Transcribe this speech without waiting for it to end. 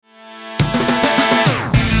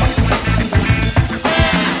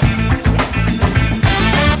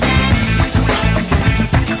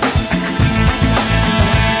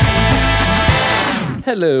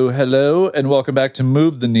Hello, and welcome back to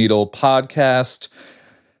Move the Needle podcast.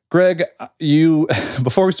 Greg, you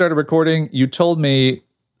before we started recording, you told me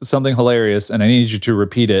something hilarious, and I need you to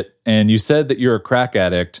repeat it. And you said that you're a crack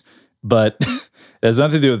addict, but it has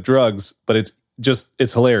nothing to do with drugs, but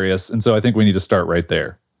it's hilarious. And so I think we need to start right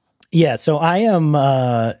there. Yeah, so I am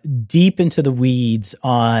deep into the weeds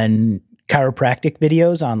on chiropractic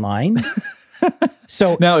videos online.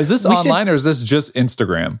 So now, is this online or is this just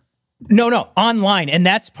Instagram? No, online. And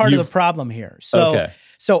that's part of the problem here.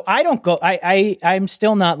 So I don't go, I'm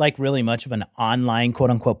still not like really much of an online quote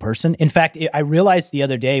unquote person. In fact, I realized the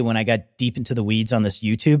other day when I got deep into the weeds on this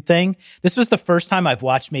YouTube thing, this was the first time I've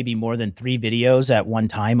watched maybe more than 3 videos at one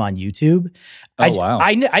time on YouTube. Wow.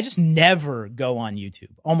 I just never go on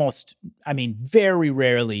YouTube. Very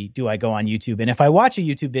rarely do I go on YouTube. And if I watch a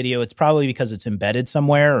YouTube video, it's probably because it's embedded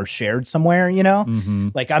somewhere or shared somewhere, you know? Mm-hmm.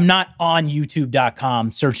 Like I'm not on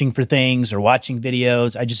youtube.com searching for things or watching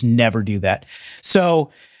videos. I just never do that. So,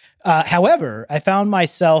 however, I found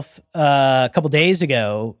myself a couple days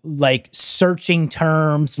ago, like searching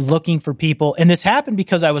terms, looking for people. And this happened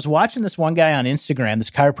because I was watching this one guy on Instagram, this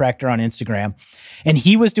chiropractor on Instagram, and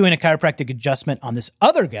he was doing a chiropractic adjustment on this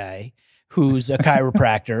other guy who's a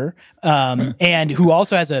chiropractor, and who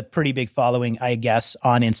also has a pretty big following, I guess,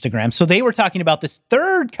 on Instagram. So they were talking about this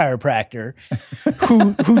third chiropractor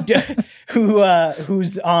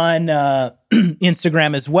who's on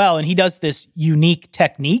Instagram as well, and he does this unique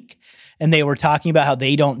technique. And they were talking about how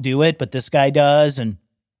they don't do it, but this guy does, and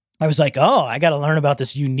I was like, oh, I got to learn about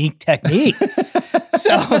this unique technique.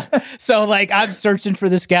 So like I'm searching for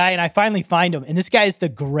this guy and I finally find him. And this guy is the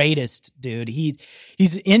greatest, dude.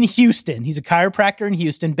 He's in Houston. He's a chiropractor in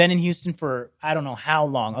Houston, been in Houston for I don't know how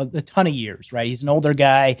long, a ton of years, right? He's an older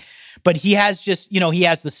guy, but he has just, he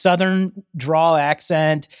has the Southern drawl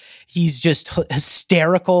accent. He's just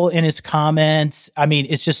hysterical in his comments. I mean,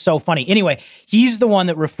 it's just so funny. Anyway, he's the one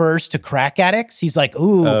that refers to crack addicts. He's like,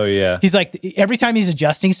 ooh. Oh, yeah. He's like, every time he's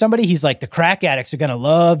adjusting somebody, he's like, the crack addicts are going to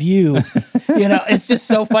love you. It's just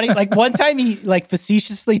so funny. Like one time he like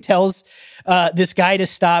facetiously tells this guy to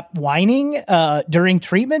stop whining during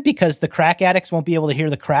treatment because the crack addicts won't be able to hear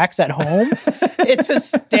the cracks at home. It's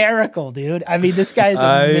hysterical, dude. I mean, this guy is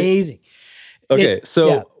amazing.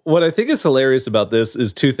 What I think is hilarious about this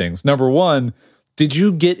is 2 things. Number one, did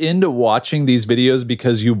you get into watching these videos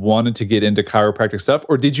because you wanted to get into chiropractic stuff,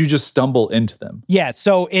 or did you just stumble into them? Yeah,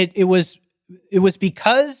 so it was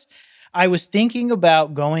because I was thinking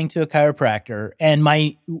about going to a chiropractor, and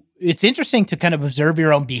it's interesting to kind of observe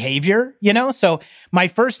your own behavior, So my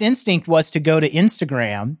first instinct was to go to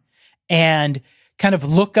Instagram and kind of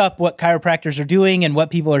look up what chiropractors are doing and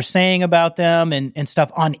what people are saying about them and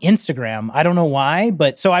stuff on Instagram. I don't know why,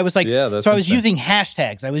 but so I was like, I was using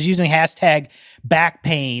hashtags. I was using hashtag back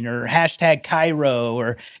pain or hashtag chiro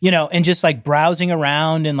or, and just like browsing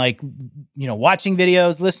around and like, watching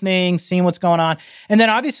videos, listening, seeing what's going on. And then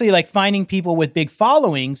obviously like finding people with big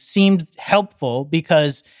followings seemed helpful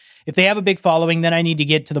because if they have a big following, then I need to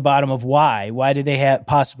get to the bottom of why. Why do they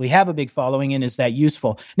possibly have a big following, and is that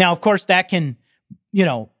useful? Now, of course, that can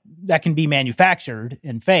be manufactured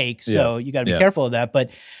and fake. So you got to be careful of that.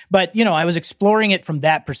 But, I was exploring it from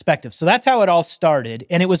that perspective. So that's how it all started.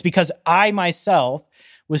 And it was because I myself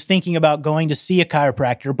was thinking about going to see a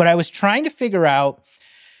chiropractor, but I was trying to figure out,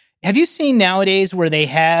 have you seen nowadays where they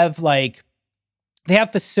have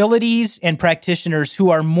facilities and practitioners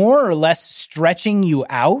who are more or less stretching you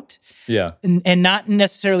out? Yeah. And not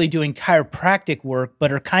necessarily doing chiropractic work,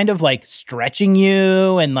 but are kind of like stretching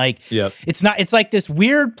you and like, it's like this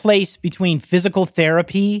weird place between physical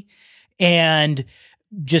therapy and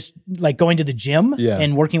just like going to the gym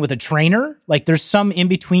and working with a trainer. Like there's some in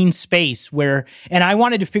between space where, and I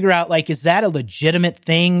wanted to figure out like, is that a legitimate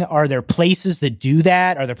thing? Are there places that do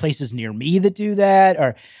that? Are there places near me that do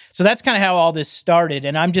that? So that's kind of how all this started.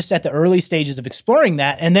 And I'm just at the early stages of exploring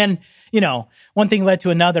that. And then, one thing led to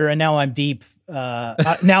another, and now I'm deep. Now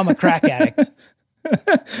I'm a crack addict.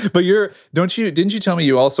 But didn't you tell me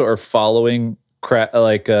you also are following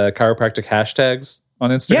chiropractic hashtags on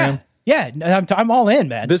Instagram? Yeah, I'm all in,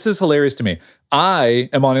 man. This is hilarious to me. I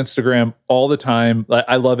am on Instagram all the time.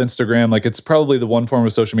 I love Instagram. Like it's probably the one form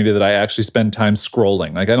of social media that I actually spend time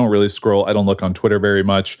scrolling. Like I don't really scroll. I don't look on Twitter very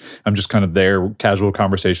much. I'm just kind of there, casual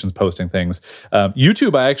conversations, posting things.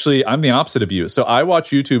 YouTube, I'm the opposite of you. So I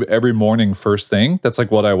watch YouTube every morning first thing. That's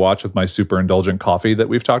like what I watch with my super indulgent coffee that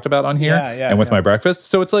we've talked about on here and with my breakfast.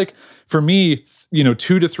 So it's like, for me, 2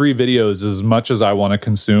 to 3 videos is as much as I want to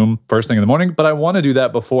consume first thing in the morning, but I want to do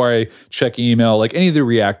that before I check email, like any of the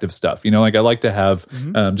reactive stuff. Like I like to have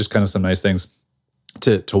just kind of some nice things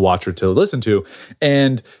to watch or to listen to.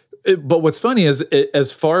 And but what's funny is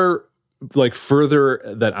as far like further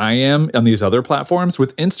that I am on these other platforms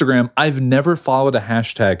with Instagram, I've never followed a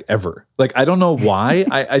hashtag ever. Like, I don't know why.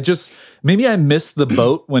 I just, maybe I missed the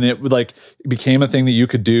boat when it like became a thing that you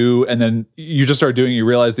could do. And then you just start doing it, you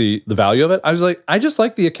realize the value of it. I was like, I just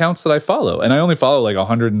like the accounts that I follow. And I only follow like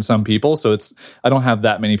 100 and some people. So I don't have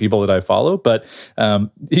that many people that I follow, but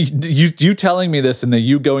you telling me this and then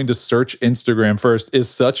you going to search Instagram first is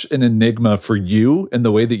such an enigma for you and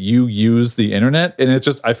the way that you use the internet. And it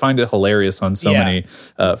just, I find it hilarious on so many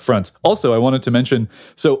fronts. Also, I wanted to mention,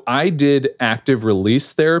 so I did active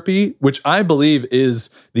release therapy, which I believe is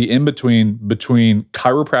the in-between between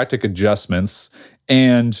chiropractic adjustments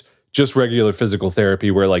and just regular physical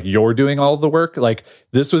therapy where like you're doing all the work. Like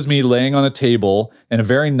this was me laying on a table and a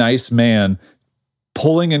very nice man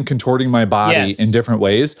pulling and contorting my body in different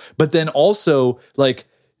ways. But then also like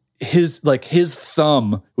his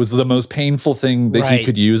thumb was the most painful thing that he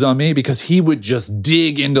could use on me because he would just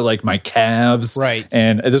dig into like my calves. Right.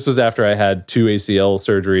 And this was after I had 2 ACL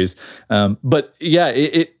surgeries. But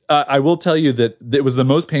yeah, I will tell you that it was the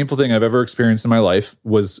most painful thing I've ever experienced in my life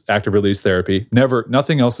was active release therapy.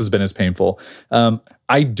 Nothing else has been as painful.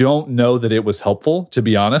 I don't know that it was helpful, to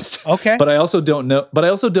be honest. Okay. But I also don't know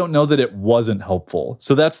that it wasn't helpful.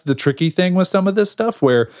 So that's the tricky thing with some of this stuff,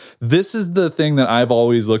 where this is the thing that I've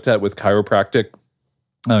always looked at with chiropractic,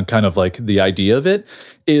 kind of like the idea of it,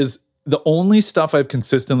 is the only stuff I've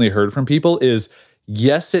consistently heard from people is,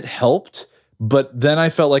 yes, it helped, but then I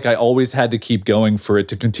felt like I always had to keep going for it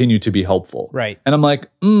to continue to be helpful. Right. And I'm like,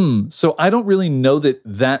 so I don't really know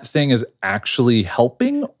that thing is actually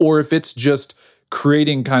helping, or if it's just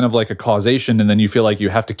creating kind of like a causation, and then you feel like you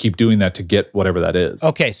have to keep doing that to get whatever that is.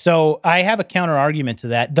 Okay, so I have a counter argument to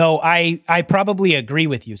that, though I probably agree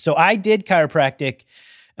with you. So I did chiropractic,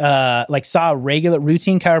 saw a regular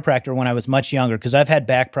routine chiropractor when I was much younger because I've had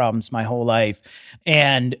back problems my whole life.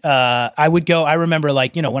 And I remember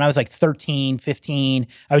like, when I was like 13, 15,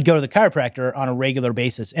 I would go to the chiropractor on a regular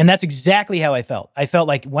basis. And that's exactly how I felt. I felt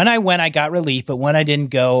like when I went, I got relief, but when I didn't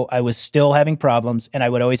go, I was still having problems and I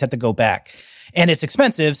would always have to go back. And it's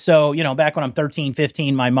expensive. So, back when I'm 13,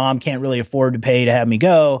 15, my mom can't really afford to pay to have me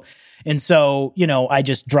go. And so, I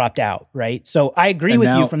just dropped out, right? So I agree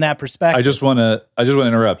with you from that perspective. I just want to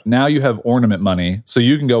interrupt. Now you have ornament money, so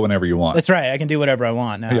you can go whenever you want. That's right. I can do whatever I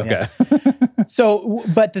want now. Okay. Yeah. So,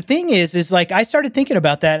 but the thing is like, I started thinking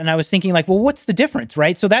about that and I was thinking like, well, what's the difference,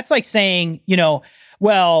 right? So that's like saying,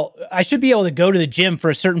 well, I should be able to go to the gym for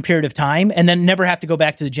a certain period of time and then never have to go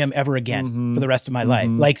back to the gym ever again for the rest of my life.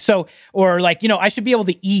 Like, so, or like, I should be able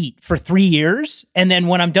to eat for 3 years. And then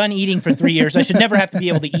when I'm done eating for 3 years, I should never have to be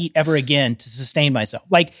able to eat ever again to sustain myself.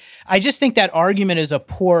 Like, I just think that argument is a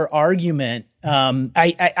poor argument.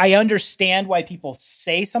 I understand why people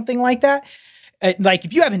say something like that. Like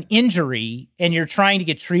if you have an injury and you're trying to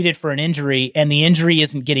get treated for an injury and the injury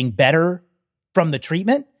isn't getting better from the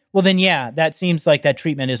treatment, well, then, yeah, that seems like that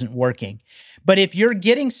treatment isn't working. But if you're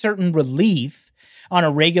getting certain relief on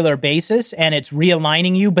a regular basis and it's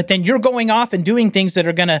realigning you, but then you're going off and doing things that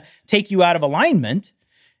are going to take you out of alignment,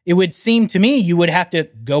 it would seem to me you would have to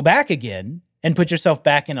go back again and put yourself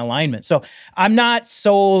back in alignment. So I'm not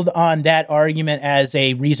sold on that argument as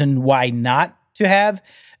a reason why not to have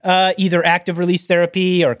either active release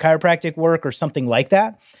therapy or chiropractic work or something like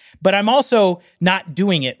that. But I'm also not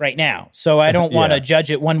doing it right now. So I don't want to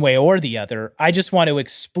judge it one way or the other. I just want to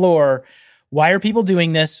explore, why are people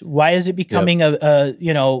doing this? Why is it becoming a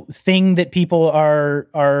thing that people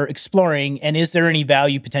are exploring? And is there any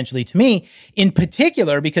value potentially to me? In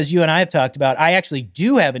particular, because you and I have talked about, I actually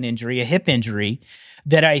do have an injury, a hip injury,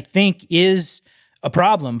 that I think is a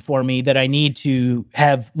problem for me that I need to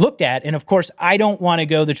have looked at. And of course, I don't want to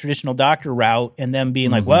go the traditional doctor route and them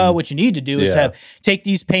being like, well, what you need to do is take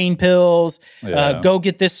these pain pills, go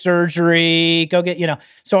get this surgery, go get,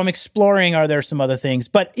 so I'm exploring, are there some other things?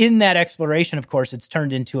 But in that exploration, of course, it's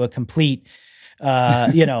turned into a complete,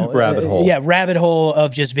 rabbit hole. Rabbit hole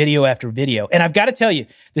of just video after video. And I've got to tell you,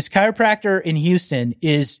 this chiropractor in Houston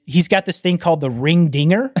he's got this thing called the ring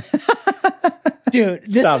dinger. Dude,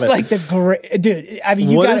 this is like the great dude. I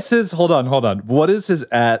mean, hold on. What is his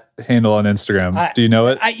 @ handle on Instagram? Do you know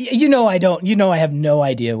it? I don't. I have no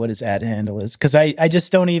idea what his @ handle is because I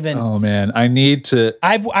just don't even. Oh man, I need to.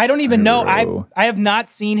 I don't even know. I have not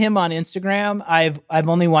seen him on Instagram. I've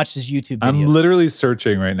only watched his YouTube videos. I'm literally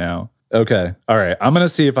searching right now. Okay. All right. I'm going to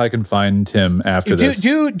see if I can find him after this.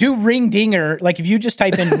 Do ring dinger. Like if you just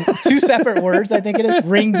type in 2 separate words, I think it is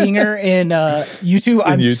ring dinger in YouTube.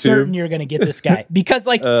 I'm certain you're going to get this guy because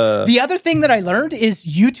the other thing that I learned is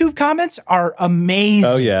YouTube comments are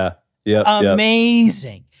amazing. Oh yeah. Yeah.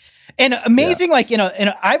 Amazing. And amazing, like,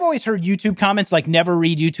 and I've always heard YouTube comments, like never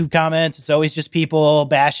read YouTube comments. It's always just people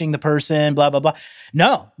bashing the person, blah, blah, blah.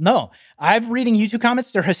 No. I've reading YouTube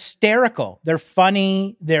comments. They're hysterical. They're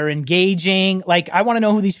funny. They're engaging. Like, I want to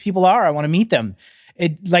know who these people are. I want to meet them.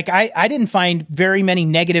 I didn't find very many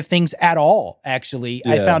negative things at all, actually.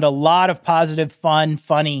 I found a lot of positive, fun,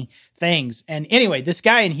 funny things. And anyway, this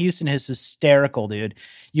guy in Houston is hysterical, dude.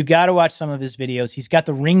 You got to watch some of his videos. He's got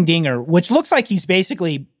the ring dinger, which looks like he's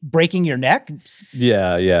basically breaking your neck.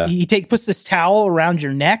 Yeah. He puts this towel around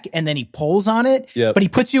your neck and then he pulls on it. Yep. But he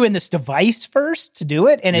puts you in this device first to do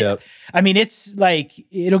it. And it's like,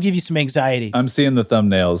 it'll give you some anxiety. I'm seeing the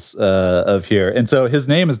thumbnails of here. And so his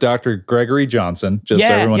name is Dr. Gregory Johnson, just so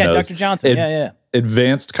everyone knows. Dr. Johnson.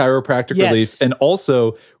 Advanced Chiropractic Relief. And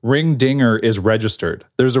also, Ring Dinger is registered.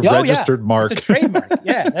 There's a registered mark. That's a trademark.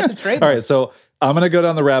 That's a trademark. All right, so I'm going to go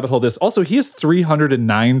down the rabbit hole. Also, he has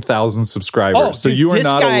 309,000 subscribers. So you are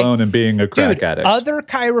not alone in being a crack addict. Other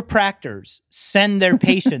chiropractors send their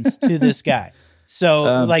patients to this guy.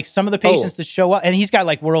 So like some of the patients that show up, and he's got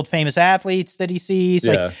like world famous athletes that he sees,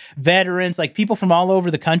 like veterans, like people from all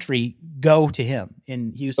over the country go to him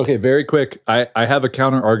in Houston. Okay, very quick. I have a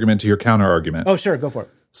counter argument to your counter argument. Oh, sure. Go for it.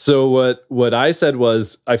 So what I said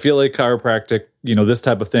was, I feel like chiropractic, this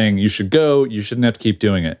type of thing, you should go, you shouldn't have to keep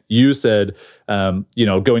doing it. You said, going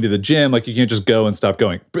to the gym, like you can't just go and stop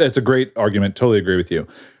going. It's a great argument. Totally agree with you.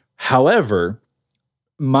 However,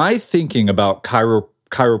 my thinking about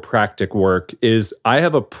chiropractic work is I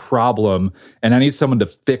have a problem and I need someone to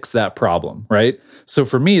fix that problem, right? So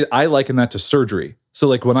for me, I liken that to surgery. So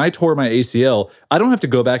like when I tore my ACL, I don't have to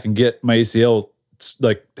go back and get my ACL,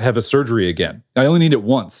 like have a surgery again. I only need it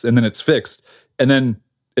once and then it's fixed and then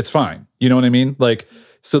it's fine. You know what I mean? Like,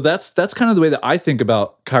 so that's kind of the way that I think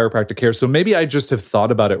about chiropractic care. So maybe I just have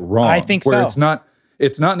thought about it wrong. I think where so.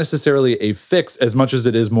 It's not necessarily a fix as much as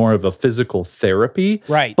it is more of a physical therapy.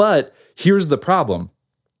 Right. But here's the problem.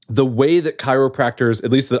 The way that chiropractors,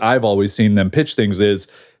 at least that I've always seen them pitch things, is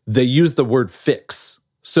they use the word fix.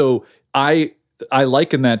 So I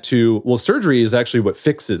liken that to, well, surgery is actually what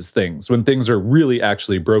fixes things when things are really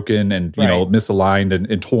actually broken and misaligned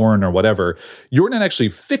and torn or whatever. You're not actually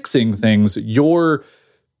fixing things. You're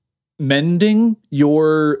mending.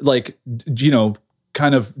 You're like,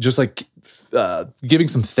 kind of just like giving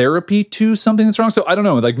some therapy to something that's wrong. So I don't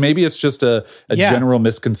know, like maybe it's just a general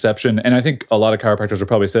misconception. And I think a lot of chiropractors will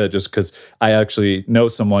probably say that just because I actually know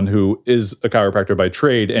someone who is a chiropractor by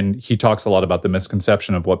trade and he talks a lot about the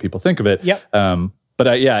misconception of what people think of it. Yep. But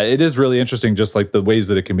it is really interesting, just like the ways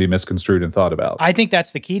that it can be misconstrued and thought about. I think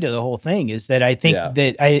that's the key to the whole thing is that I think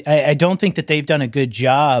that I don't think that they've done a good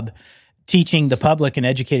job teaching the public and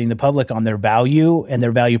educating the public on their value and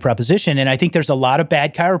their value proposition. And I think there's a lot of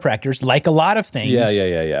bad chiropractors, like a lot of things.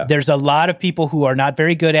 Yeah. There's a lot of people who are not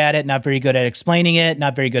very good at it, not very good at explaining it,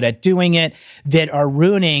 not very good at doing it, that are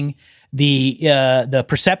ruining the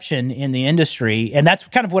perception in the industry. And that's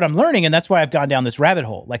kind of what I'm learning. And that's why I've gone down this rabbit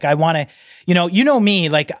hole. Like I want to, you know me,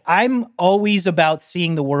 like I'm always about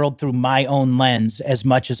seeing the world through my own lens as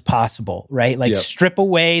much as possible, right? Like strip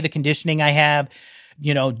away the conditioning I have.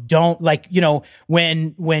 Don't like,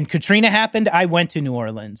 when Katrina happened, I went to New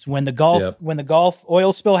Orleans. When the Gulf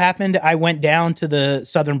oil spill happened, I went down to the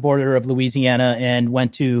southern border of Louisiana and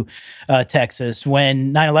went to Texas.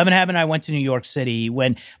 When 9/11 happened, I went to New York City.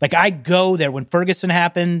 I go there. When Ferguson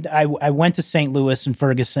happened, I went to St. Louis and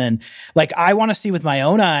Ferguson. Like, I want to see with my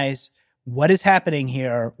own eyes, what is happening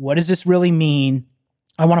here? What does this really mean?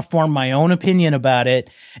 I want to form my own opinion about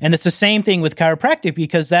it. And it's the same thing with chiropractic,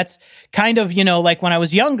 because that's kind of, like when I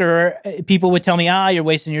was younger, people would tell me, you're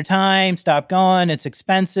wasting your time. Stop going. It's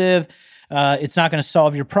expensive. It's not going to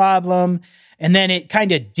solve your problem. And then it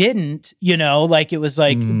kind of didn't, like it was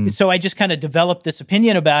like, so I just kind of developed this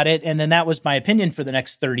opinion about it. And then that was my opinion for the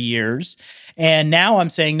next 30 years. And now I'm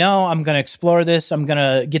saying, no, I'm going to explore this. I'm going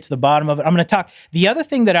to get to the bottom of it. I'm going to talk. The other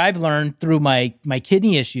thing that I've learned through my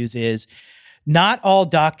kidney issues is, not all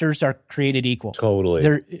doctors are created equal.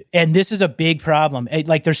 Totally. And this is a big problem.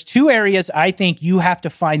 Like there's two areas I think you have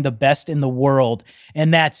to find the best in the world,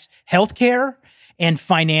 and that's healthcare and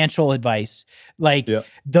financial advice. Like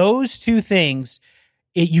those two things,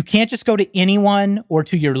 you can't just go to anyone or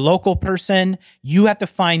to your local person. You have to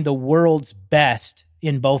find the world's best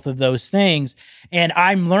in both of those things. And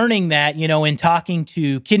I'm learning that, in talking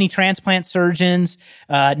to kidney transplant surgeons.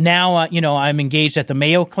 Now, I'm engaged at the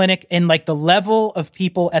Mayo Clinic, and like the level of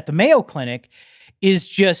people at the Mayo Clinic is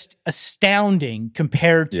just astounding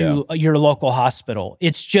compared to your local hospital.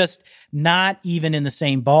 It's just not even in the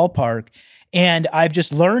same ballpark. And I've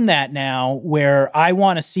just learned that now, where I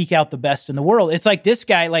want to seek out the best in the world. It's like this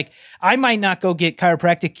guy, like I might not go get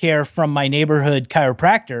chiropractic care from my neighborhood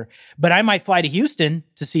chiropractor, but I might fly to Houston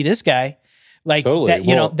to see this guy. Like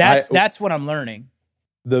that, that's what I'm learning.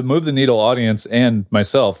 The Move the Needle audience and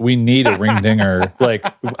myself, we need a ring dinger. Like,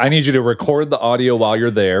 I need you to record the audio while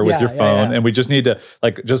you're there with your phone, and we just need to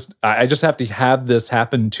I just have to have this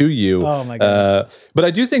happen to you. Oh my God. But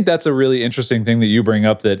I do think that's a really interesting thing that you bring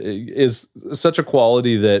up, that is such a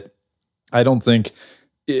quality that I don't think.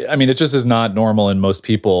 I mean, it just is not normal in most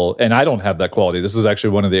people, and I don't have that quality. This is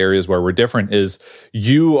actually one of the areas where we're different, is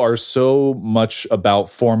you are so much about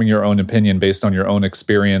forming your own opinion based on your own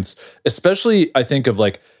experience, especially I think of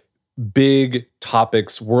like big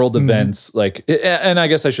topics, world events, like, and I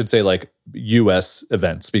guess I should say like US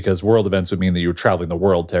events, because world events would mean that you're traveling the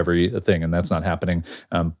world to every thing, and that's not happening.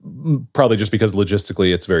 Probably just because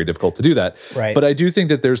logistically it's very difficult to do that. Right. But I do think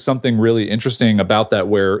that there's something really interesting about that,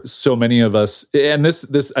 where so many of us, and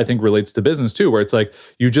this I think relates to business too, where it's like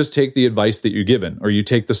you just take the advice that you're given, or you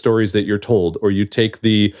take the stories that you're told, or you take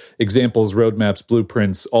the examples, roadmaps,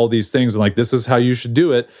 blueprints, all these things, and like, this is how you should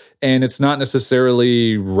do it. And it's not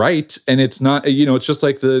necessarily right. And it's not, it's just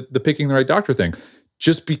like the picking the right doctor thing.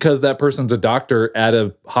 Just because that person's a doctor at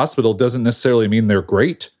a hospital doesn't necessarily mean they're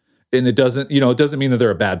great. And it doesn't mean that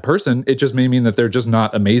they're a bad person. It just may mean that they're just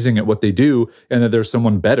not amazing at what they do, and that there's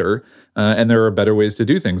someone better, and there are better ways to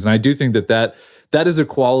do things. And I do think that is a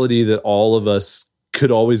quality that all of us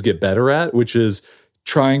could always get better at, which is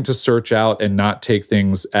trying to search out and not take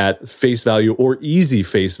things at face value, or easy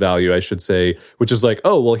face value, I should say, which is like,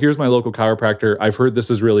 oh, well, here's my local chiropractor. I've heard this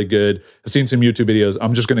is really good. I've seen some YouTube videos.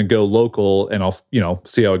 I'm just going to go local and I'll,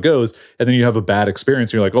 see how it goes. And then you have a bad experience.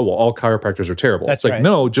 And you're like, oh, well, all chiropractors are terrible. That's it's like, right.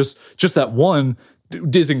 No, just that one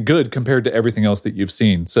isn't good compared to everything else that you've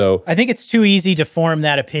seen. So I think it's too easy to form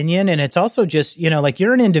that opinion. And it's also just, like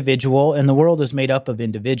you're an individual, and the world is made up of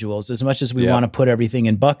individuals, as much as we want to put everything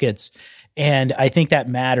in buckets. And I think that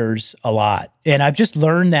matters a lot. And I've just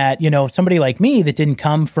learned that, somebody like me that didn't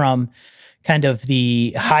come from kind of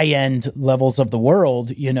the high end levels of the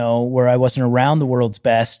world, where I wasn't around the world's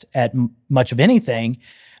best at much of anything.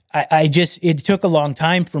 It took a long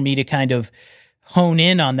time for me to kind of hone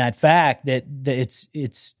in on that fact that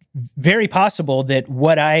it's very possible that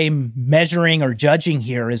what I'm measuring or judging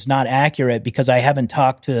here is not accurate, because I haven't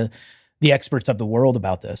talked to the experts of the world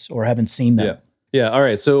about this, or haven't seen them. Yeah. All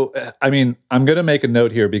right. So, I mean, I'm going to make a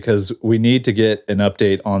note here, because we need to get an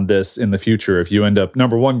update on this in the future. If you end up,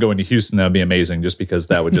 number one, going to Houston, that'd be amazing, just because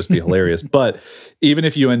that would just be hilarious. But even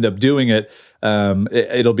if you end up doing it,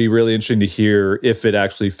 it'll be really interesting to hear if it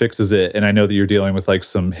actually fixes it. And I know that you're dealing with like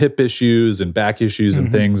some hip issues and back issues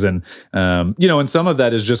and things. And, and some of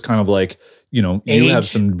that is just kind of like, you have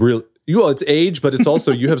some real... Well, it's age, but it's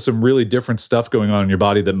also you have some really different stuff going on in your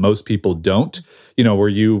body that most people don't. Where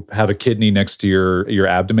you have a kidney next to your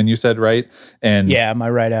abdomen, you said, right? And yeah,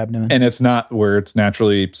 my right abdomen. And it's not where it's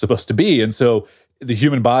naturally supposed to be. And so the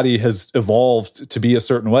human body has evolved to be a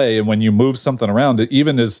certain way. And when you move something around,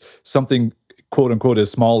 even as something quote unquote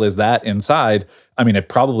as small as that inside, I mean, it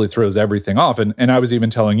probably throws everything off. And I was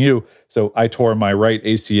even telling you, so I tore my right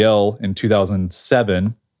ACL in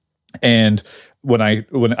 2007, and when I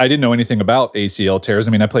didn't know anything about ACL tears,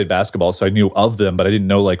 I mean, I played basketball, so I knew of them, but I didn't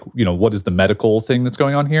know, like, what is the medical thing that's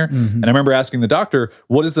going on here? And I remember asking the doctor,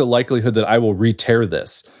 what is the likelihood that I will re-tear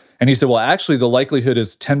this? And he said, well, actually, the likelihood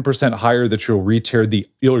is 10% higher that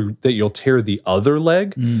you'll tear the other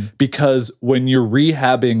leg, because when you're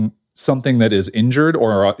rehabbing something that is injured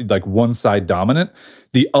or like one side dominant,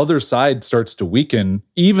 the other side starts to weaken,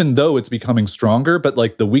 even though it's becoming stronger, but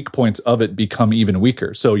like the weak points of it become even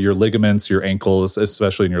weaker. So your ligaments, your ankles,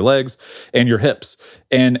 especially in your legs, and your hips.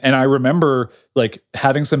 And I remember like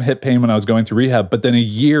having some hip pain when I was going through rehab, but then a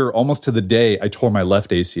year, almost to the day, I tore my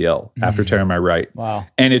left ACL after tearing my right. Wow.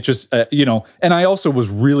 And it just, and I also was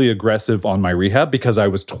really aggressive on my rehab because I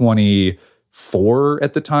was 24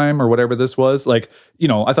 at the time or whatever this was. Like,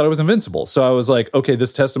 I thought I was invincible. So I was like, okay,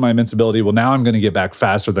 this tested my invincibility. Well, now I'm going to get back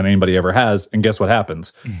faster than anybody ever has. And guess what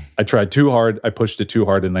happens? I tried too hard. I pushed it too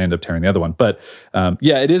hard, and I ended up tearing the other one. But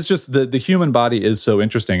it is just the human body is so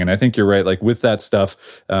interesting. And I think you're right. Like with that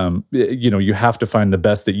stuff, you have to find the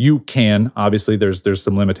best that you can. Obviously, there's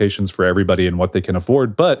some limitations for everybody and what they can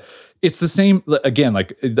afford, but it's the same. Again,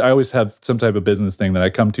 like I always have some type of business thing that I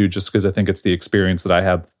come to just because I think it's the experience that I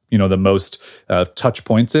have, the most touch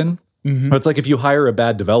points in. But it's like if you hire a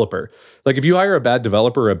bad developer,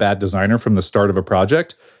 or a bad designer from the start of a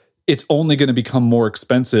project, it's only going to become more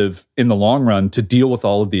expensive in the long run to deal with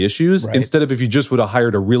all of the issues instead of if you just would have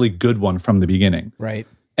hired a really good one from the beginning. Right.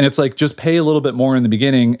 And it's like, just pay a little bit more in the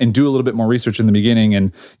beginning and do a little bit more research in the beginning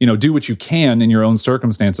and, do what you can in your own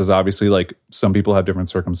circumstances. Obviously, like some people have different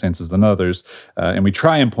circumstances than others. And we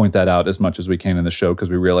try and point that out as much as we can in the show because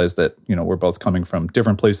we realize that, we're both coming from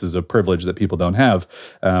different places of privilege that people don't have.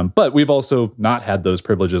 But we've also not had those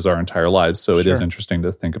privileges our entire lives. So it is interesting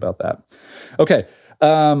to think about that. Okay.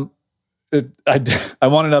 I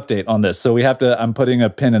want an update on this. So I'm putting a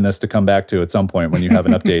pin in this to come back to at some point when you have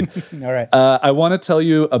an update. All right. I want to tell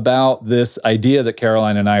you about this idea that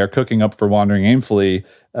Caroline and I are cooking up for Wandering Aimfully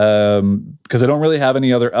because I don't really have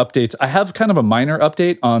any other updates. I have kind of a minor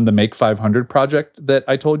update on the Make 500 project that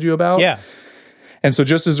I told you about. Yeah. And so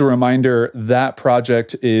just as a reminder, that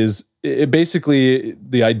project basically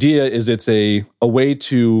the idea is it's a way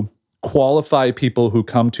to qualify people who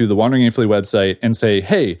come to the Wandering Aimfully website and say,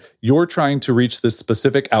 hey, you're trying to reach this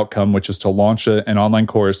specific outcome, which is to launch an online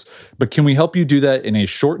course, but can we help you do that in a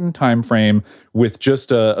shortened time frame with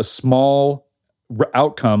just a small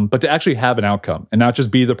outcome, but to actually have an outcome and not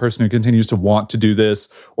just be the person who continues to want to do this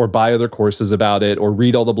or buy other courses about it or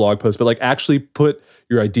read all the blog posts, but like actually put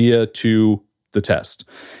your idea to the test.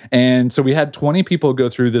 And so we had 20 people go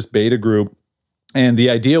through this beta group. And the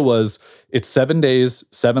idea was it's 7 days,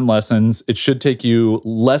 7 lessons. It should take you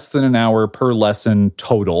less than an hour per lesson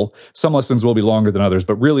total. Some lessons will be longer than others,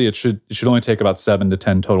 but really it should only take about 7 to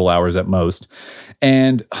 10 total hours at most.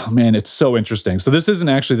 And oh man, it's so interesting. So this isn't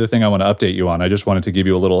actually the thing I want to update you on. I just wanted to give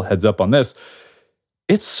you a little heads up on this.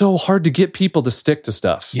 It's so hard to get people to stick to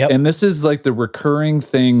stuff. Yep. And this is like the recurring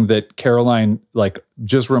thing that Caroline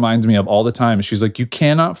just reminds me of all the time. She's like, you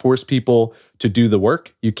cannot force people to do the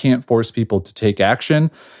work. You can't force people to take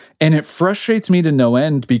action. And it frustrates me to no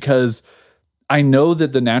end because I know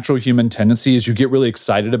that the natural human tendency is you get really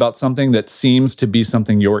excited about something that seems to be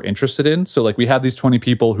something you're interested in. So like we have these 20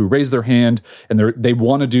 people who raise their hand and they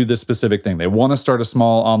want to do this specific thing. They want to start a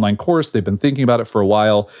small online course. They've been thinking about it for a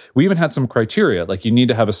while. We even had some criteria, like you need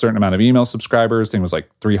to have a certain amount of email subscribers. I think it was like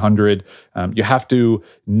 300. You have to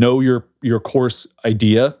know your course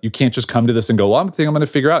idea. You can't just come to this and go, well, I'm going to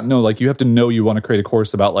figure out. No, like you have to know you want to create a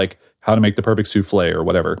course about like how to make the perfect souffle or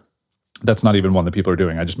whatever. That's not even one that people are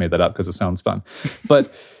doing. I just made that up because it sounds fun.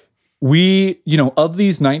 But of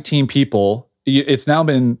these 19 people, it's now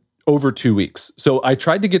been over 2 weeks. So I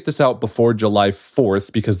tried to get this out before July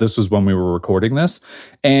 4th because this was when we were recording this.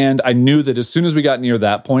 And I knew that as soon as we got near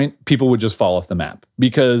that point, people would just fall off the map.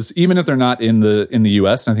 Because even if they're not in the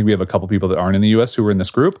US, and I think we have a couple people that aren't in the US who are in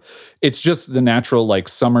this group, it's just the natural like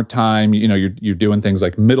summertime, you're doing things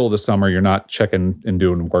like middle of the summer, you're not checking and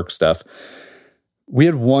doing work stuff. We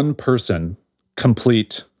had one person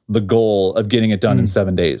complete the goal of getting it done in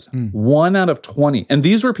 7 days. 1 out of 20. And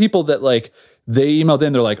these were people that like, they emailed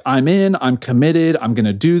in, they're like, I'm in, I'm committed, I'm going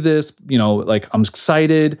to do this, like I'm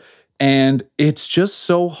excited. And it's just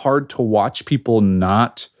so hard to watch people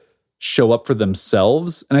not show up for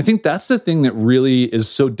themselves. And I think that's the thing that really is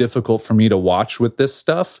so difficult for me to watch with this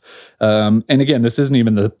stuff. And again, this isn't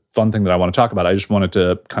even the fun thing that I want to talk about. I just wanted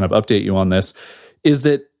to kind of update you on this, is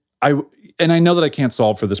that I know that I can't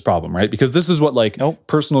solve for this problem, right? Because this is what like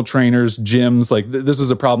personal trainers, gyms, like this is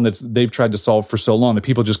a problem they've tried to solve for so long that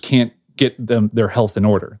people just can't get their health in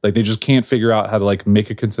order. Like they just can't figure out how to like make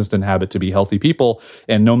a consistent habit to be healthy people.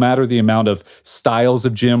 And no matter the amount of styles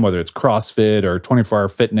of gym, whether it's CrossFit or 24-hour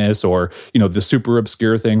fitness or, the super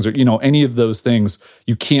obscure things or, any of those things,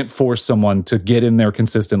 you can't force someone to get in there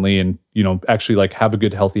consistently and, actually like have a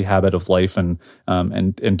good healthy habit of life and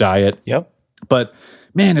diet. Yep. But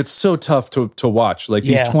man, it's so tough to watch. Like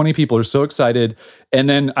these 20 people are so excited. And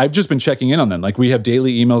then I've just been checking in on them. Like we have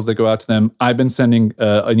daily emails that go out to them. I've been sending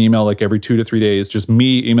an email like every 2 to 3 days, just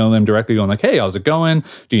me emailing them directly going like, hey, how's it going?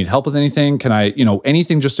 Do you need help with anything? Can I,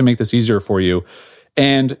 anything just to make this easier for you?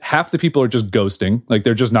 And half the people are just ghosting. Like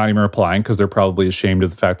they're just not even replying because they're probably ashamed of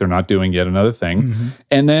the fact they're not doing yet another thing. Mm-hmm.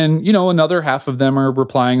 And then, another half of them are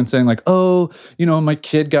replying and saying like, oh, my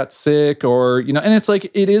kid got sick or, and it's like,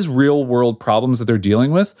 it is real world problems that they're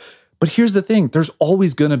dealing with. But here's the thing, there's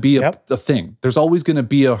always going to be a thing. There's always going to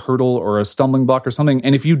be a hurdle or a stumbling block or something.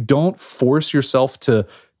 And if you don't force yourself to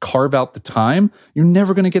carve out the time, you're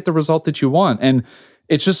never going to get the result that you want. And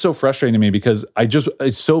it's just so frustrating to me because I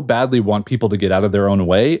so badly want people to get out of their own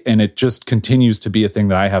way. And it just continues to be a thing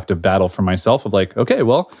that I have to battle for myself of like, okay,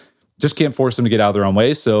 well, just can't force them to get out of their own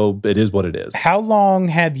way. So it is what it is. How long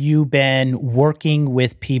have you been working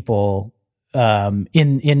with people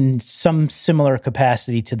in some similar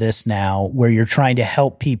capacity to this now where you're trying to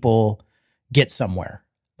help people get somewhere,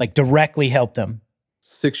 like directly help them?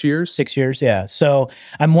 6 years. 6 years, yeah. So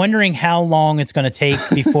I'm wondering how long it's going to take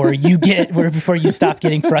before before you stop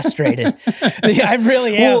getting frustrated. I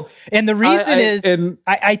really am. Well, and the reason is,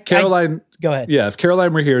 Caroline. Go ahead. Yeah, if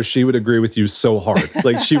Caroline were here, she would agree with you so hard.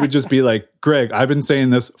 Like, she would just be like, Greg, I've been saying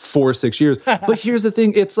this for 6 years. But here's the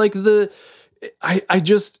thing. It's like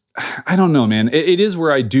I don't know, man. It is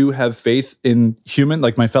where I do have faith in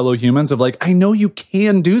like my fellow humans of like, I know you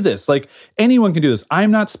can do this. Like, anyone can do this.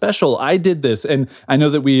 I'm not special. I did this. And I know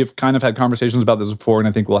that we've kind of had conversations about this before, and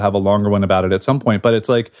I think we'll have a longer one about it at some point. But it's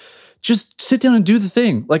like, just sit down and do the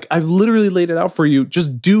thing. Like, I've literally laid it out for you.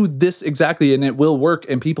 Just do this exactly, and it will work,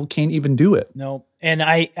 and people can't even do it. No. And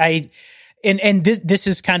And this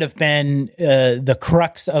has kind of been the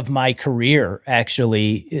crux of my career,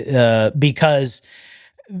 actually, because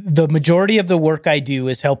the majority of the work I do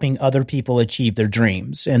is helping other people achieve their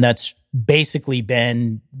dreams. And that's basically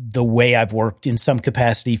been the way I've worked in some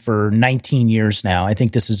capacity for 19 years now. I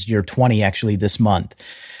think this is year 20, actually, this month.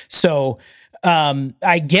 So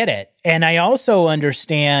I get it. And I also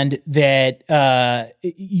understand that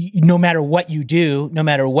no matter what you do, no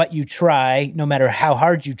matter what you try, no matter how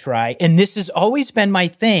hard you try, and this has always been my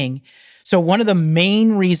thing. So one of the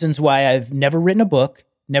main reasons why I've never written a book,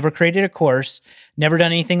 never created a course, never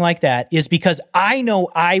done anything like that is because I know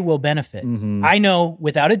I will benefit. Mm-hmm. I know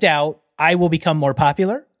without a doubt, I will become more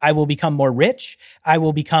popular. I will become more rich. I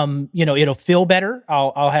will become, it'll feel better.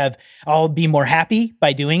 I'll be more happy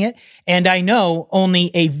by doing it. And I know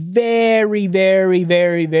only a very, very,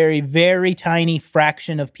 very, very, very tiny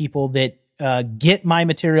fraction of people that get my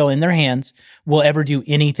material in their hands will ever do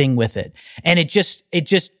anything with it. And it just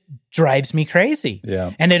drives me crazy.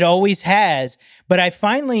 Yeah. And it always has. But I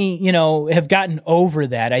finally, have gotten over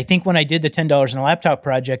that. I think when I did the $10 in a laptop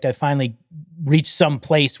project, I finally reached some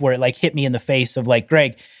place where it like hit me in the face of like,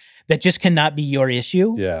 Greg, that just cannot be your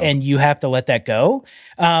issue. Yeah. And you have to let that go.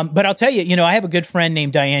 But I'll tell you, I have a good friend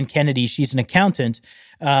named Diane Kennedy. She's an accountant.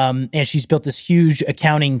 And she's built this huge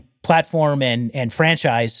accounting platform and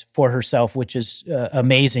franchise for herself, which is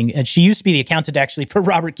amazing. And she used to be the accountant actually for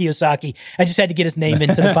Robert Kiyosaki. I just had to get his name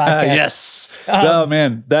into the podcast. Yes. Oh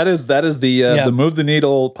man, that is the Move the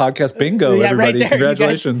Needle podcast bingo. Yeah, everybody, right there.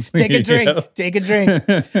 Congratulations. Take a drink. Take a drink.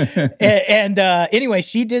 And anyway,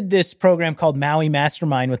 she did this program called Maui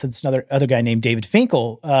Mastermind with this other guy named David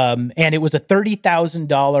Finkel. And it was a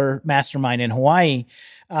 $30,000 mastermind in Hawaii.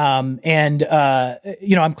 I'm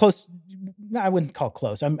close. I wouldn't call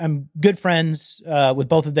close. I'm good friends with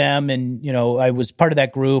both of them, and I was part of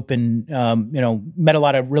that group, and met a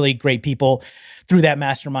lot of really great people through that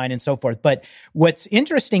mastermind and so forth. But what's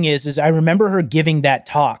interesting is I remember her giving that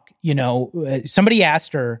talk. Somebody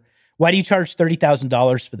asked her, "Why do you charge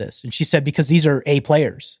 $30,000 for this?" And she said, "Because these are A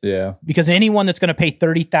players. Yeah. Because anyone that's going to pay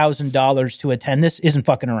 $30,000 to attend this isn't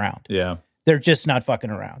fucking around. Yeah." They're just not fucking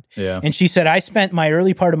around. Yeah. And she said, I spent my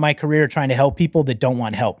early part of my career trying to help people that don't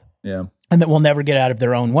want help. Yeah. And that will never get out of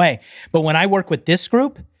their own way. But when I work with this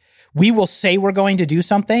group, we will say we're going to do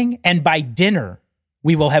something, and by dinner,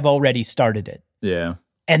 we will have already started it. Yeah.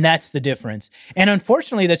 And that's the difference. And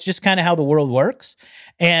unfortunately, that's just kind of how the world works.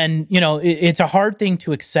 And, it's a hard thing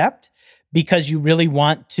to accept, because you really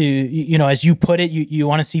want to, as you put it, you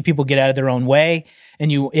want to see people get out of their own way, and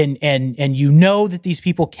you know that these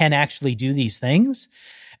people can actually do these things.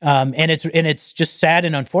 And it's just sad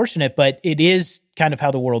and unfortunate, but it is kind of how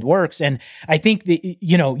the world works. And I think that,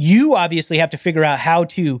 you obviously have to figure out how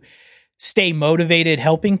to stay motivated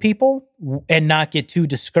helping people and not get too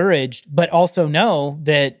discouraged, but also know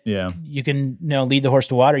that you can, lead the horse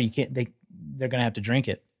to water. They're going to have to drink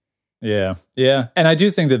it. Yeah. Yeah. And I do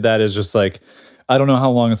think that is just like, I don't know how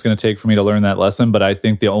long it's going to take for me to learn that lesson, but I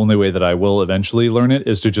think the only way that I will eventually learn it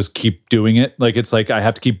is to just keep doing it. Like, it's like I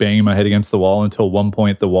have to keep banging my head against the wall until one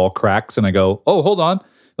point the wall cracks and I go, oh, hold on.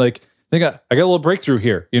 Like, I got a little breakthrough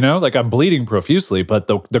here, like I'm bleeding profusely, but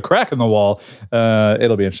the crack in the wall,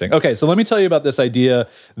 it'll be interesting. Okay. So let me tell you about this idea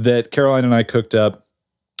that Caroline and I cooked up.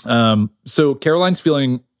 So Caroline's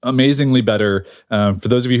feeling amazingly better. For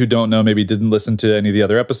those of you who don't know, maybe didn't listen to any of the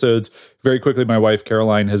other episodes, very quickly, my wife,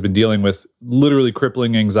 Caroline, has been dealing with literally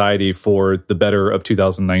crippling anxiety for the better of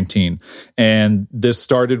 2019. And this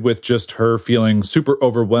started with just her feeling super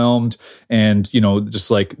overwhelmed and, just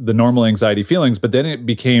like the normal anxiety feelings. But then it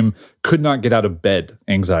became could not get out of bed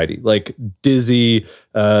anxiety, like dizzy,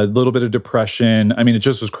 a little bit of depression. I mean, it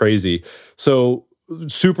just was crazy. So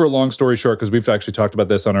super long story short, because we've actually talked about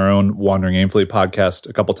this on our own Wandering Aimfully podcast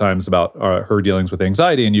a couple times about her dealings with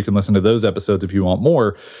anxiety, and you can listen to those episodes if you want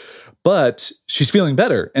more. But she's feeling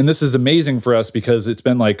better, and this is amazing for us because it's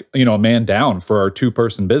been like, a man down for our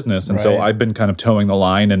 2-person business, and so I've been kind of towing the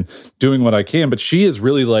line and doing what I can. But she is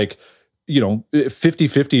really like,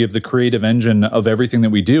 50-50 of the creative engine of everything that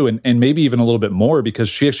we do, and maybe even a little bit more, because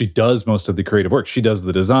she actually does most of the creative work. She does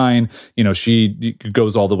the design, she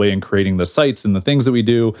goes all the way in creating the sites and the things that we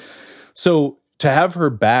do. So to have her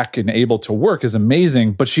back and able to work is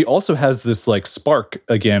amazing, but she also has this like spark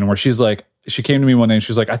again where she's like, she came to me one day and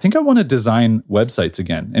she's like, I think I want to design websites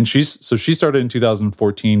again. And she started in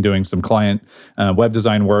 2014 doing some client web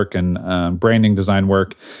design work and branding design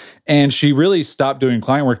work. And she really stopped doing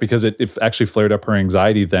client work because it actually flared up her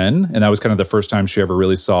anxiety then. And that was kind of the first time she ever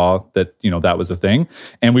really saw that, that was a thing.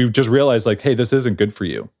 And we just realized like, hey, this isn't good for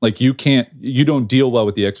you. Like you don't deal well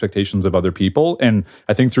with the expectations of other people. And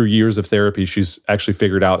I think through years of therapy, she's actually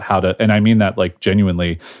figured out how to, and I mean that like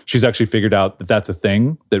genuinely, she's actually figured out that that's a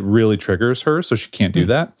thing that really triggers her. So she can't do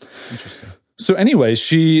that. Interesting. So anyway,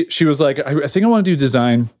 she was like, I think I want to do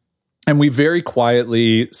design. And we very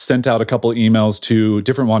quietly sent out a couple of emails to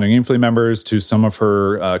different Wandering Aimfully members, to some of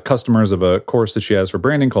her customers of a course that she has for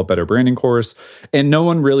branding called Better Branding Course. And no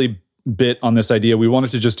one really bit on this idea. We wanted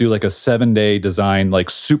to just do like a 7-day design, like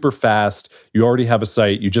super fast. You already have a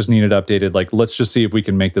site. You just need it updated. Like, let's just see if we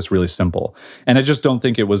can make this really simple. And I just don't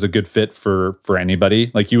think it was a good fit for anybody.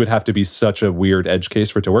 Like you would have to be such a weird edge case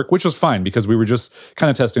for it to work, which was fine because we were just kind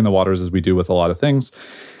of testing the waters as we do with a lot of things.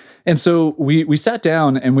 And so we sat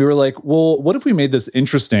down and we were like, well, what if we made this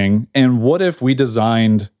interesting? And what if we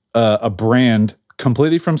designed a brand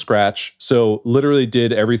completely from scratch? So literally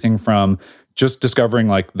did everything from just discovering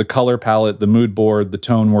like the color palette, the mood board, the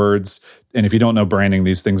tone words. And if you don't know branding,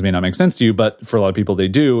 these things may not make sense to you, but for a lot of people they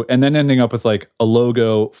do. And then ending up with like a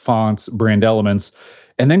logo, fonts, brand elements.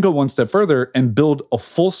 And then go one step further and build a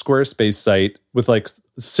full Squarespace site with like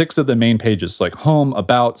 6 of the main pages, like home,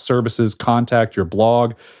 about, services, contact, your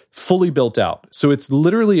blog, fully built out. So it's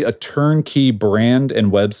literally a turnkey brand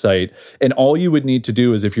and website. And all you would need to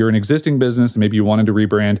do is if you're an existing business and maybe you wanted to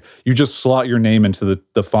rebrand, you just slot your name into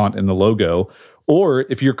the font and the logo. Or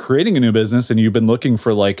if you're creating a new business and you've been looking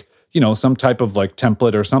for like, some type of like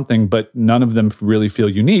template or something, but none of them really feel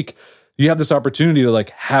unique, you have this opportunity to like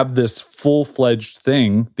have this full-fledged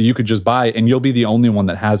thing that you could just buy and you'll be the only one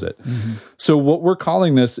that has it. Mm-hmm. So what we're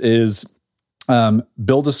calling this is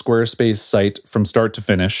build a Squarespace site from start to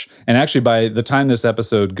finish. And actually by the time this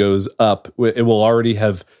episode goes up, it will already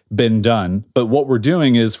have been done. But what we're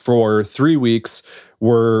doing is for 3 weeks,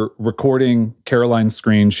 we're recording Caroline's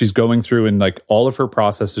screen. She's going through and like all of her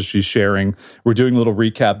processes she's sharing. We're doing little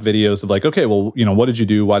recap videos of like, okay, well, what did you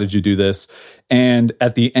do? Why did you do this? And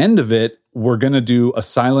at the end of it, we're going to do a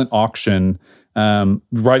silent auction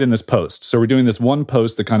right in this post. So we're doing this one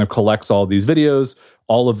post that kind of collects all of these videos,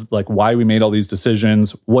 all of like why we made all these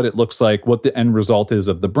decisions, what it looks like, what the end result is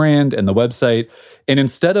of the brand and the website. And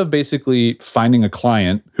instead of basically finding a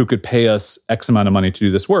client who could pay us X amount of money to do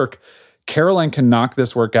this work, Caroline can knock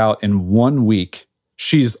this work out in 1 week.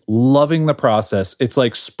 She's loving the process. It's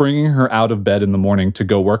like springing her out of bed in the morning to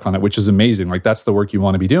go work on it, which is amazing. Like that's the work you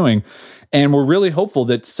want to be doing. And we're really hopeful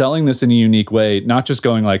that selling this in a unique way, not just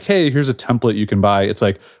going like, hey, here's a template you can buy. It's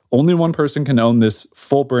like only one person can own this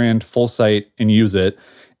full brand, full site and use it.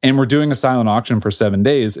 And we're doing a silent auction for 7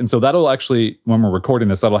 days. And so that'll actually, when we're recording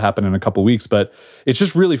this, that'll happen in a couple weeks. But it's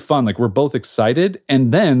just really fun. Like we're both excited.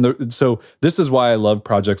 And then, so this is why I love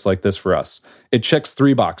projects like this for us. It checks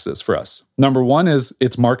 3 boxes for us. Number 1 is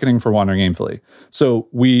it's marketing for Wandering Aimfully. So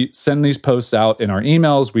we send these posts out in our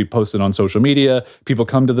emails. We post it on social media. People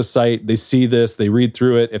come to the site. They see this. They read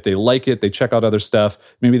through it. If they like it, they check out other stuff.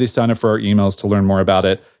 Maybe they sign up for our emails to learn more about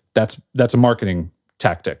it. That's a marketing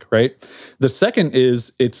tactic, right? The second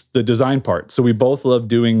is it's the design part. So we both love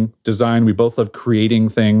doing design. We both love creating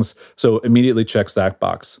things. So immediately checks that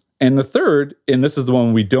box. And the third, and this is the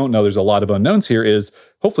one we don't know, there's a lot of unknowns here, is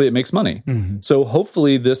hopefully it makes money. Mm-hmm. So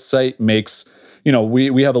hopefully this site makes,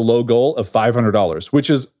 we have a low goal of $500, which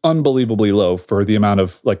is unbelievably low for the amount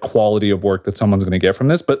of like quality of work that someone's going to get from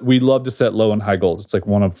this. But we love to set low and high goals. It's like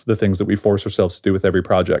one of the things that we force ourselves to do with every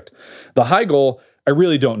project. The high goal, I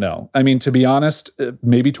really don't know. I mean, to be honest,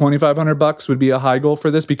 maybe $2,500 would be a high goal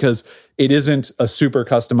for this because it isn't a super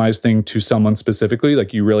customized thing to someone specifically.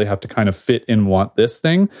 Like you really have to kind of fit and want this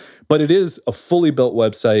thing, but it is a fully built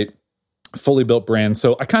website, fully built brand.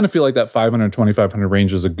 So I kind of feel like that $500, $2,500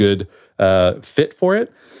 range is a good fit for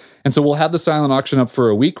it. And so we'll have the silent auction up for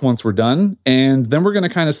a week once we're done. And then we're going to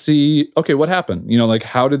kind of see, okay, what happened? Like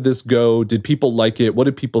how did this go? Did people like it? What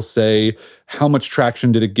did people say? How much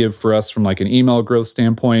traction did it give for us from like an email growth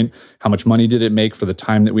standpoint? How much money did it make for the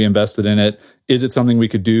time that we invested in it? Is it something we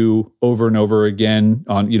could do over and over again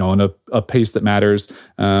on, on a pace that matters?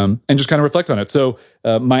 And just kind of reflect on it. So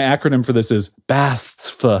my acronym for this is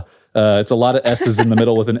BASTF. It's a lot of S's in the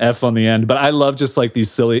middle with an F on the end. But I love just like these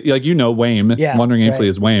silly, like, WAIM, Wandering Aimfully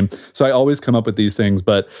is WAIM. So I always come up with these things.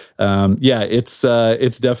 But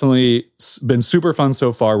it's definitely been super fun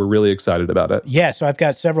so far. We're really excited about it. Yeah, so I've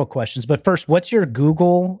got several questions. But first, what's your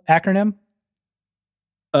Google acronym?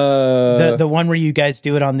 The one where you guys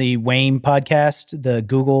do it on the WAIM podcast, the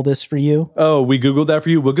Google this for you. Oh, we Googled that for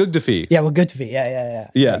you. Wagugdafi. Yeah, Wagugdafi. Yeah.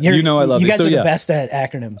 Yeah, I love it. You guys are the best at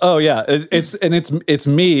acronyms. Oh yeah, it's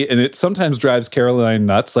me, and it sometimes drives Caroline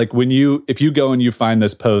nuts. Like if you go and you find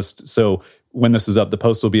this post, so when this is up, the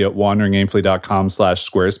post will be at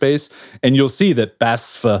wanderingaimfully.com/Squarespace, and you'll see that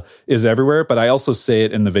BASFA is everywhere. But I also say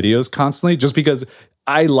it in the videos constantly, just because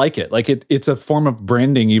I like it. Like it's a form of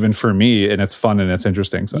branding even for me, and it's fun and it's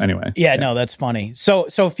interesting. So anyway. Yeah, no, that's funny. So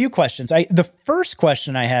a few questions. The first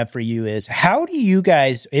question I have for you is, how do you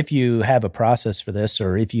guys, if you have a process for this,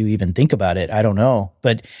 or if you even think about it, I don't know,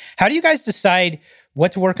 but how do you guys decide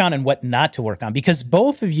what to work on and what not to work on? Because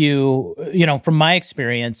both of you, from my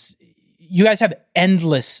experience, you guys have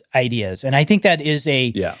endless ideas. And I think that is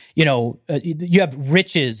you have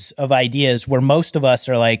riches of ideas where most of us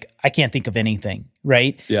are like, I can't think of anything.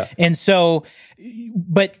 Right. Yeah. And so,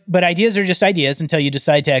 but ideas are just ideas until you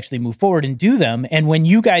decide to actually move forward and do them. And when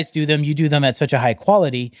you guys do them, you do them at such a high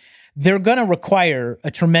quality, they're going to require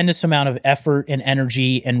a tremendous amount of effort and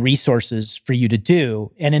energy and resources for you to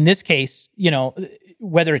do. And in this case,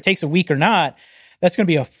 whether it takes a week or not, that's going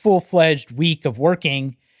to be a full-fledged week of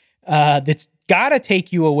working that's got to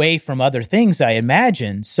take you away from other things, I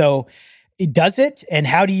imagine. So does it? And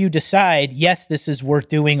how do you decide, yes, this is worth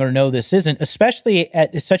doing, or no, this isn't, especially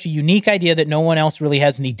at such a unique idea that no one else really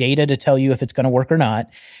has any data to tell you if it's going to work or not.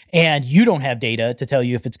 And you don't have data to tell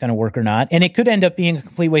you if it's going to work or not. And it could end up being a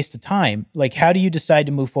complete waste of time. Like, how do you decide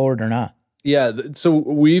to move forward or not? Yeah. So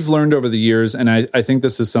we've learned over the years, and I think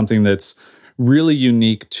this is something that's really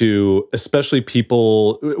unique to especially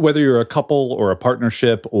people, whether you're a couple or a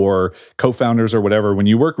partnership or co-founders or whatever, when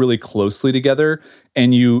you work really closely together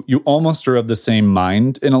and you almost are of the same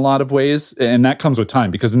mind in a lot of ways. And that comes with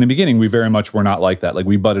time, because in the beginning, we very much were not like that. Like,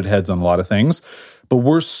 we butted heads on a lot of things, but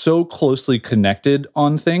we're so closely connected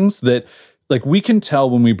on things that, like, we can tell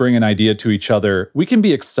when we bring an idea to each other, we can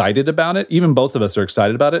be excited about it. Even both of us are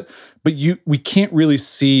excited about it, but we can't really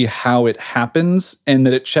see how it happens and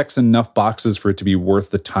that it checks enough boxes for it to be worth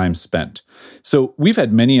the time spent. So we've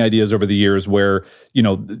had many ideas over the years where,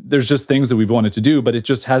 there's just things that we've wanted to do, but it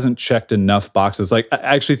just hasn't checked enough boxes. Like, I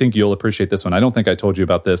actually think you'll appreciate this one. I don't think I told you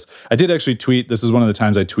about this. I did actually tweet. This is one of the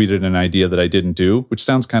times I tweeted an idea that I didn't do, which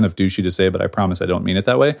sounds kind of douchey to say, but I promise I don't mean it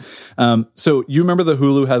that way. So you remember the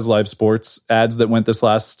Hulu has live sports ads that went this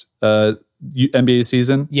last NBA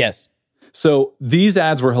season? Yes. So these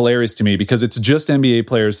ads were hilarious to me because it's just NBA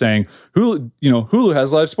players saying, Hulu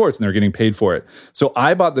has live sports, and they're getting paid for it. So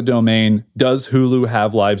I bought the domain, does Hulu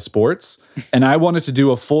have live sports? And I wanted to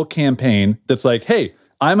do a full campaign that's like, hey,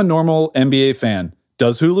 I'm a normal NBA fan.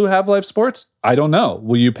 Does Hulu have live sports? I don't know.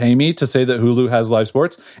 Will you pay me to say that Hulu has live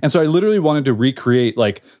sports? And so I literally wanted to recreate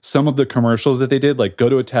like some of the commercials that they did, like go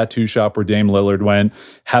to a tattoo shop where Dame Lillard went,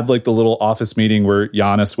 have like the little office meeting where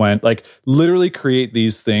Giannis went, like literally create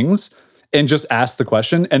these things and just ask the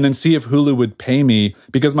question and then see if Hulu would pay me.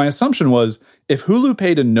 Because my assumption was, if Hulu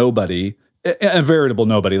paid a nobody, a veritable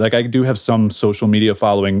nobody, like I do have some social media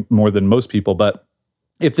following more than most people, but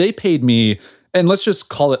if they paid me, and let's just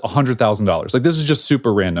call it $100,000, like this is just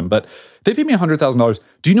super random, but if they paid me $100,000,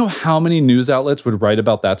 do you know how many news outlets would write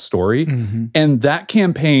about that story? Mm-hmm. And that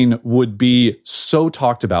campaign would be so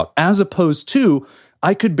talked about, as opposed to,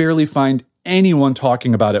 I could barely find anyone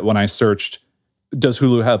talking about it when I searched, does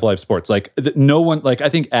Hulu have live sports? Like no one, like I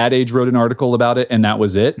think Ad Age wrote an article about it and that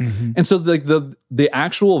was it. Mm-hmm. And so like the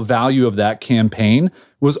actual value of that campaign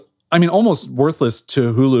was, I mean, almost worthless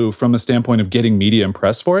to Hulu from a standpoint of getting media and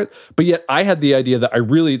press for it. But yet I had the idea that I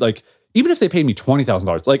really like, even if they paid me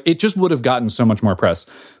 $20,000, like it just would have gotten so much more press.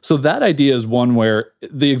 So that idea is one where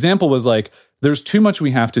the example was like, there's too much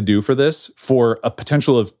we have to do for this for a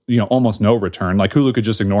potential of, almost no return. Like Hulu could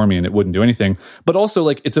just ignore me and it wouldn't do anything. But also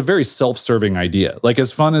like, it's a very self-serving idea. Like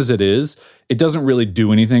as fun as it is, it doesn't really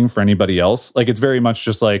do anything for anybody else. Like it's very much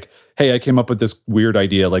just like, hey, I came up with this weird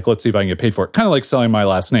idea. Like, let's see if I can get paid for it. Kind of like selling my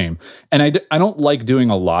last name. And I don't like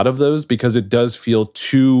doing a lot of those because it does feel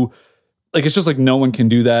too, like, it's just like no one can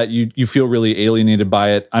do that. You feel really alienated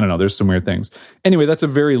by it. I don't know. There's some weird things. Anyway, that's a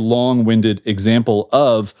very long-winded example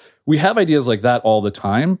of, we have ideas like that all the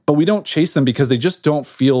time, but we don't chase them because they just don't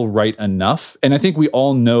feel right enough. And I think we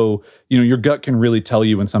all know, your gut can really tell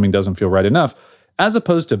you when something doesn't feel right enough, as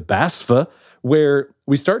opposed to BASFA, where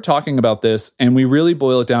we start talking about this and we really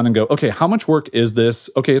boil it down and go, okay, how much work is this?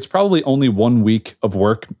 Okay, it's probably only 1 week of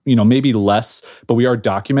work, maybe less, but we are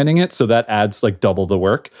documenting it. So that adds like double the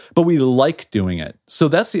work, but we like doing it. So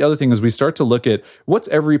that's the other thing is we start to look at what's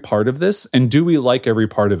every part of this and do we like every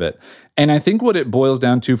part of it? And I think what it boils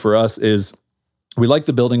down to for us is we like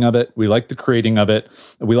the building of it. We like the creating of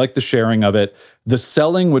it. We like the sharing of it. The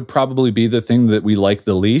selling would probably be the thing that we like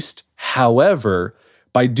the least. However,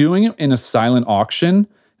 by doing it in a silent auction,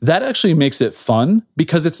 that actually makes it fun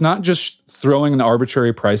because it's not just throwing an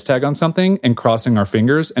arbitrary price tag on something and crossing our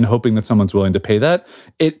fingers and hoping that someone's willing to pay that.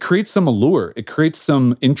 It creates some allure. It creates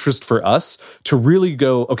some interest for us to really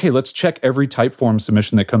go, okay, let's check every type form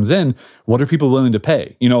submission that comes in. What are people willing to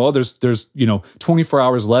pay? There's 24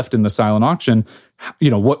 hours left in the silent auction.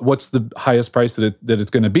 What's the highest price that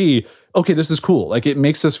it's going to be? Okay, this is cool. Like it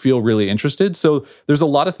makes us feel really interested. So there's a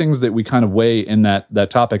lot of things that we kind of weigh in that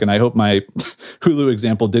topic. And I hope my Hulu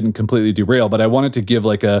example didn't completely derail, but I wanted to give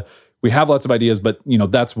we have lots of ideas, but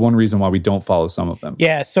that's one reason why we don't follow some of them.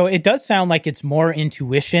 Yeah. So it does sound like it's more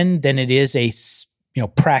intuition than it is a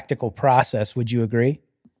practical process. Would you agree?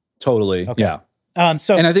 Totally. Okay. Yeah. And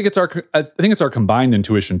I think it's our combined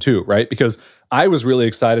intuition too, right? Because I was really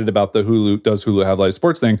excited about the does Hulu have live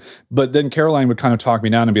sports thing, but then Caroline would kind of talk me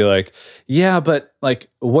down and be like, yeah, but like,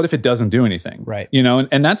 what if it doesn't do anything? Right.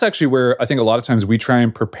 And that's actually where I think a lot of times we try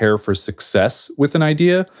and prepare for success with an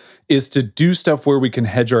idea is to do stuff where we can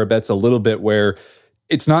hedge our bets a little bit where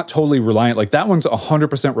it's not totally reliant. Like that one's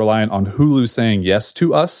 100% reliant on Hulu saying yes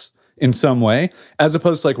to us in some way, as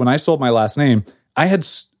opposed to like when I sold my last name, I had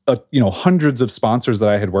hundreds of sponsors that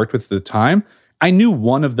I had worked with at the time. I knew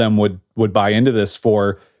one of them would buy into this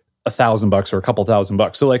for $1,000 or a couple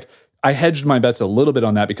 $1,000. So like I hedged my bets a little bit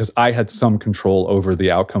on that because I had some control over the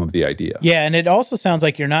outcome of the idea. Yeah, and it also sounds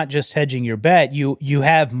like you're not just hedging your bet, you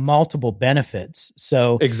have multiple benefits.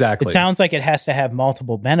 So exactly. It sounds like it has to have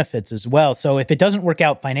multiple benefits as well. So if it doesn't work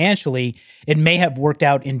out financially, it may have worked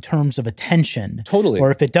out in terms of attention. Totally. Or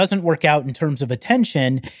if it doesn't work out in terms of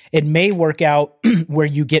attention, it may work out where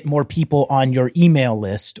you get more people on your email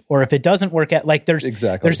list. Or if it doesn't work out, like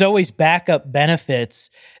there's always backup benefits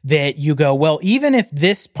that you go, well, even if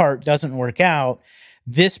this part doesn't work out,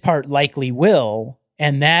 this part likely will,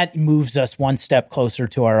 and that moves us one step closer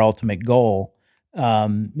to our ultimate goal.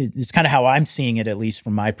 It's kind of how I'm seeing it, at least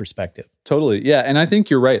from my perspective. Totally. Yeah. And I think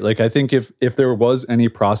you're right. Like, I think if there was any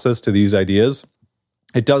process to these ideas,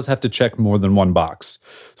 it does have to check more than one box.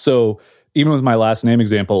 So even with my last name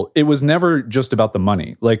example, it was never just about the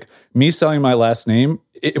money. Like me selling my last name,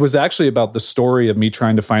 it was actually about the story of me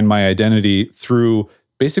trying to find my identity through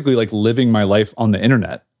basically like living my life on the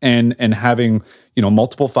internet and having,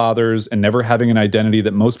 multiple fathers and never having an identity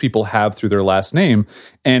that most people have through their last name.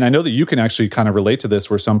 And I know that you can actually kind of relate to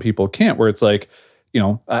this where some people can't, where it's like,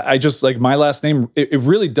 I just like my last name, it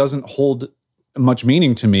really doesn't hold much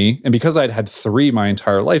meaning to me. And because I'd had 3 my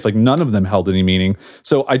entire life, like none of them held any meaning.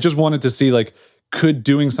 So I just wanted to see like, could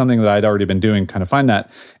doing something that I'd already been doing kind of find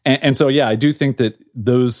that. And so, yeah, I do think that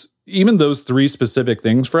even those 3 specific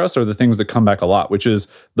things for us are the things that come back a lot, which is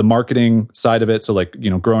the marketing side of it. So like,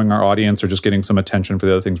 growing our audience or just getting some attention for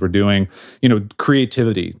the other things we're doing,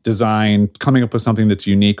 creativity, design, coming up with something that's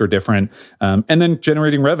unique or different, and then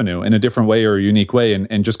generating revenue in a different way or a unique way.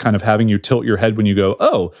 And just kind of having you tilt your head when you go,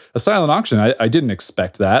 oh, a silent auction. I didn't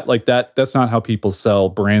expect that. Like that's not how people sell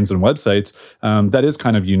brands and websites. That is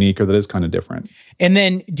kind of unique or that is kind of different. And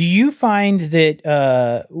then do you find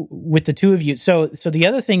that with the two of you, so the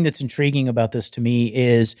other thing that's intriguing about this to me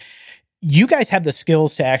is you guys have the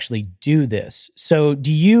skills to actually do this. So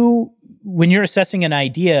when you're assessing an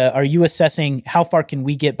idea, are you assessing how far can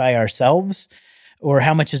we get by ourselves? Or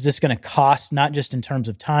how much is this going to cost, not just in terms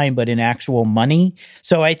of time, but in actual money?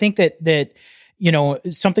 So I think that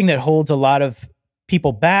something that holds a lot of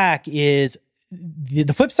people back is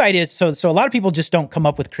the flip side is, so a lot of people just don't come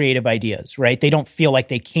up with creative ideas, right? They don't feel like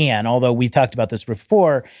they can, although we've talked about this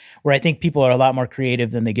before, where I think people are a lot more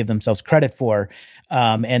creative than they give themselves credit for,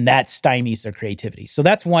 and that stymies their creativity. So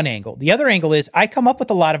that's one angle. The other angle is I come up with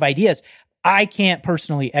a lot of ideas. I can't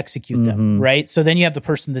personally execute them, right? So then you have the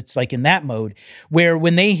person that's like in that mode where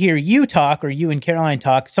when they hear you talk or you and Caroline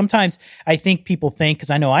talk, sometimes I think people think, because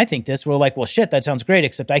I know I think this, we're like, well, shit, that sounds great,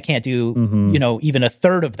 except I can't do, even a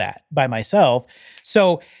third of that by myself.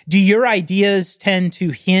 So do your ideas tend to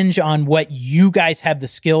hinge on what you guys have the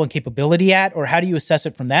skill and capability at, or how do you assess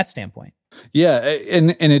it from that standpoint? Yeah,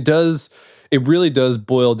 and it really does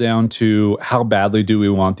boil down to how badly do we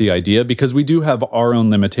want the idea, because we do have our own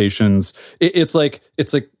limitations. It's like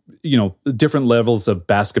different levels of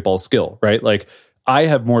basketball skill, right? Like I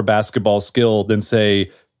have more basketball skill than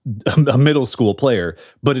say a middle school player,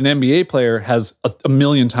 but an NBA player has a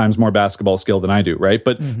million times more basketball skill than I do, right?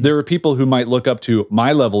 But there are people who might look up to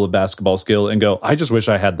my level of basketball skill and go, I just wish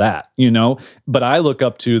I had that, But I look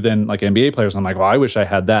up to then like NBA players, and I'm like, well, I wish I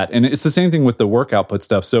had that. And it's the same thing with the work output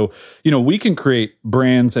stuff. So, we can create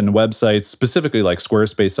brands and websites, specifically like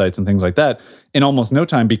Squarespace sites and things like that, in almost no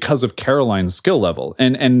time because of Caroline's skill level.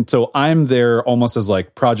 And so I'm there almost as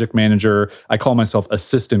like project manager. I call myself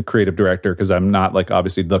assistant creative director because I'm not like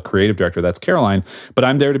obviously the creative director. That's Caroline. But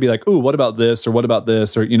I'm there to be like, ooh, what about this? Or what about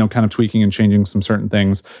this? Or, kind of tweaking and changing some certain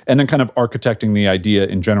things. And then kind of architecting the idea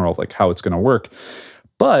in general, like how it's going to work.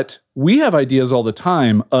 But we have ideas all the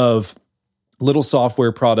time of little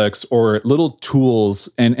software products or little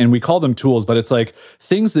tools, and we call them tools, but it's like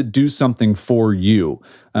things that do something for you.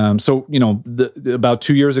 So, about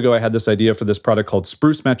 2 years ago, I had this idea for this product called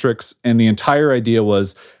Spruce Metrics, and the entire idea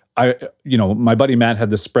was my buddy Matt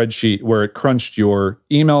had this spreadsheet where it crunched your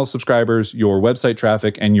email subscribers, your website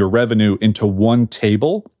traffic, and your revenue into one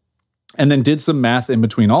table, and then did some math in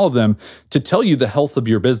between all of them to tell you the health of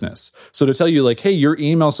your business. So to tell you like, hey, your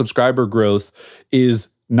email subscriber growth is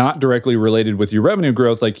not directly related with your revenue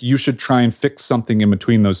growth, like you should try and fix something in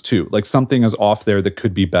between those two. Like something is off there that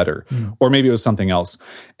could be better, or maybe it was something else.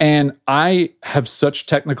 And I have such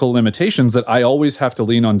technical limitations that I always have to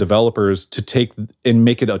lean on developers to take and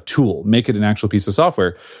make it a tool, make it an actual piece of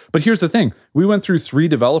software. But here's the thing. We went through 3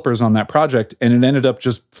 developers on that project and it ended up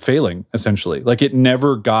just failing essentially. Like it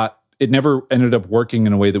never ended up working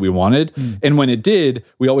in a way that we wanted. And when it did,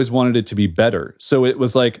 we always wanted it to be better. So it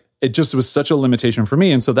was like, it just was such a limitation for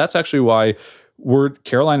me. And so that's actually why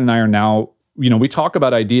Caroline and I are now, we talk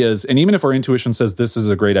about ideas. And even if our intuition says this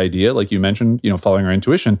is a great idea, like you mentioned, following our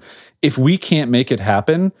intuition, if we can't make it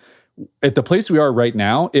happen at the place we are right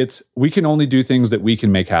now, we can only do things that we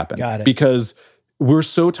can make happen. Got it. Because we're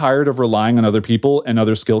so tired of relying on other people and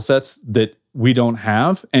other skill sets that we don't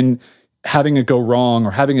have. And having it go wrong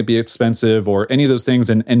or having it be expensive or any of those things.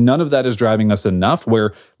 And none of that is driving us enough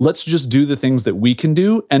where let's just do the things that we can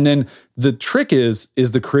do. And then the trick is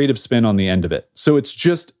the creative spin on the end of it. So it's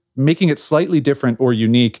just making it slightly different or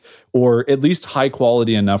unique or at least high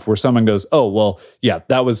quality enough where someone goes, oh, well, yeah,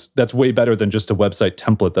 that's way better than just a website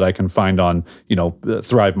template that I can find on,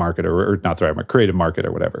 Thrive Market or not Thrive Market, Creative Market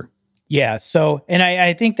or whatever. Yeah. So, and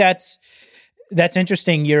I think that's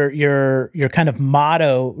interesting. Your kind of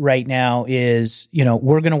motto right now is,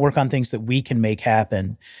 we're going to work on things that we can make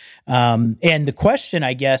happen. And the question,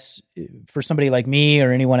 I guess, for somebody like me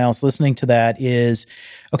or anyone else listening to that is,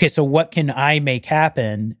 okay, so what can I make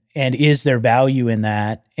happen? And is there value in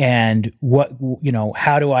that? And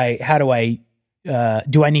how do I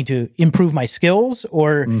do I need to improve my skills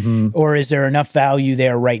or is there enough value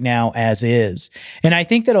there right now as is? And I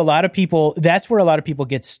think that that's where a lot of people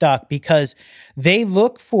get stuck because they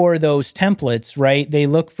look for those templates, right? They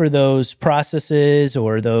look for those processes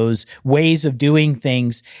or those ways of doing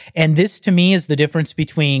things. And this to me is the difference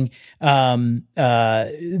between,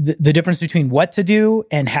 the difference between what to do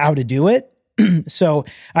and how to do it. So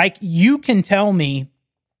you can tell me,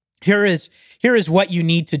 here is what you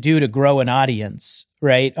need to do to grow an audience,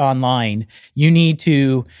 right? Online. You need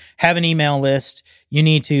to have an email list. You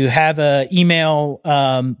need to have a email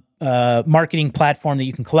marketing platform that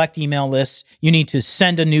you can collect email lists. You need to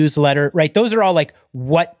send a newsletter, right? Those are all like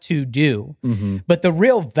what to do. But the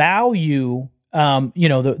real value,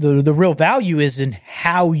 the real value is in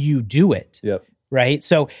how you do it. Yep. Right?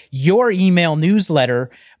 So your email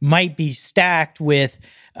newsletter might be stacked with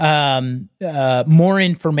more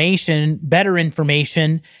information, better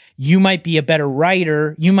information. You might be a better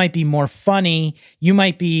writer. You might be more funny. You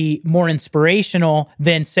might be more inspirational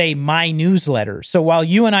than, say, my newsletter. So while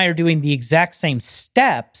you and I are doing the exact same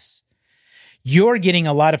steps, you're getting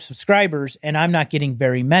a lot of subscribers and I'm not getting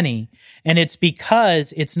very many. And it's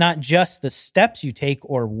because it's not just the steps you take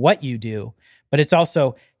or what you do, but it's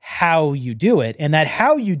also how you do it. And that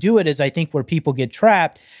how you do it is, I think, where people get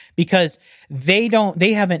trapped because they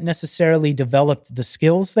haven't necessarily developed the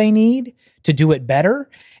skills they need to do it better.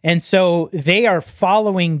 And so they are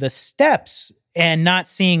following the steps and not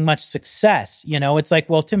seeing much success. It's like,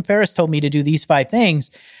 well, Tim Ferriss told me to do these 5 things,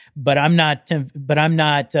 but I'm not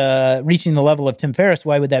reaching the level of Tim Ferriss.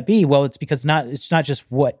 Why would that be? Well, it's because it's not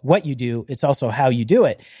just what you do, it's also how you do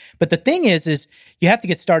it. But the thing is you have to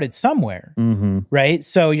get started somewhere, right?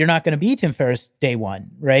 So you're not going to be Tim Ferriss day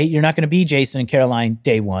one, right? You're not going to be Jason and Caroline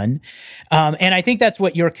day one. And I think that's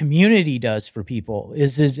what your community does for people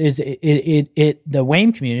is the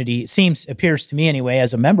Wayne community appears to me anyway,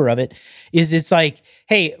 as a member of it, is it's like,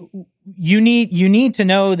 hey, you need to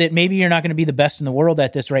know that maybe you're not going to be the best in the world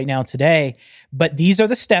at this right now today, but these are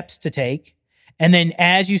the steps to take. And then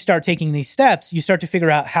as you start taking these steps, you start to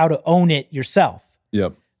figure out how to own it yourself.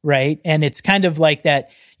 Yep. Right. And it's kind of like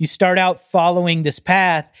that. You start out following this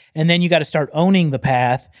path, and then you got to start owning the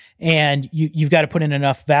path, and you've got to put in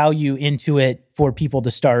enough value into it for people to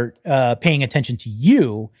start paying attention to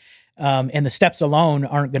you. And the steps alone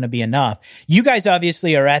aren't going to be enough. You guys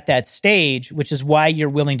obviously are at that stage, which is why you're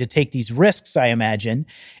willing to take these risks, I imagine,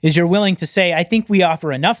 is you're willing to say, I think we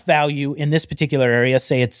offer enough value in this particular area.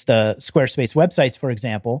 Say it's the Squarespace websites, for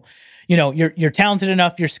example. You know, you're talented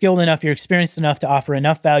enough, you're skilled enough, you're experienced enough to offer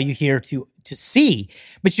enough value here to see,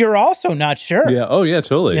 but you're also not sure. Yeah. Oh yeah,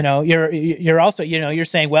 totally. You know, you're also, you know, you're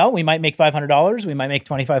saying, well, we might make $500, we might make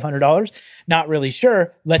 $2,500. Not really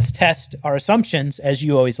sure. Let's test our assumptions, as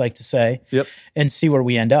you always like to say, yep, and see where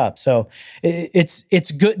we end up. So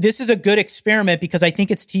it's good. This is a good experiment because I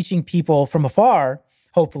think it's teaching people from afar,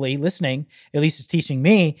 hopefully listening, at least it's teaching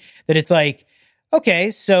me that it's like,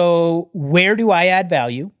 okay, so where do I add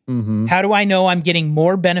value? Mm-hmm. How do I know I'm getting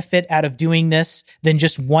more benefit out of doing this than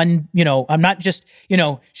just one, you know, I'm not just, you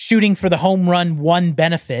know, shooting for the home run, one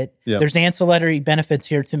benefit. Yep. There's ancillary benefits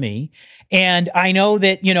here to me. And I know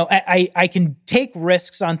that, you know, I can take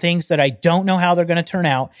risks on things that I don't know how they're going to turn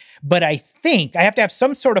out, but I think I have to have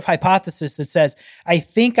some sort of hypothesis that says, I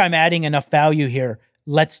think I'm adding enough value here.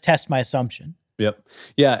 Let's test my assumption. Yep.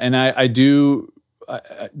 Yeah. And I do,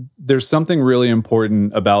 there's something really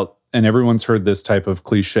important about, and everyone's heard this type of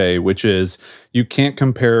cliche, which is you can't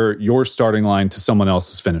compare your starting line to someone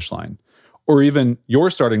else's finish line, or even your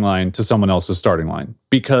starting line to someone else's starting line.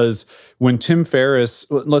 Because when Tim Ferriss,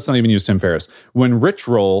 let's not even use Tim Ferriss, when Rich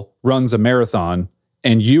Roll runs a marathon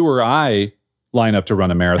and you or I line up to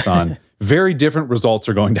run a marathon, very different results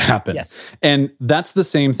are going to happen. Yes. And that's the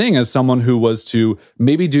same thing as someone who was to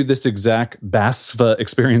maybe do this exact BASFA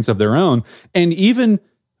experience of their own. And even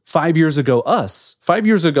 5 years ago, us,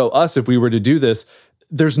 if we were to do this,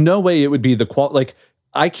 there's no way it would be the quality. Like,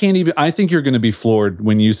 I think you're going to be floored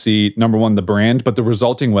when you see, number one, the brand, but the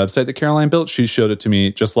resulting website that Caroline built. She showed it to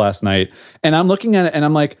me just last night. And I'm looking at it and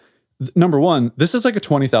I'm like, number one, this is like a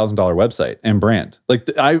 $20,000 website and brand. Like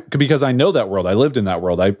because I know that world. I lived in that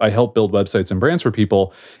world. I help build websites and brands for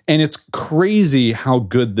people. And it's crazy how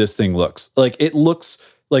good this thing looks. Like, it looks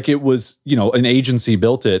like it was, you know, an agency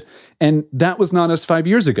built it. And that was not us 5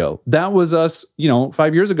 years ago. That was us, you know,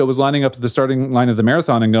 5 years ago was lining up at the starting line of the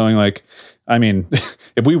marathon and going like, I mean,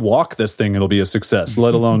 if we walk this thing, it'll be a success,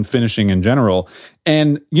 let alone finishing in general.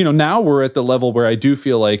 And, you know, now we're at the level where I do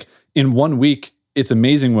feel like in 1 week, it's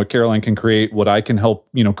amazing what Caroline can create, what I can help,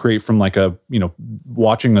 you know, create from like a, you know,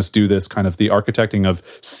 watching us do this kind of the architecting of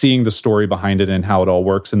seeing the story behind it and how it all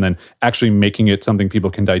works, and then actually making it something people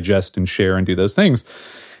can digest and share and do those things.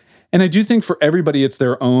 And I do think for everybody, it's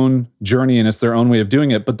their own journey and it's their own way of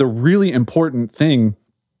doing it. But the really important thing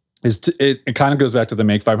is it kind of goes back to the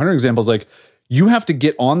Make 500 examples. Like, you have to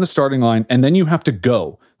get on the starting line and then you have to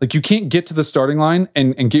go. Like, you can't get to the starting line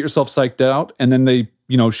and get yourself psyched out and then they,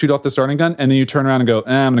 you know, shoot off the starting gun and then you turn around and go,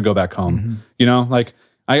 I'm going to go back home. Mm-hmm. You know, like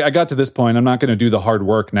I got to this point. I'm not going to do the hard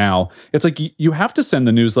work now. It's like you have to send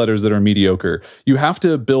the newsletters that are mediocre. You have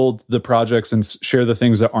to build the projects and share the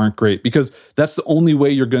things that aren't great, because that's the only way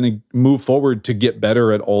you're going to move forward to get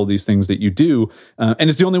better at all these things that you do. And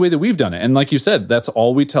it's the only way that we've done it. And like you said, that's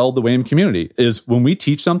all we tell the WAIM community is when we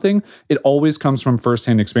teach something, it always comes from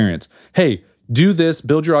firsthand experience. Hey, do this,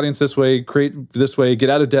 build your audience this way, create this way, get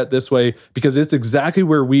out of debt this way, because it's exactly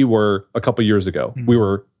where we were a couple years ago. Mm-hmm. We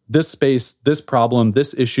were this space, this problem,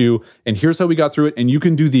 this issue, and here's how we got through it. And you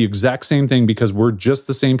can do the exact same thing because we're just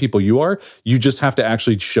the same people you are. You just have to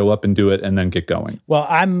actually show up and do it and then get going. Well,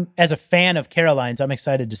 as a fan of Caroline's, I'm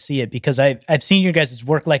excited to see it because I've seen your guys'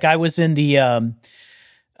 work. Like, I was in the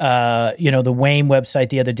the WAIM website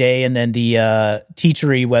the other day, and then the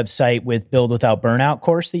Teachery website with Build Without Burnout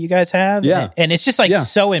course that you guys have. Yeah. And it's just like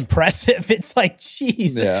so impressive. It's like,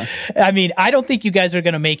 geez. Yeah. I mean, I don't think you guys are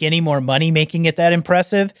going to make any more money making it that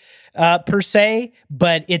impressive per se,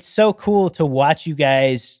 but it's so cool to watch you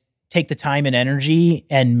guys take the time and energy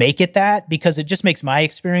and make it that, because it just makes my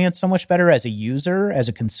experience so much better as a user, as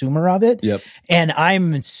a consumer of it. Yep. And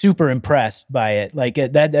I'm super impressed by it. Like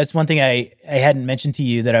that's one thing I hadn't mentioned to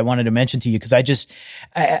you that I wanted to mention to you, because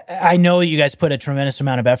I know you guys put a tremendous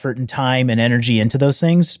amount of effort and time and energy into those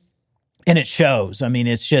things. And it shows. I mean,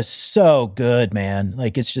 it's just so good, man.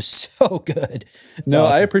 Like, it's just so good. It's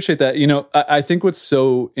awesome. I appreciate that. You know, I think what's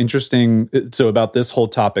so interesting about this whole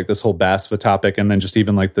topic, this whole BASFA topic, and then just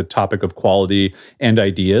even like the topic of quality and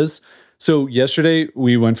ideas. So yesterday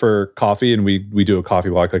we went for coffee, and we do a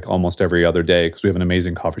coffee walk like almost every other day because we have an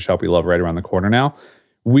amazing coffee shop we love right around the corner now.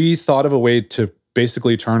 We thought of a way to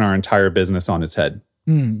basically turn our entire business on its head.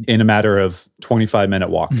 in a matter of 25-minute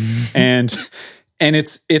walk. and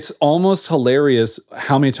it's almost hilarious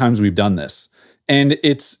how many times we've done this. And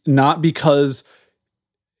it's not because,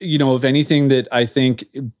 of anything that I think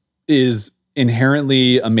is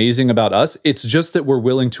inherently amazing about us. It's just that we're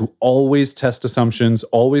willing to always test assumptions,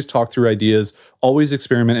 always talk through ideas, always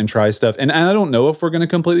experiment and try stuff. And I don't know if we're going to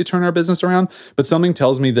completely turn our business around, but something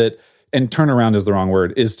tells me that, and turn around is the wrong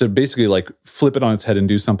word, is to basically like flip it on its head and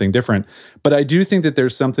do something different. But I do think that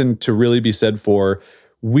there's something to really be said for,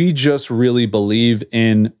 we just really believe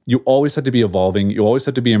in, you always have to be evolving, you always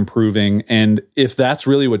have to be improving. And if that's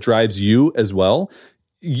really what drives you as well,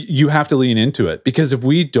 you have to lean into it. Because if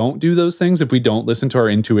we don't do those things, if we don't listen to our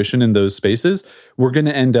intuition in those spaces, we're going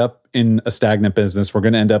to end up in a stagnant business. We're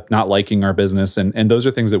going to end up not liking our business. And those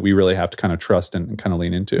are things that we really have to kind of trust and kind of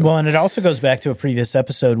lean into. Well, and it also goes back to a previous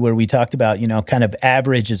episode where we talked about, kind of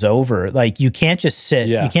average is over. Like you can't just sit,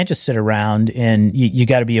 you can't just sit around, and you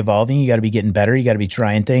got to be evolving. You got to be getting better. You got to be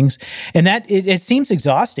trying things. And that it seems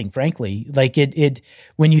exhausting, frankly. Like it,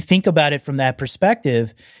 when you think about it from that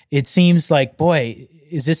perspective, it seems like, boy,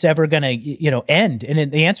 is this ever going to, end?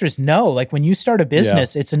 And the answer is no. Like when you start a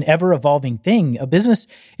business, it's an ever evolving thing. A business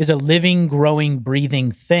is a living, growing,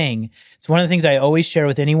 breathing thing. It's one of the things I always share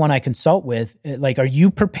with anyone I consult with. Like, are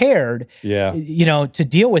you prepared, to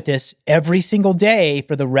deal with this every single day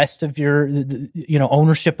for the rest of your,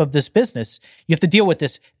 ownership of this business? You have to deal with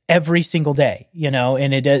this every single day,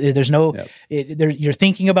 and there's no, you're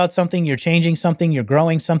thinking about something, you're changing something, you're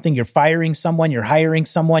growing something, you're firing someone, you're hiring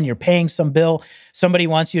someone, you're paying some bill, somebody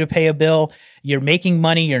wants you to pay a bill, you're making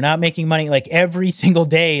money, you're not making money. Like every single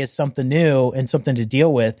day is something new and something to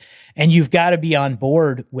deal with. And you've got to be on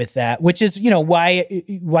board with that, which is, why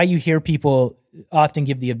you hear people often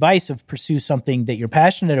give the advice of pursue something that you're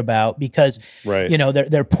passionate about, because,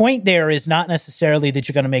 their point there is not necessarily that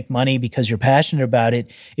you're going to make money because you're passionate about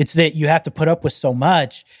it. It's that you have to put up with so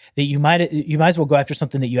much that you might as well go after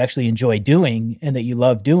something that you actually enjoy doing and that you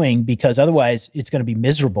love doing, because otherwise it's going to be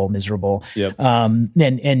miserable. Yep.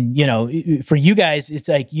 For you guys, it's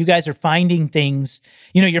like you guys are finding things,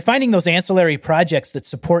 you're finding those ancillary projects that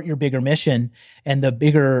support your bigger mission and the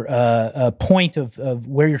bigger point of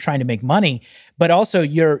where you're trying to make money. But also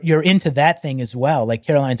you're into that thing as well. Like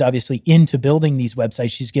Caroline's obviously into building these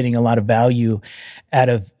websites. She's getting a lot of value out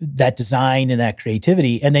of that design and that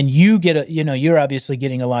creativity. And then you get you're obviously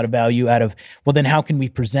getting a lot of value out of, well, then how can we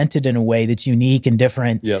present it in a way that's unique and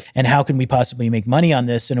different? Yep. And how can we possibly make money on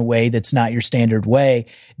this in a way that's not your standard way?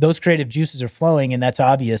 Those creative juices are flowing, and that's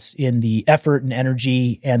obvious in the effort and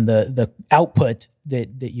energy and the output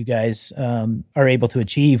that you guys are able to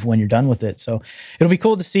achieve when you're done with it. So it'll be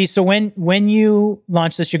cool to see. So when you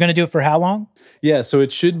launch this, you're going to do it for how long? Yeah, so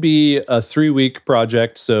it should be a 3-week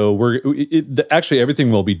project. So actually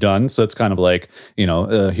everything will be done. So it's kind of like,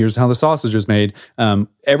 here's how the sausage is made.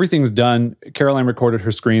 Everything's done. Caroline recorded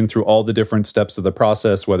her screen through all the different steps of the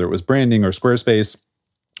process, whether it was branding or Squarespace,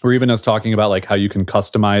 or even us talking about like how you can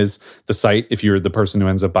customize the site if you're the person who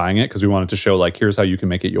ends up buying it, because we wanted to show like, here's how you can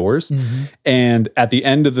make it yours. Mm-hmm. And at the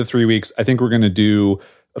end of the 3 weeks, I think we're going to do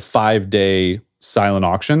a 5-day silent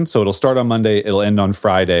auction. So it'll start on Monday, it'll end on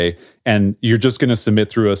Friday, and you're just going to submit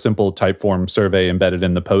through a simple Typeform survey embedded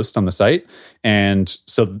in the post on the site. And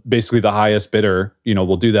so basically the highest bidder,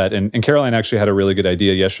 will do that. And Caroline actually had a really good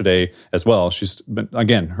idea yesterday as well. She's been,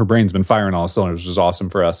 again, her brain's been firing all cylinders, which is awesome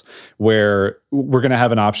for us, where we're going to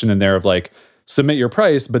have an option in there of like, submit your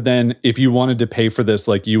price, but then if you wanted to pay for this,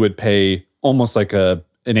 like you would pay almost like an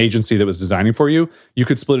agency that was designing for you, you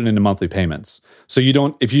could split it into monthly payments. So you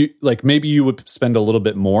don't, if you like, maybe you would spend a little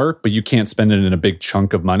bit more, but you can't spend it in a big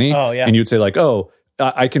chunk of money. Oh, yeah. And you'd say like,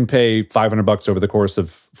 I can pay $500 over the course of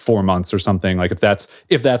 4 months or something. Like if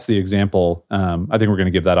that's the example, I think we're going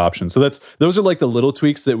to give that option. So those are like the little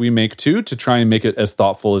tweaks that we make too, to try and make it as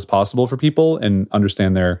thoughtful as possible for people and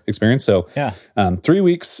understand their experience. So 3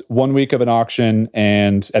 weeks, 1 week of an auction,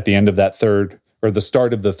 and at the end of that the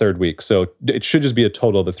start of the 3rd week. So it should just be a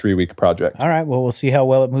total of a 3-week project. All right. Well, we'll see how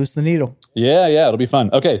well it moves the needle. Yeah, it'll be fun.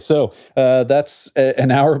 Okay, so that's an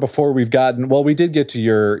hour before we did get to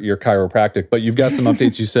your chiropractic, but you've got some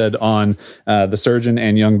updates you said on the Surgeon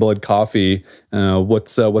and Youngblood Coffee.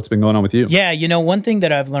 What's been going on with you? Yeah, one thing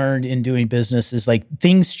that I've learned in doing business is like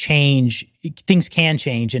things change. Things can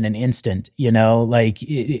change in an instant, I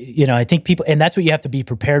think people, and that's what you have to be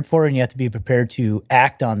prepared for, and you have to be prepared to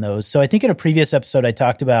act on those. So I think in a previous episode, I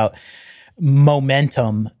talked about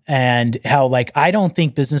momentum and how like I don't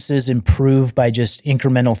think businesses improve by just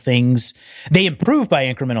incremental things. They improve by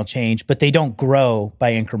incremental change, but they don't grow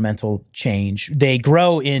by incremental change. They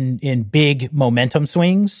grow in big momentum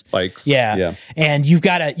swings. Spikes. Yeah. And you've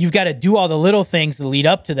got to do all the little things that lead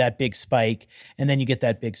up to that big spike, and then you get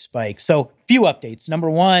that big spike. So few updates. Number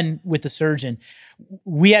one, with the surgeon,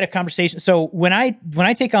 we had a conversation. So when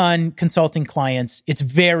I take on consulting clients, it's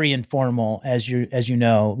very informal, as you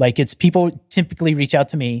know. Like, it's people typically reach out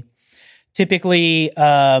to me. Typically,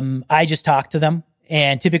 I just talk to them,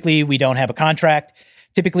 and typically we don't have a contract.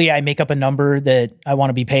 Typically, I make up a number that I want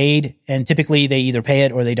to be paid, and typically they either pay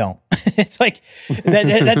it or they don't. It's like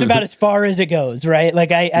that's about as far as it goes, right?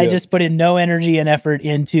 Like I just put in no energy and effort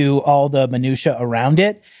into all the minutia around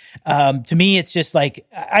it. To me, it's just like,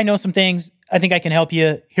 I know some things. I think I can help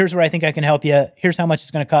you. Here's where I think I can help you. Here's how much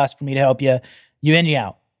it's going to cost for me to help you. You in, you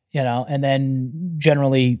out, and then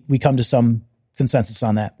generally we come to some consensus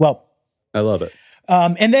on that. Well, I love it.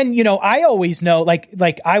 And then, I always know,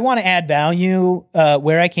 like I want to add value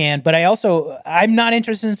where I can, but I'm not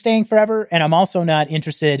interested in staying forever. And I'm also not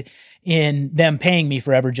interested in them paying me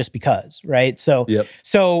forever just because, right? So,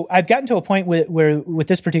 So I've gotten to a point where with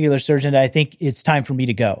this particular surgeon, I think it's time for me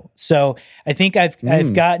to go. So I think I've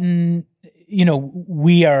gotten,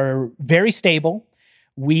 we are very stable.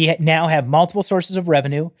 We now have multiple sources of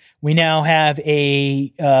revenue. We now have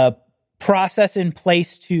a process in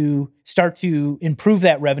place to start to improve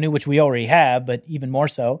that revenue, which we already have, but even more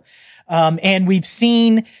so. And we've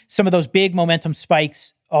seen some of those big momentum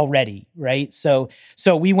spikes already, right? So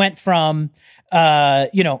we went from,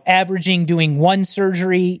 averaging doing one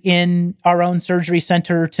surgery in our own surgery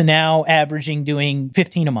center to now averaging doing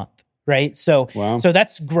 15 a month, right? So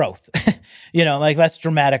that's growth, that's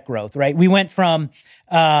dramatic growth, right? We went from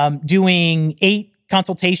doing 8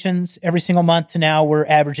 consultations every single month to now we're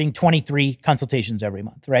averaging 23 consultations every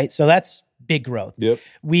month, right? So that's big growth. Yep.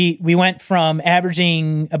 We went from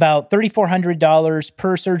averaging about $3,400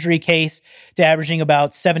 per surgery case to averaging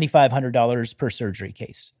about $7,500 per surgery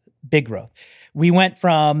case. Big growth. We went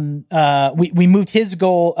from we moved his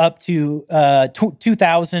goal up to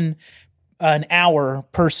 $2,000 an hour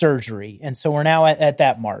per surgery. And so we're now at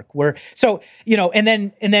that mark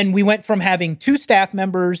and then we went from having 2 staff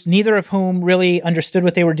members, neither of whom really understood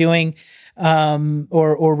what they were doing,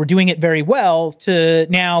 or were doing it very well, to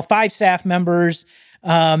now 5 staff members.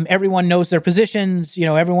 Everyone knows their positions.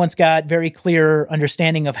 Everyone's got very clear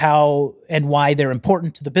understanding of how and why they're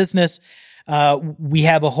important to the business. We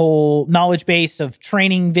have a whole knowledge base of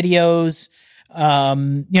training videos.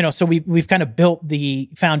 So we've kind of built the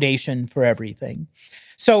foundation for everything.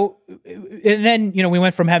 So, and then, we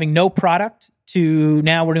went from having no product to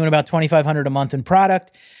now we're doing about $2,500 a month in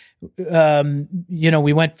product.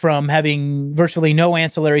 We went from having virtually no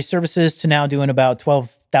ancillary services to now doing about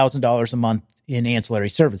 $12,000 a month in ancillary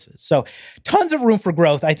services. So tons of room for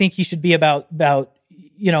growth. I think you should be about,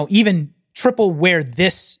 even triple where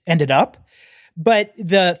this ended up. But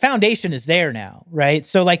the foundation is there now, right?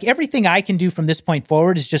 So like everything I can do from this point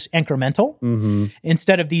forward is just incremental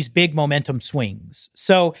instead of these big momentum swings.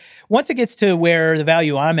 So once it gets to where the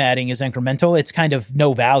value I'm adding is incremental, it's kind of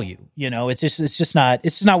no value. It's just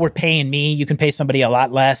not worth paying me. You can pay somebody a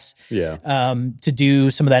lot less to do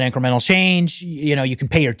some of that incremental change. You can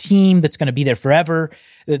pay your team that's going to be there forever.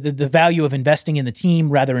 The value of investing in the team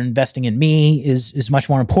rather than investing in me is much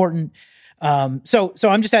more important. So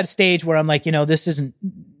I'm just at a stage where I'm like, this isn't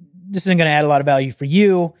going to add a lot of value for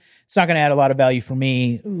you. It's not going to add a lot of value for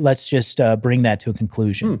me. Let's just bring that to a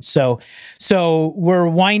conclusion. So we're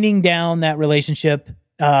winding down that relationship.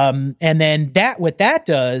 And then what that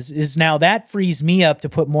does is now that frees me up to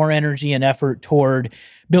put more energy and effort toward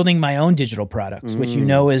building my own digital products, which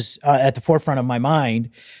is at the forefront of my mind.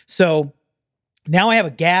 So now I have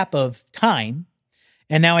a gap of time,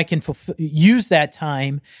 and now I can use that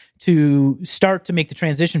time to start to make the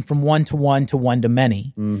transition from one-to-one to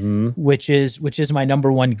one-to-many, which is my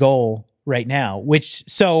number one goal right now.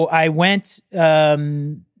 So I went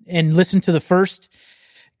and listened to the first.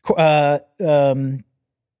 I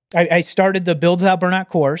started the Build Without Burnout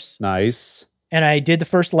course. Nice. And I did the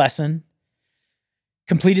first lesson,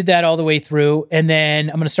 completed that all the way through, and then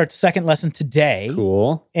I'm going to start the second lesson today.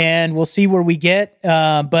 Cool. And we'll see where we get.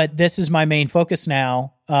 But this is my main focus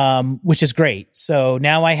now, which is great. So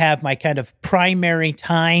now I have my kind of primary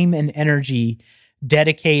time and energy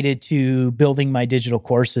dedicated to building my digital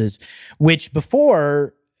courses, which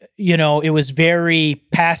before, it was very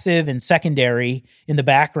passive and secondary in the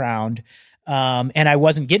background. And I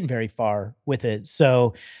wasn't getting very far with it.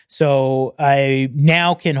 So I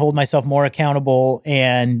now can hold myself more accountable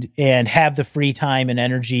and have the free time and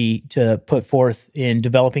energy to put forth in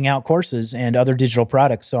developing out courses and other digital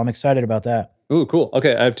products. So I'm excited about that. Ooh, cool.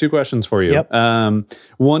 Okay, I have two questions for you. Yep.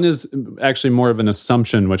 One is actually more of an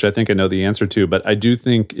assumption, which I think I know the answer to, but I do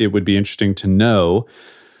think it would be interesting to know.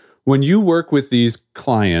 When you work with these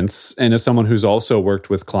clients, and as someone who's also worked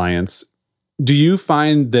with clients, do you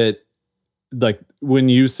find that, like, when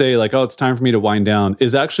you say, like, oh, it's time for me to wind down,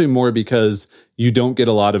 is actually more because you don't get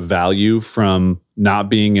a lot of value from not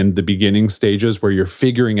being in the beginning stages where you're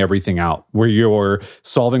figuring everything out, where you're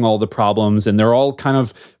solving all the problems, and they're all kind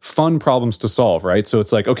of fun problems to solve, right? So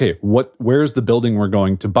it's like, okay, where's the building we're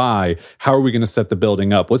going to buy? How are we going to set the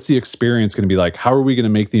building up? What's the experience going to be like? How are we going to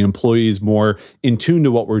make the employees more in tune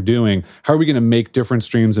to what we're doing? How are we going to make different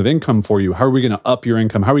streams of income for you? How are we going to up your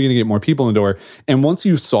income? How are we going to get more people in the door? And once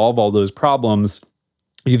you solve all those problems,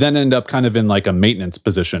 you then end up kind of in like a maintenance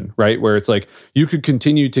position, right? Where it's like you could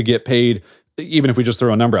continue to get paid, even if we just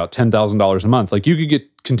throw a number out, $10,000 a month. Like you could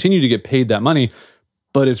continue to get paid that money,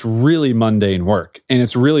 but it's really mundane work and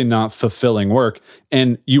it's really not fulfilling work.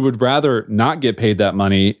 And you would rather not get paid that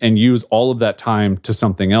money and use all of that time to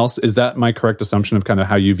something else. Is that my correct assumption of kind of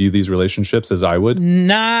how you view these relationships, as I would?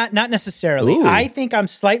 Not necessarily. Ooh. I think I'm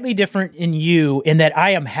slightly different in you in that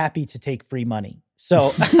I am happy to take free money. So,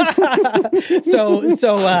 so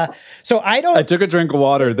I don't. I took a drink of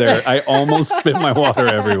water there. I almost spit my water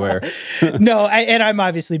everywhere. No, and I'm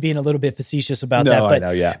obviously being a little bit facetious about that. But, I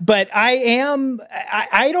know, yeah. But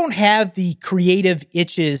I don't have the creative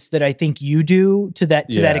itches that I think you do to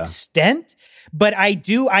that extent. But I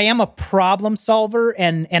am a problem solver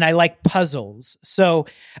and I like puzzles. So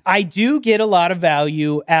I do get a lot of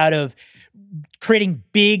value out of creating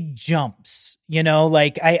big jumps,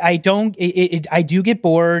 like I do get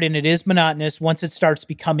bored and it is monotonous once it starts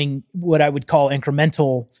becoming what I would call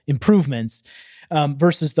incremental improvements,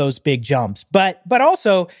 versus those big jumps. But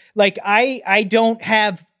also like I don't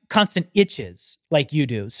have constant itches like you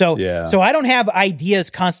do. So I don't have ideas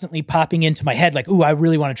constantly popping into my head like, ooh, I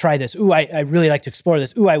really want to try this. Ooh, I really like to explore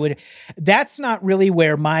this. Ooh, I would. That's not really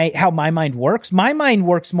where how my mind works. My mind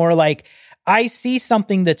works more like I see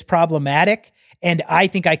something that's problematic and I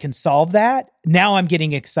think I can solve that. Now I'm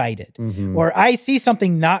getting excited. Mm-hmm. Or I see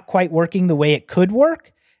something not quite working the way it could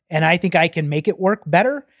work and I think I can make it work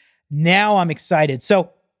better. Now I'm excited.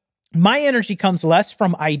 So my energy comes less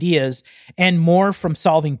from ideas and more from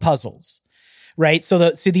solving puzzles, right? So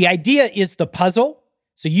the idea is the puzzle.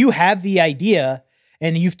 So you have the idea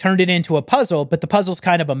and you've turned it into a puzzle, but the puzzle's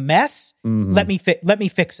kind of a mess. Mm-hmm. Let me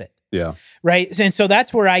fix it. Yeah. Right. And so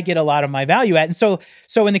that's where I get a lot of my value at. And so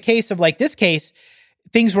in the case of like this case,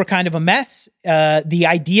 things were kind of a mess. The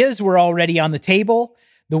ideas were already on the table.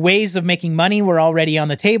 The ways of making money were already on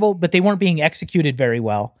the table, but they weren't being executed very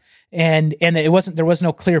well. And there was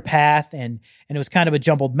no clear path and it was kind of a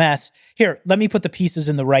jumbled mess. Here, let me put the pieces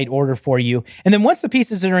in the right order for you. And then once the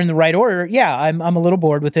pieces are in the right order, yeah, I'm a little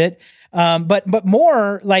bored with it. But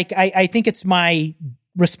more like I think it's my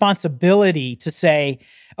responsibility to say,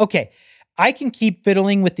 okay, I can keep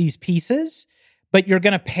fiddling with these pieces, but you're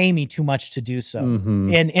going to pay me too much to do so.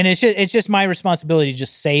 Mm-hmm. And it's just my responsibility to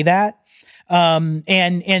just say that,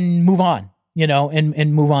 and move on,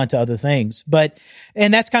 and move on to other things.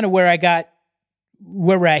 And that's kind of where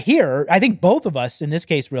we're at here. I think both of us in this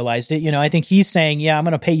case realized it. I think he's saying, yeah, I'm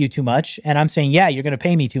going to pay you too much. And I'm saying, yeah, you're going to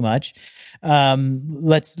pay me too much.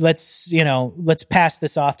 Let's pass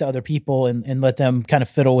this off to other people and let them kind of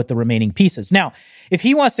fiddle with the remaining pieces. Now, if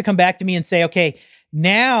he wants to come back to me and say, okay,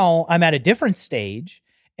 now I'm at a different stage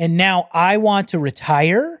and now I want to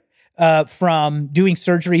retire, from doing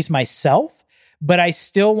surgeries myself, but I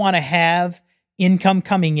still want to have income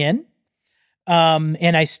coming in.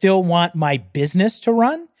 And I still want my business to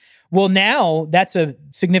run. Well, now that's a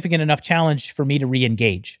significant enough challenge for me to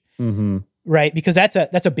re-engage. Mm-hmm. Right? Because that's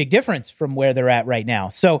a big difference from where they're at right now.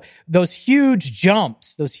 So those huge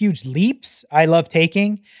jumps, those huge leaps, I love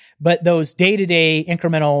taking, but those day-to-day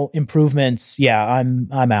incremental improvements, yeah,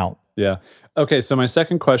 I'm out. Yeah. Okay. So my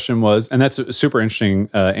second question was, and that's a super interesting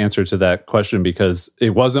answer to that question because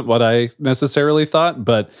it wasn't what I necessarily thought,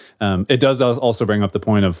 but it does also bring up the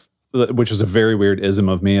point of, which is a very weird ism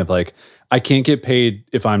of me, of like, I can't get paid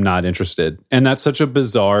if I'm not interested. And that's such a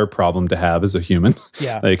bizarre problem to have as a human.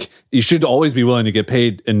 Yeah. Like you should always be willing to get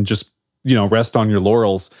paid and just, rest on your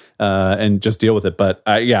laurels and just deal with it. But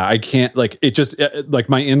I can't, like, it just, like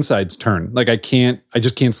my insides turn. Like I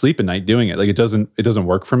just can't sleep at night doing it. Like it doesn't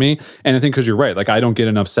work for me. And I think because you're right, like I don't get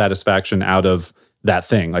enough satisfaction out of that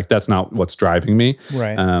thing. Like that's not what's driving me.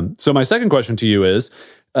 Right. So my second question to you is,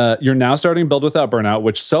 You're now starting Build Without Burnout,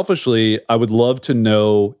 which selfishly, I would love to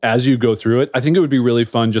know as you go through it. I think it would be really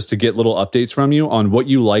fun just to get little updates from you on what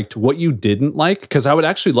you liked, what you didn't like, because I would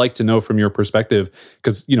actually like to know from your perspective,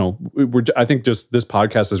 because, I think just this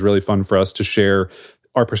podcast is really fun for us to share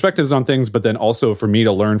our perspectives on things, but then also for me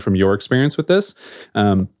to learn from your experience with this.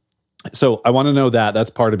 So I want to know that. That's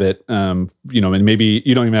part of it. And maybe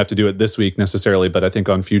you don't even have to do it this week necessarily, but I think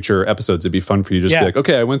on future episodes, it'd be fun for you just to be like,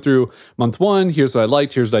 okay, I went through month 1. Here's what I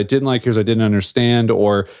liked. Here's what I didn't like. Here's what I didn't understand.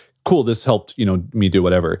 Or cool, this helped, me do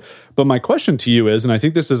whatever. But my question to you is, and I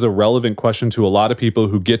think this is a relevant question to a lot of people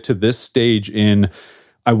who get to this stage in,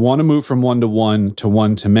 I want to move from 1-to-1 to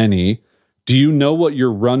 1-to-many. Do you know what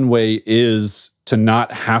your runway is to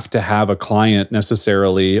not have to have a client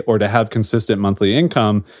necessarily, or to have consistent monthly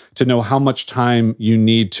income, to know how much time you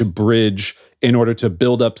need to bridge in order to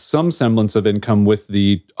build up some semblance of income with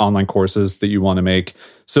the online courses that you want to make,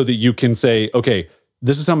 so that you can say, okay,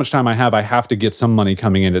 this is how much time I have to get some money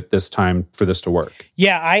coming in at this time for this to work?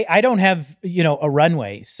 Yeah, I don't have, a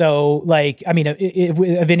runway. So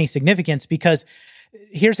of any significance, because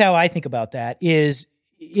here's how I think about that is,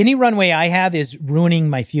 any runway I have is ruining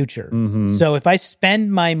my future. Mm-hmm. So if I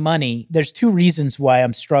spend my money, there's 2 reasons why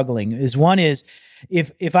I'm struggling. One is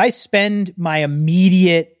if I spend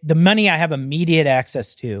the money I have immediate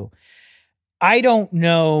access to, I don't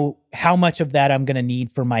know how much of that I'm going to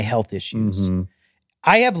need for my health issues. Mm-hmm.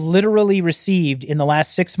 I have literally received in the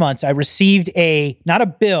last 6 months, I received not a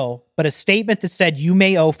bill, but a statement that said you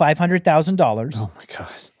may owe $500,000. Oh my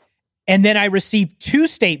God. And then I received 2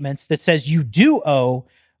 statements that says you do owe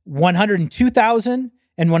 $102,000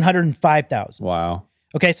 and $105,000. Wow.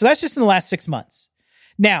 Okay, so that's just in the last 6 months.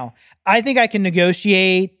 Now, I think I can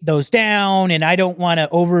negotiate those down, and I don't want to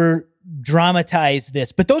over dramatize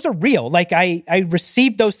this, but those are real. Like I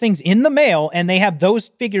received those things in the mail, and they have those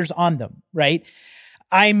figures on them, right?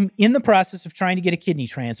 I'm in the process of trying to get a kidney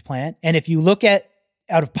transplant, and if you look at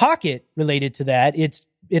out of pocket related to that, it's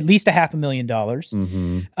at least $500,000.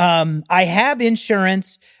 Mm-hmm. I have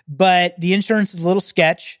insurance, but the insurance is a little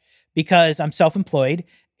sketch because I'm self-employed,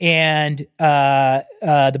 and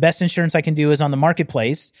the best insurance I can do is on the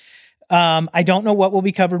marketplace. I don't know what will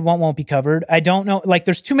be covered, what won't be covered. I don't know. Like,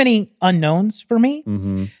 there's too many unknowns for me.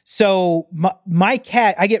 Mm-hmm. So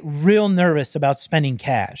I get real nervous about spending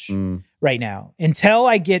cash right now. Until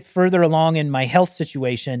I get further along in my health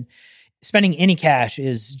situation, spending any cash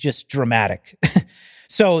is just dramatic.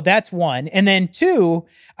 So that's one. And then 2,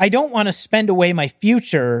 I don't want to spend away my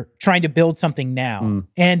future trying to build something now.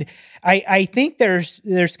 And I think there's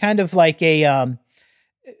kind of like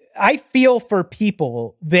I feel for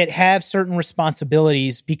people that have certain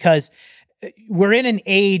responsibilities, because we're in an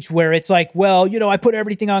age where it's like, well, I put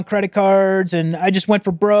everything on credit cards and I just went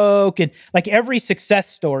for broke. And like every success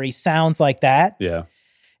story sounds like that. Yeah.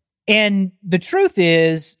 And the truth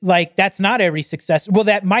is, like, that's not every success. Well,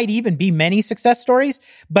 that might even be many success stories,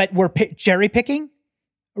 but we're cherry picking,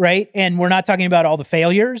 right? And we're not talking about all the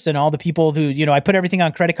failures and all the people who, I put everything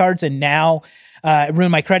on credit cards and now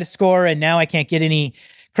ruined my credit score, and now I can't get any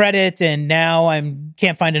credit, and now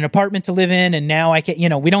can't find an apartment to live in, and now I can't,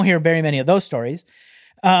 we don't hear very many of those stories.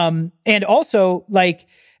 And also, like,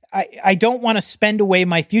 I don't want to spend away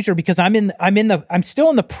my future because I'm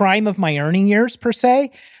still in the prime of my earning years per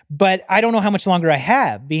se, but I don't know how much longer I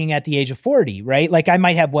have being at the age of 40, right? Like I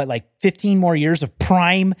might have 15 more years of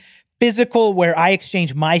prime physical where I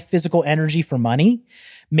exchange my physical energy for money,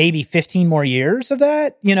 maybe 15 more years of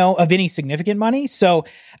that, of any significant money. So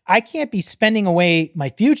I can't be spending away my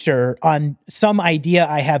future on some idea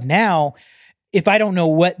I have now if I don't know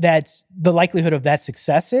what the likelihood of that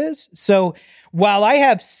success is. So while I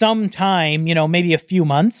have some time, maybe a few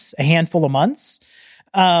months, a handful of months,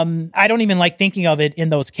 I don't even like thinking of it in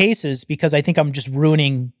those cases because I think I'm just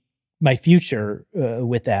ruining my future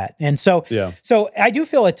with that. And so I do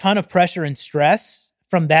feel a ton of pressure and stress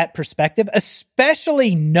from that perspective,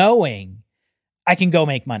 especially knowing I can go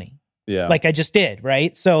make money. Yeah. Like I just did,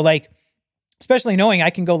 right? So especially knowing I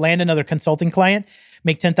can go land another consulting client,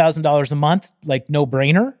 make $10,000 a month, like no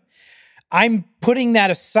brainer. I'm putting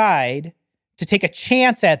that aside to take a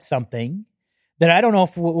chance at something that I don't know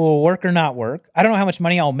if will work or not work. I don't know how much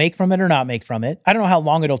money I'll make from it or not make from it. I don't know how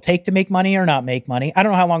long it'll take to make money or not make money. I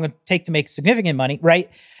don't know how long it'll take to make significant money, right?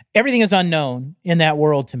 Everything is unknown in that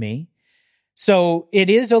world to me. So it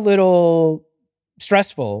is a little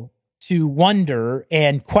stressful to wonder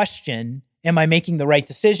and question, am I making the right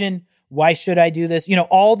decision? Why should I do this?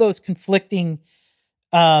 All those conflicting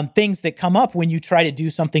things that come up when you try to do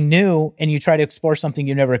something new and you try to explore something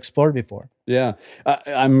you never explored before. Yeah.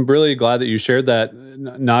 I'm really glad that you shared that,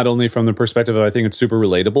 not only from the perspective of I think it's super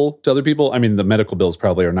relatable to other people. I mean, the medical bills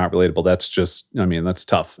probably are not relatable. That's just, I mean, that's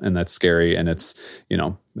tough and that's scary. And it's,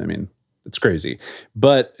 it's crazy.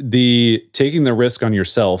 But the taking the risk on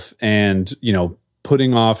yourself and,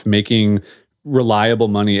 putting off making reliable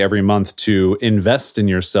money every month to invest in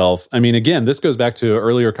yourself. I mean, again, this goes back to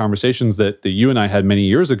earlier conversations that you and I had many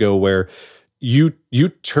years ago where you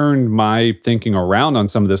turned my thinking around on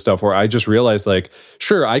some of this stuff where I just realized like,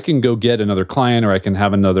 sure, I can go get another client or I can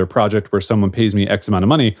have another project where someone pays me X amount of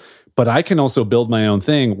money, but I can also build my own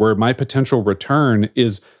thing where my potential return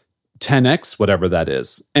is 10x whatever that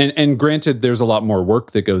is. And granted, there's a lot more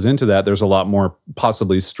work that goes into that. There's a lot more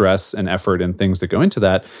possibly stress and effort and things that go into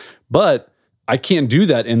that. But I can't do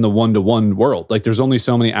that in the one-to-one world. Like there's only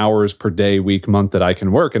so many hours per day, week, month that I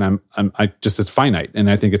can work. And it's finite. And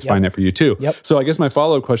I think it's finite for you too. Yep. So I guess my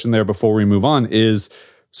follow-up question there before we move on is,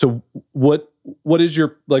 so what is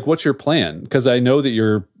your, like, what's your plan? Because I know that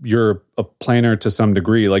you're a planner to some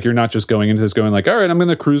degree. Like you're not just going into this going like, all right, I'm going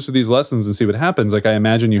to cruise through these lessons and see what happens. Like I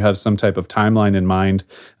imagine you have some type of timeline in mind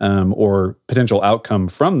or potential outcome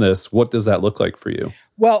from this. What does that look like for you?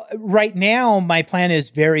 Well, right now my plan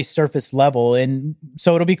is very surface level. And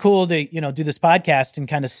so it'll be cool to, do this podcast and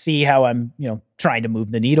kind of see how I'm, trying to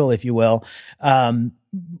move the needle, if you will,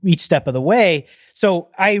 each step of the way.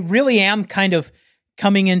 So I really am kind of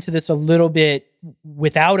coming into this a little bit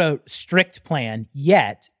without a strict plan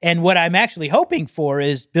yet. And what I'm actually hoping for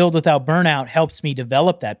is Build Without Burnout helps me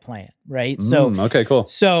develop that plan, right? Okay, cool.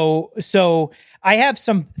 So I have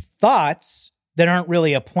some thoughts that aren't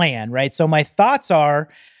really a plan, right? So my thoughts are,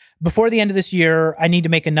 before the end of this year, I need to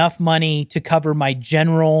make enough money to cover my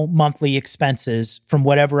general monthly expenses from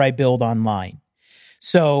whatever I build online.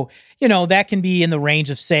 So, that can be in the range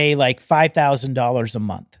of, say, like $5,000 a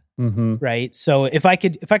month. Mm-hmm. Right. So if I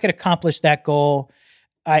could accomplish that goal,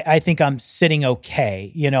 I think I'm sitting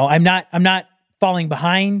okay. I'm not falling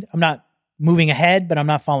behind. I'm not moving ahead, but I'm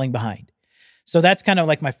not falling behind. So that's kind of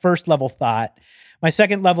like my first level thought. My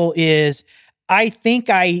second level is I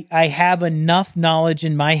think I have enough knowledge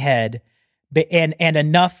in my head and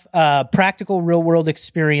enough practical real world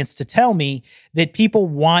experience to tell me that people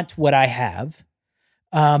want what I have.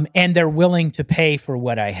 And they're willing to pay for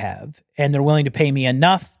what I have, and they're willing to pay me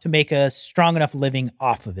enough to make a strong enough living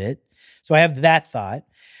off of it. So I have that thought.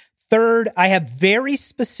 Third, I have very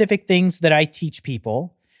specific things that I teach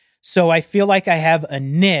people. So I feel like I have a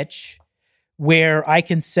niche where I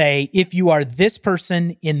can say, if you are this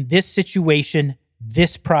person in this situation,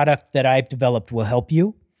 this product that I've developed will help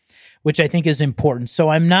you, which I think is important. So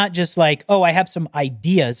I'm not just like, oh, I have some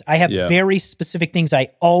ideas. I have very specific things I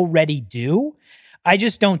already do. I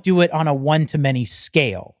just don't do it on a one-to-many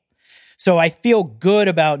scale. So I feel good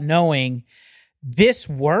about knowing this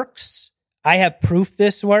works. I have proof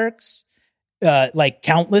this works, like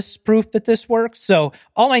countless proof that this works. So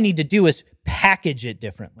all I need to do is package it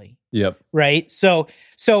differently. Yep. Right? So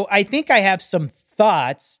I think I have some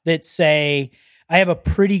thoughts that say I have a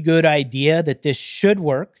pretty good idea that this should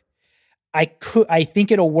work. I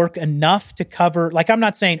think it'll work enough to cover, like I'm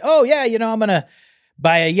not saying, oh yeah, I'm going to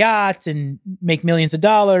buy a yacht and make millions of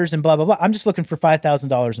dollars and blah, blah, blah. I'm just looking for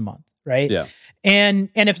 $5,000 a month. Right. Yeah. And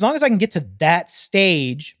as long as I can get to that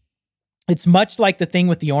stage, it's much like the thing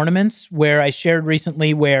with the ornaments where I shared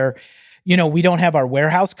recently where, we don't have our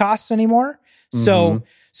warehouse costs anymore. Mm-hmm.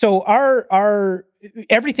 So our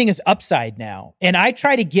everything is upside now. And I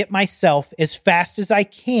try to get myself as fast as I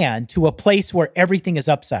can to a place where everything is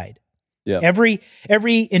upside. Yeah.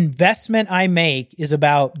 Every investment I make is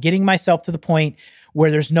about getting myself to the point where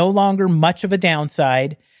there's no longer much of a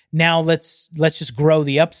downside. Now let's just grow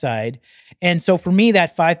the upside. And so for me,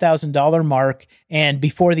 that $5,000 mark and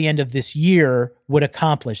before the end of this year would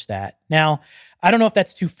accomplish that. Now, I don't know if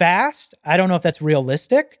that's too fast. I don't know if that's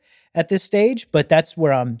realistic at this stage, but that's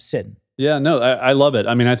where I'm sitting. Yeah, no, I love it.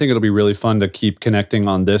 I mean, I think it'll be really fun to keep connecting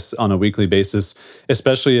on this on a weekly basis,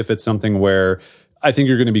 especially if it's something where I think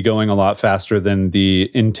you're going to be going a lot faster than the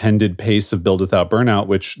intended pace of Build Without Burnout,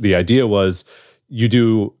 which the idea was you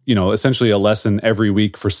do, essentially a lesson every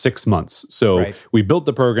week for 6 months. So we built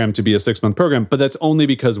the program to be a 6-month program, but that's only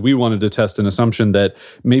because we wanted to test an assumption that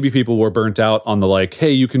maybe people were burnt out on the like,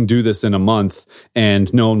 hey, you can do this in a month,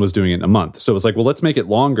 and no one was doing it in a month. So it's like, well, let's make it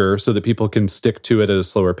longer so that people can stick to it at a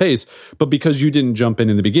slower pace. But because you didn't jump in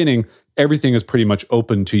the beginning, everything is pretty much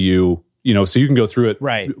open to you. So you can go through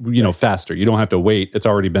it, faster. You don't have to wait. It's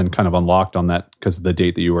already been kind of unlocked on that because of the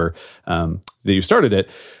date that you were, that you started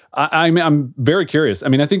it. I'm very curious. I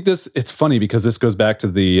mean, I think it's funny because this goes back to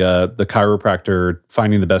the chiropractor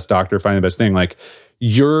finding the best doctor, finding the best thing. Like,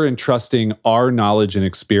 you're entrusting our knowledge and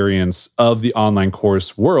experience of the online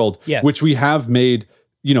course world, yes, which we have made,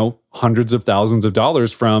 hundreds of thousands of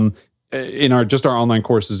dollars from in our online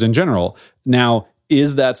courses in general. Now,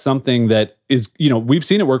 is that something that is, we've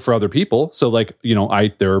seen it work for other people. So like,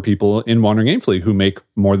 there are people in Wandering Aimfully who make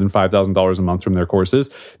more than $5,000 a month from their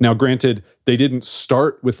courses. Now, granted, they didn't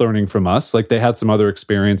start with learning from us. Like, they had some other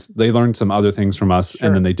experience. They learned some other things from us, sure,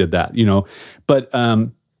 and then they did that, But,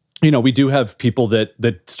 we do have people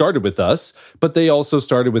that started with us, but they also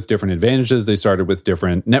started with different advantages. They started with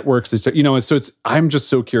different networks. So I'm just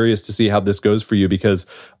so curious to see how this goes for you, because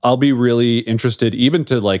I'll be really interested even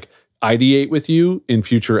to like ideate with you in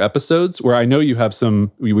future episodes, where I know you have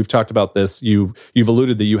some, we've talked about this. You've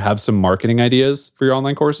alluded that you have some marketing ideas for your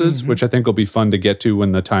online courses, which I think will be fun to get to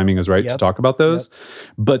when the timing is right to talk about those.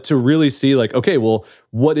 But to really see like, okay, well,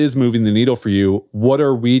 what is moving the needle for you? What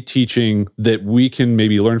are we teaching that we can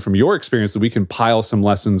maybe learn from your experience that we can pile some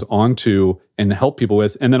lessons onto and help people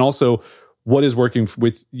with? And then also, what is working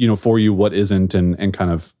with, for you, what isn't, and kind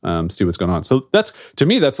of see what's going on. So to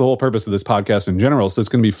me, that's the whole purpose of this podcast in general. So it's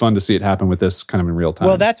going to be fun to see it happen with this kind of in real time.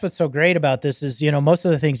 Well, that's what's so great about this is, most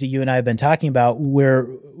of the things that you and I have been talking about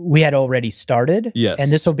we had already started. Yes.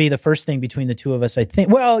 And this will be the first thing between the two of us, I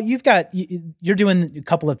think. Well, you're doing a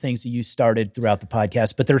couple of things that you started throughout the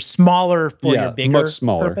podcast, but they're smaller for your bigger much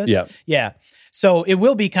smaller purpose. Yeah. Yeah. So it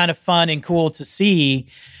will be kind of fun and cool to see,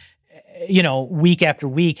 week after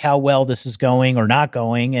week, how well this is going or not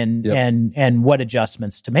going, and what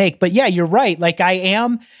adjustments to make. But yeah, you're right. Like I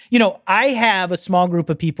have a small group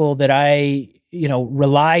of people that I,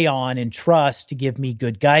 rely on and trust to give me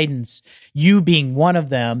good guidance, you being one of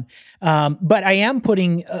them. But I am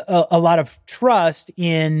putting a lot of trust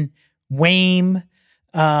in WAIM,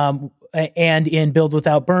 and in Build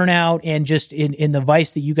Without Burnout, and just in the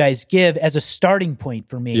advice that you guys give as a starting point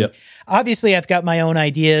for me. Yep. Obviously, I've got my own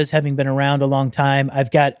ideas, having been around a long time.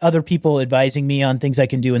 I've got other people advising me on things I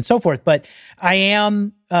can do and so forth. But I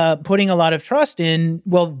am putting a lot of trust in,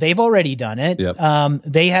 well, they've already done it. Yep.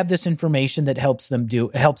 They have this information that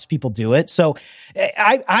helps people do it. So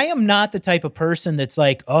I am not the type of person that's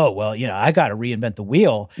like, oh, well, I got to reinvent the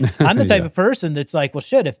wheel. I'm the type of person that's like, well,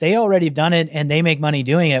 shit, if they already have done it and they make money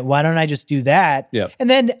doing it, why don't I just do that? Yep. And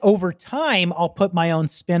then over time, I'll put my own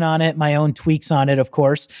spin on it, my own tweaks on it, of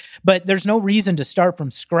course. But there's no reason to start from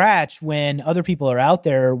scratch when other people are out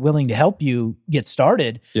there willing to help you get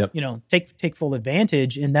started. Yep. Take full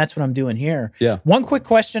advantage. And that's what I'm doing here. Yeah. One quick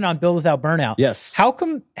question on Build Without Burnout. Yes. How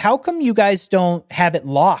come you guys don't have it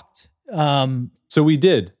locked? So we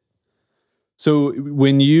did. So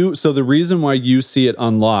the reason why you see it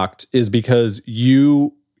unlocked is because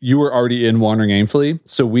you were already in Wandering Aimfully.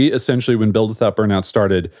 So we essentially, when Build Without Burnout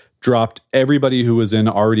started, dropped everybody who was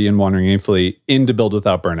already in Wandering Aimfully into Build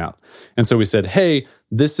Without Burnout. And so we said, hey,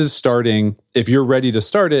 this is starting. If you're ready to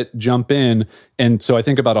start it, jump in. And so I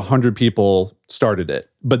think about 100 people started it,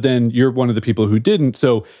 but then you're one of the people who didn't.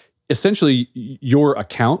 So essentially your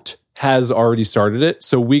account has already started it.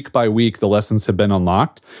 So week by week, the lessons have been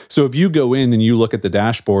unlocked. So if you go in and you look at the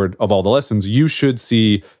dashboard of all the lessons, you should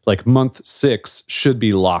see like month 6 should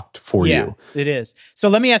be locked for you. Yeah, it is. So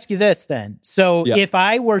let me ask you this then. So if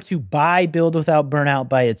I were to buy Build Without Burnout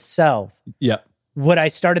by itself, would I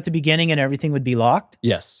start at the beginning and everything would be locked?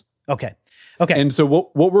 Yes. Okay. And so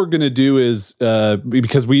what we're going to do is,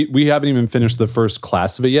 because we haven't even finished the first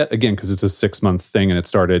class of it yet, again, because it's a 6-month thing and it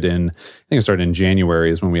started in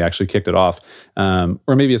January is when we actually kicked it off.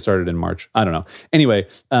 Or maybe it started in March. I don't know. Anyway,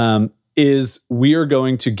 is we are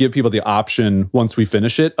going to give people the option once we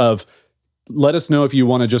finish it of let us know if you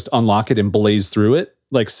want to just unlock it and blaze through it.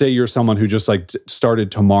 Like say you're someone who just like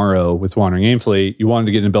started tomorrow with Wandering Aimfully, you wanted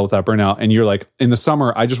to get into Build Without Burnout, and you're like, in the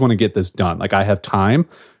summer, I just want to get this done. Like I have time.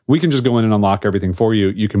 We can just go in and unlock everything for you.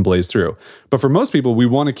 You can blaze through. But for most people, we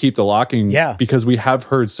want to keep the locking because we have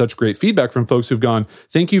heard such great feedback from folks who've gone,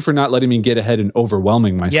 thank you for not letting me get ahead and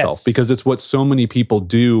overwhelming myself. Yes. Because it's what so many people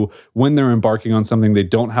do when they're embarking on something they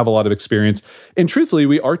don't have a lot of experience. And truthfully,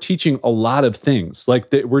 we are teaching a lot of things.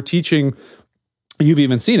 Like we're teaching... You've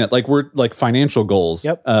even seen it. Like we're like financial goals,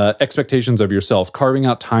 expectations of yourself, carving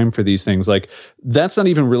out time for these things. Like that's not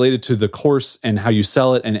even related to the course and how you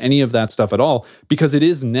sell it and any of that stuff at all, because it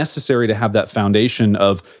is necessary to have that foundation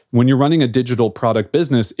of when you're running a digital product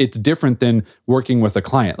business, it's different than working with a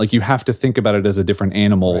client. Like you have to think about it as a different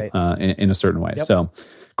animal in a certain way. So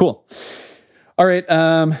cool. All right.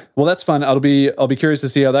 Well, that's fun. I'll be curious to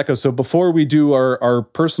see how that goes. So before we do our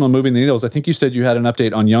personal moving the needles, I think you said you had an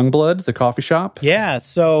update on Youngblood, the coffee shop. Yeah.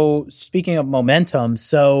 So speaking of momentum,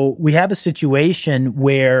 so we have a situation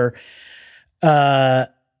where a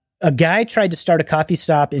guy tried to start a coffee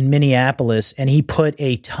shop in Minneapolis, and he put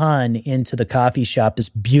a ton into the coffee shop, this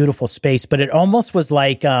beautiful space, but it almost was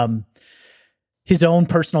like his own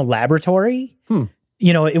personal laboratory.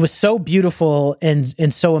 You know, it was so beautiful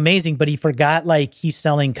and so amazing, but he forgot like he's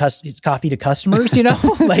selling coffee to customers, you know,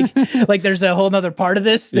 like there's a whole nother part of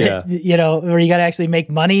this that, you know, where you got to actually make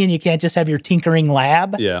money and you can't just have your tinkering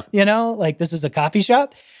lab, you know, like this is a coffee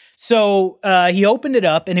shop. So he opened it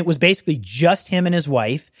up and it was basically just him and his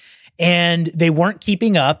wife. And they weren't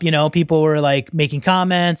keeping up. You know, people were like making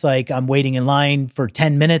comments like, I'm waiting in line for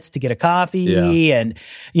 10 minutes to get a coffee. And,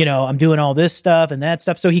 you know, I'm doing all this stuff and that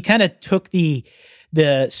stuff. So he kind of took the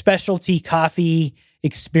specialty coffee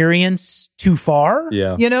experience too far,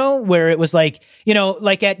 you know, where it was like, you know,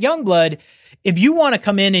 like at Youngblood, if you want to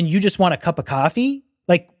come in and you just want a cup of coffee,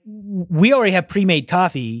 like we already have pre-made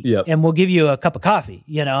coffee and we'll give you a cup of coffee,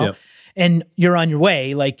 you know, and you're on your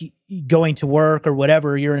way, like going to work or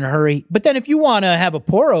whatever, you're in a hurry. But then if you want to have a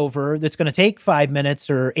pour over that's going to take 5 minutes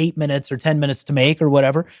or 8 minutes or 10 minutes to make or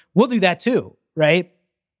whatever, we'll do that too, right?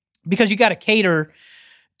 Because you got to cater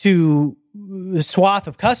to the swath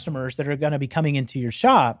of customers that are going to be coming into your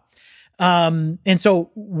shop. And so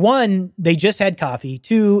one, they just had coffee.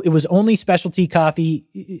 Two, it was only specialty coffee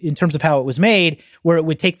in terms of how it was made, where it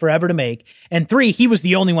would take forever to make. And three, he was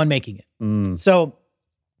the only one making it.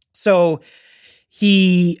 So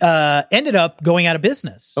he ended up going out of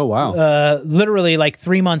business. Oh, wow. Literally like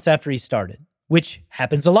 3 months after he started, which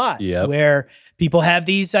happens a lot, where people have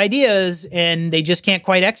these ideas and they just can't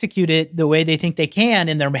quite execute it the way they think they can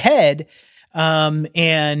in their head.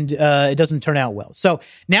 And it doesn't turn out well. So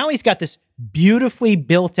now he's got this beautifully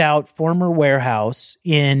built out former warehouse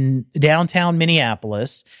in downtown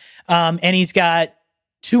Minneapolis. And he's got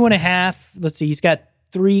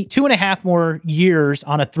 2.5 more years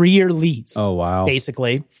on a 3-year lease. Oh, wow.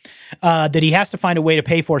 Basically, that he has to find a way to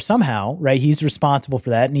pay for somehow, right? He's responsible for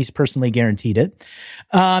that and he's personally guaranteed it.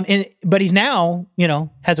 But he's now, you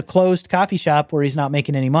know, has a closed coffee shop where he's not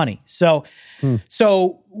making any money. So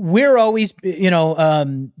we're always, you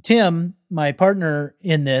know, Tim, my partner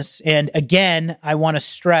in this. And again, I want to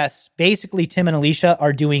stress, basically Tim and Alicia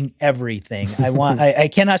are doing everything. I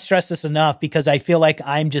cannot stress this enough because I feel like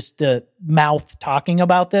I'm just the mouth talking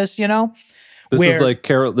about this, you know? This is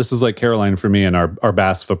like Caroline for me and our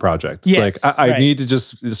BASFA project. It's like I need to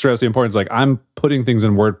just stress the importance. Like I'm putting things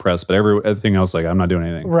in WordPress, but everything else, like I'm not doing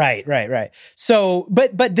anything. Right. So,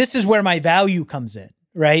 but this is where my value comes in.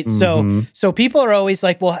 Right. So people are always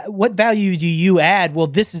like, well, what value do you add? Well,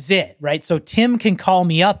 this is it. Right. So Tim can call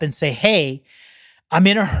me up and say, hey, I'm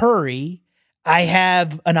in a hurry. I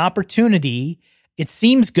have an opportunity. It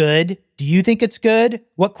seems good. Do you think it's good?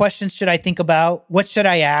 What questions should I think about? What should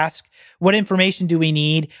I ask? What information do we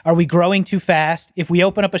need? Are we growing too fast? If we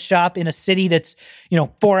open up a shop in a city that's, you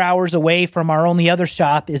know, 4 hours away from our only other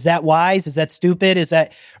shop, is that wise? Is that stupid? Is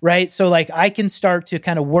that right? So like I can start to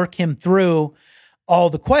kind of work him through all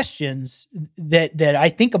the questions that I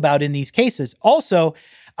think about in these cases. Also,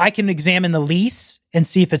 I can examine the lease and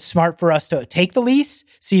see if it's smart for us to take the lease,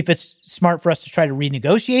 see if it's smart for us to try to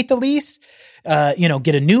renegotiate the lease, you know,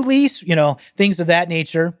 get a new lease, you know, things of that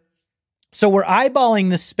nature. So we're eyeballing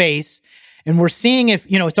this space and we're seeing if,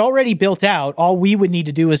 you know, it's already built out. All we would need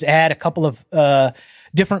to do is add a couple of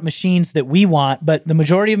different machines that we want, but the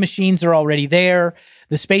majority of machines are already there.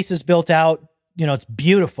 The space is built out. You know, it's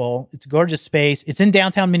beautiful. It's a gorgeous space. It's in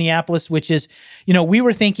downtown Minneapolis, which is, you know, we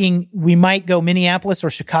were thinking we might go Minneapolis or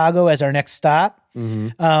Chicago as our next stop.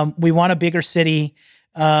 We want a bigger city.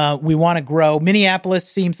 We want to grow. Minneapolis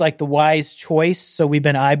seems like the wise choice. So we've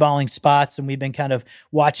been eyeballing spots and we've been kind of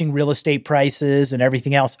watching real estate prices and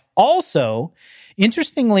everything else. Also,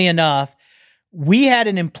 interestingly enough, we had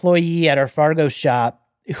an employee at our Fargo shop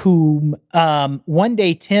who one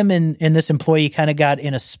day Tim and this employee kind of got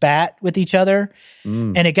in a spat with each other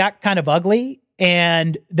and it got kind of ugly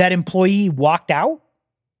and that employee walked out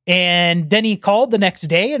and then he called the next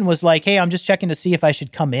day and was like, hey, I'm just checking to see if I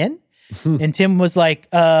should come in. And Tim was like,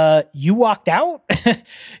 you walked out?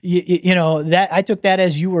 you know, that I took that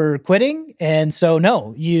as you were quitting. And so,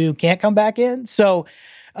 no, you can't come back in. So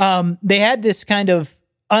they had this kind of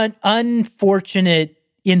unfortunate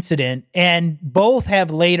incident and both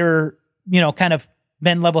have later, you know, kind of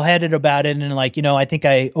been level-headed about it and like, you know, I think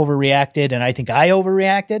I overreacted and I think I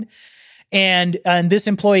overreacted. And this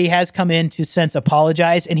employee has come in to since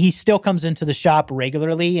apologize, and he still comes into the shop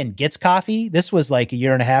regularly and gets coffee. This was like a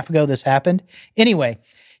year and a half ago this happened. Anyway,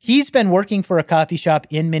 he's been working for a coffee shop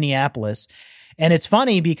in Minneapolis. And it's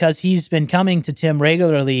funny because he's been coming to Tim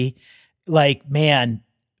regularly, like, man,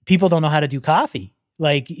 people don't know how to do coffee.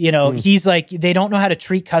 Like, he's like, they don't know how to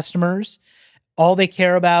treat customers. All they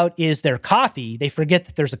care about is their coffee. They forget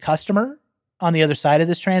that there's a customer on the other side of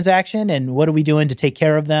this transaction, and what are we doing to take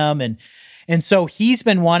care of them? And so he's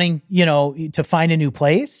been wanting, to find a new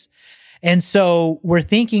place. And so we're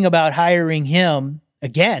thinking about hiring him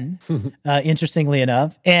again, interestingly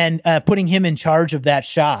enough, and putting him in charge of that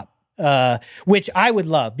shop, which I would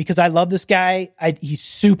love because I love this guy. He's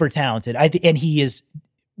super talented. And he is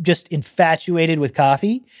just infatuated with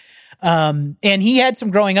coffee. And he had some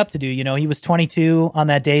growing up to do. He was 22 on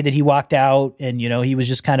that day that he walked out, and, he was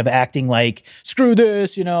just kind of acting like, screw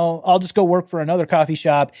this, I'll just go work for another coffee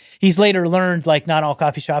shop. He's later learned, like, not all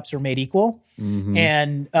coffee shops are made equal. Mm-hmm.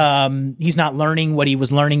 And he's not learning what he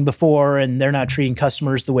was learning before, and they're not treating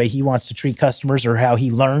customers the way he wants to treat customers or how he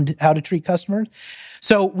learned how to treat customers.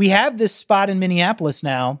 So we have this spot in Minneapolis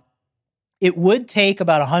now. It would take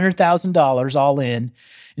about $100,000 all in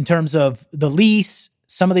terms of the lease,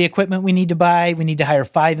 some of the equipment we need to buy. We need to hire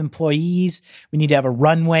 5 employees. We need to have a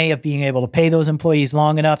runway of being able to pay those employees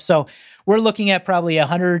long enough. So we're looking at probably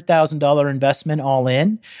 $100,000 investment all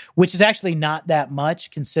in, which is actually not that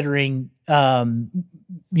much considering,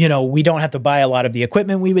 we don't have to buy a lot of the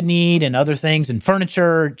equipment we would need and other things and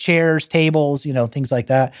furniture, chairs, tables, things like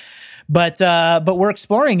that. But we're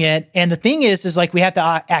exploring it. And the thing is like, we have to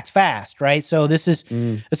act fast, right? So this is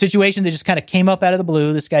a situation that just kind of came up out of the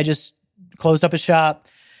blue. This guy just closed up a shop.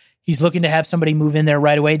 He's looking to have somebody move in there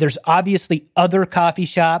right away. There's obviously other coffee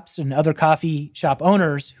shops and other coffee shop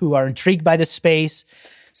owners who are intrigued by this space.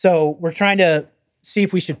 So we're trying to see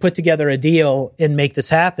if we should put together a deal and make this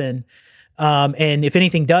happen. And if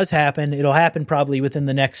anything does happen, it'll happen probably within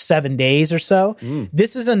the next 7 days or so.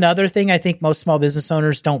 This is another thing I think most small business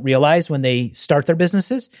owners don't realize when they start their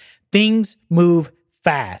businesses. Things move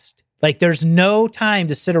fast. Like, there's no time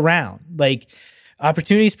to sit around. Like,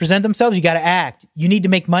 opportunities present themselves. You got to act. You need to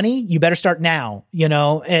make money. You better start now,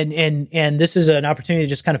 and this is an opportunity that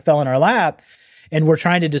just kind of fell in our lap, and we're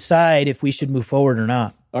trying to decide if we should move forward or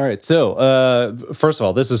not. All right. So, first of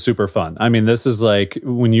all, this is super fun. I mean, this is like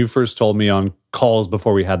when you first told me on calls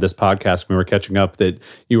before we had this podcast, when we were catching up, that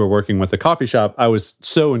you were working with a coffee shop. I was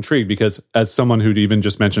so intrigued because, as someone who'd even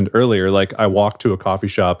just mentioned earlier, like, I walk to a coffee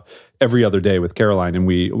shop every other day with Caroline, and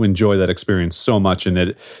we enjoy that experience so much.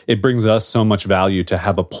 And it brings us so much value to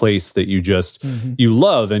have a place that you just, you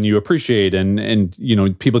love and you appreciate. And,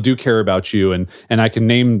 people do care about you. And I can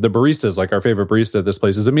name the baristas, like our favorite barista at this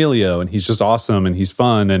place is Emilio, and he's just awesome and he's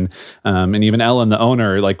fun. And even Ellen, the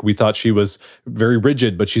owner, like, we thought she was very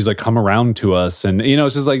rigid, but she's like come around to us. And,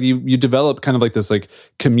 it's just like you develop kind of like this like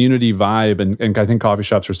community vibe. And I think coffee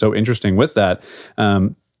shops are so interesting with that.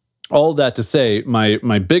 All that to say,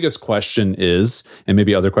 my biggest question is, and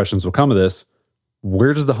maybe other questions will come of this,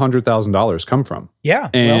 where does the $100,000 come from? Yeah,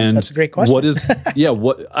 and that's a great question. What is?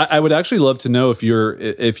 What I would actually love to know if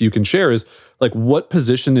you can share is, like, what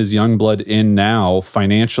position is Youngblood in now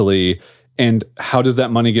financially, and how does that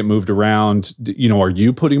money get moved around? Are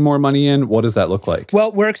you putting more money in? What does that look like?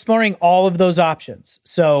 Well, we're exploring all of those options.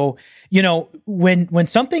 So, when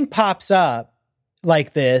something pops up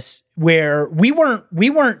like this, where we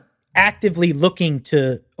weren't actively looking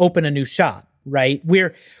to open a new shop, right?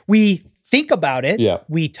 We think about it,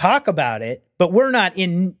 we talk about it, but we're not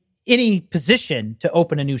in any position to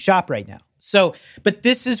open a new shop right now. So, but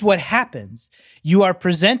this is what happens. You are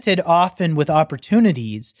presented often with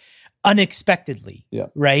opportunities unexpectedly,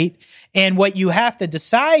 right? And what you have to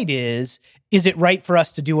decide is it right for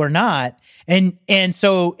us to do or not? And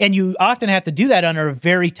you often have to do that under a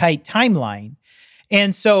very tight timeline.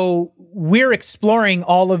 And so we're exploring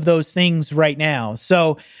all of those things right now.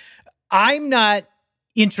 So I'm not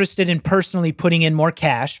interested in personally putting in more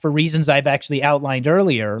cash for reasons I've actually outlined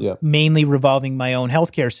earlier, mainly revolving my own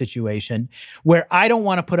healthcare situation, where I don't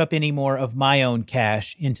want to put up any more of my own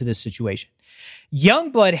cash into this situation.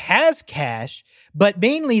 Youngblood has cash, but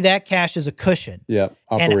mainly that cash is a cushion.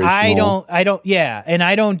 Operational. And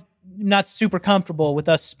I'm not super comfortable with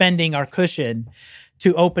us spending our cushion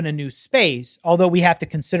to open a new space, although we have to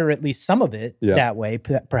consider at least some of it that way,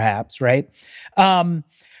 perhaps, right?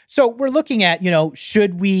 So we're looking at,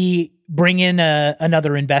 should we bring in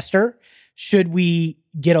another investor? Should we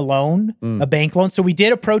get a loan, a bank loan? So we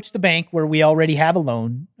did approach the bank where we already have a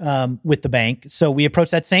loan with the bank. So we approached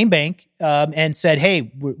that same bank and said,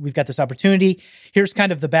 hey, we've got this opportunity. Here's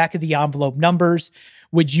kind of the back of the envelope numbers.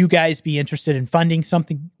 Would you guys be interested in funding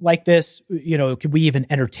something like this? Could we even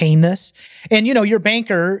entertain this? And, your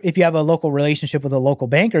banker, if you have a local relationship with a local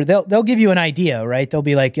banker, they'll give you an idea, right? They'll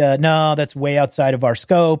be like, no, that's way outside of our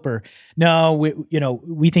scope, or no,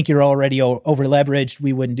 we think you're already over leveraged.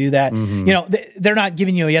 We wouldn't do that. They're not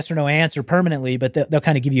giving you a yes or no answer permanently, but they'll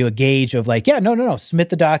kind of give you a gauge of like, yeah, no, submit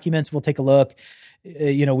the documents. We'll take a look.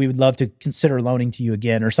 We would love to consider loaning to you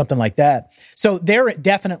again or something like that. So they're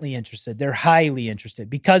definitely interested. They're highly interested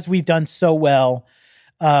because we've done so well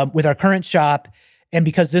with our current shop. And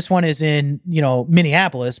because this one is in,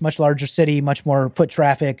 Minneapolis, much larger city, much more foot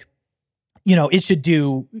traffic, it should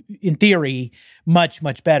do, in theory, much,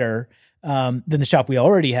 much better than the shop we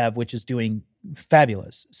already have, which is doing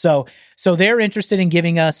fabulous. So they're interested in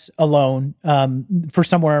giving us a loan for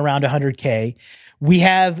somewhere around $100K. We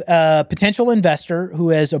have a potential investor who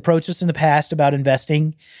has approached us in the past about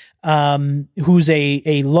investing, who's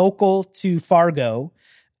a local to Fargo,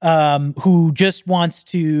 who just wants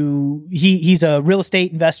to, he's a real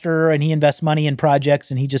estate investor and he invests money in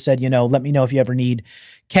projects. And he just said, let me know if you ever need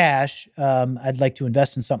cash. I'd like to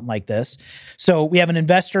invest in something like this. So we have an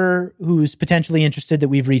investor who's potentially interested that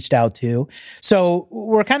we've reached out to. So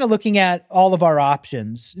we're kind of looking at all of our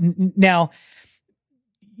options. Now,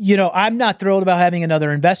 I'm not thrilled about having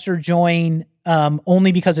another investor join,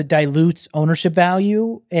 only because it dilutes ownership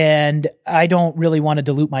value, and I don't really want to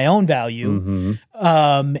dilute my own value.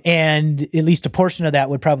 And at least a portion of that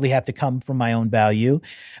would probably have to come from my own value.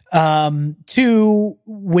 Two,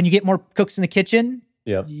 when you get more cooks in the kitchen,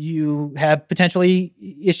 you have potentially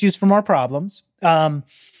issues for more problems.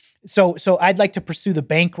 So I'd like to pursue the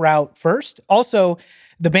bank route first. Also,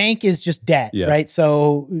 the bank is just debt, right?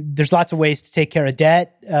 So there's lots of ways to take care of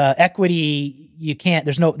debt. Equity, you can't,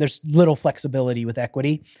 there's little flexibility with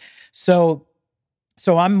equity. So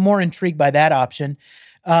I'm more intrigued by that option.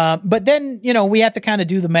 But then, we have to kind of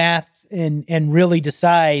do the math and really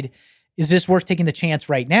decide, is this worth taking the chance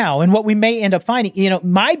right now? And what we may end up finding,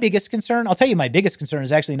 my biggest concern, I'll tell you, my biggest concern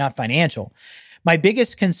is actually not financial. My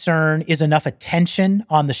biggest concern is enough attention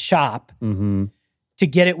on the shop to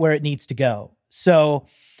get it where it needs to go. So,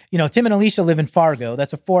 Tim and Alicia live in Fargo.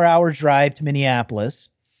 That's a 4-hour drive to Minneapolis.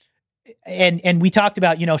 And we talked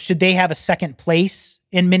about, should they have a second place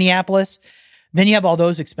in Minneapolis? Then you have all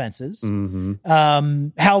those expenses.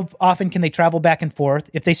 How often can they travel back and forth?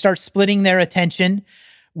 If they start splitting their attention,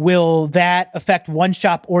 will that affect one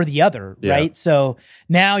shop or the other, right? So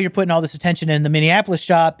now you're putting all this attention in the Minneapolis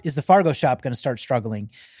shop. Is the Fargo shop going to start struggling?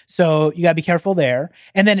 So you got to be careful there.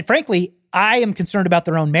 And then, frankly, I am concerned about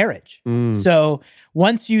their own marriage. So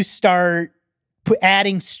once you start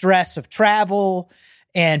adding stress of travel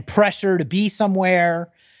and pressure to be somewhere,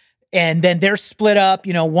 and then they're split up,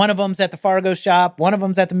 one of them's at the Fargo shop, one of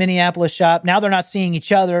them's at the Minneapolis shop. Now they're not seeing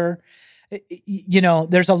each other.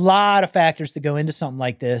 There's a lot of factors that go into something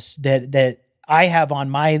like this that I have on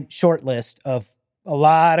my short list of a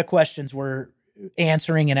lot of questions we're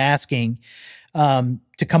answering and asking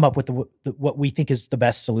to come up with what we think is the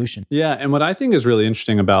best solution. Yeah. And what I think is really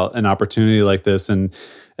interesting about an opportunity like this, and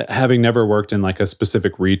having never worked in like a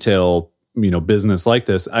specific retail, business like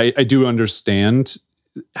this, I do understand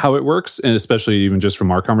how it works. And especially even just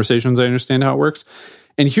from our conversations, I understand how it works.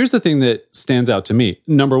 And here's the thing that stands out to me.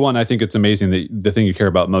 Number one, I think it's amazing that the thing you care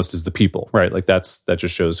about most is the people, right? Like that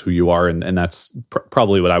just shows who you are. And that's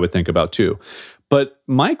probably what I would think about too. But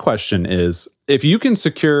my question is, if you can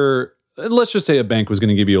secure, let's just say a bank was going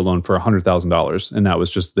to give you a loan for $100,000 and that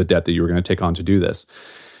was just the debt that you were going to take on to do this.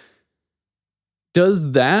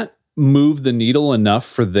 Does that move the needle enough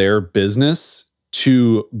for their business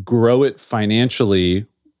to grow it financially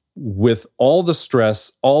with all the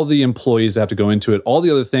stress, all the employees that have to go into it, all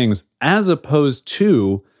the other things, as opposed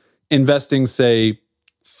to investing, say,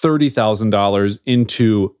 $30,000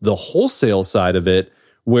 into the wholesale side of it,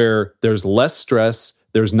 where there's less stress,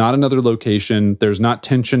 there's not another location, there's not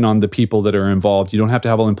tension on the people that are involved, you don't have to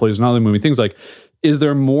have all employees and all the moving things. Like, is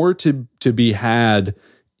there more to be had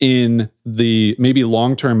in the maybe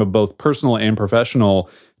long term of both personal and professional,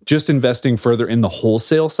 just investing further in the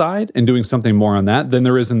wholesale side and doing something more on that than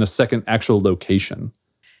there is in the second actual location?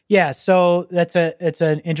 Yeah, so it's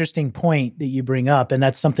an interesting point that you bring up, and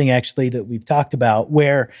that's something actually that we've talked about,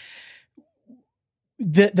 where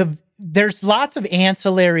there's lots of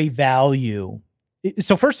ancillary value.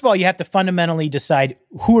 So first of all, you have to fundamentally decide,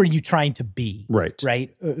 who are you trying to be? Right.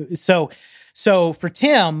 So for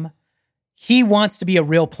Tim, he wants to be a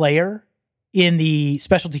real player in the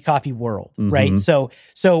specialty coffee world, right? So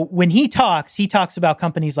when he talks about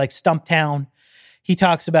companies like Stumptown. He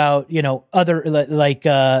talks about, other like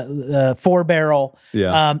 4 Barrel,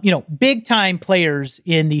 big time players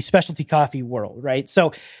in the specialty coffee world, right?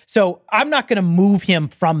 So I'm not going to move him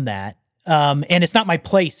from that. And it's not my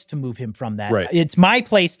place to move him from that. Right. It's my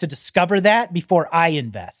place to discover that before I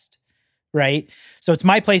invest, right? So it's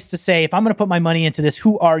my place to say, if I'm going to put my money into this,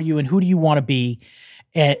 who are you and who do you want to be?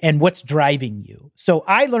 And what's driving you? So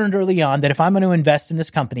I learned early on that if I'm going to invest in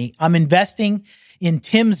this company, I'm investing in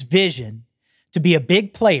Tim's vision to be a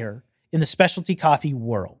big player in the specialty coffee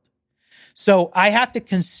world. So I have to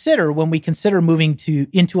consider, when we consider moving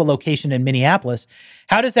into a location in Minneapolis,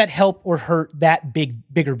 how does that help or hurt that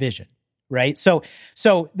bigger vision, right? So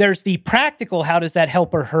there's the practical, how does that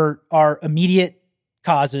help or hurt our immediate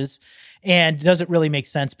causes? And does it really make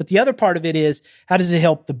sense? But the other part of it is, how does it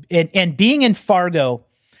help and being in Fargo,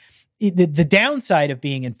 the downside of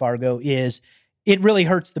being in Fargo is it really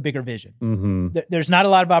hurts the bigger vision. Mm-hmm. There's not a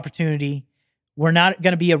lot of opportunity. We're not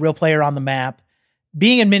going to be a real player on the map.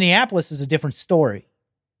 Being in Minneapolis is a different story.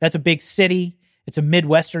 That's a big city. It's a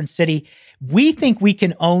Midwestern city. We think we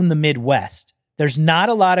can own the Midwest. There's not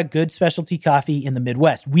a lot of good specialty coffee in the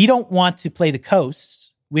Midwest. We don't want to play the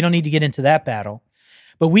coasts. We don't need to get into that battle.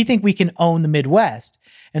 But we think we can own the Midwest.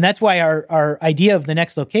 And that's why our idea of the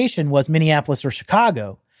next location was Minneapolis or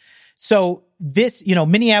Chicago. So this,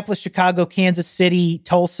 Minneapolis, Chicago, Kansas City,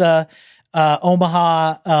 Tulsa,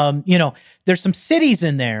 Omaha, there's some cities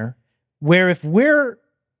in there where if we're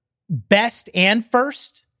best and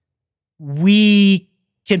first, we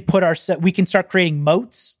can start creating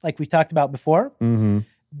moats like we talked about before. Mm-hmm.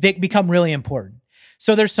 They become really important.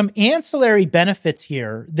 So there's some ancillary benefits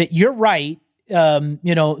here that you're right.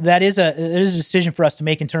 That is a decision for us to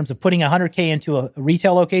make in terms of putting $100K into a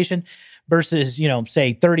retail location versus,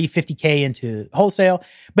 say 30, $50K into wholesale.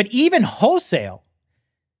 But even wholesale,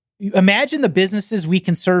 imagine the businesses we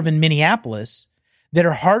can serve in Minneapolis that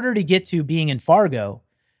are harder to get to being in Fargo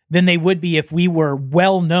than they would be if we were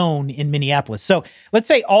well known in Minneapolis. So let's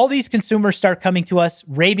say all these consumers start coming to us,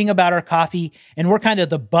 raving about our coffee, and we're kind of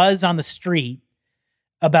the buzz on the street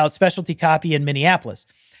about specialty coffee in Minneapolis.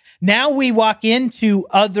 Now we walk into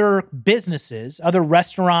other businesses, other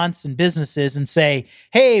restaurants and businesses and say,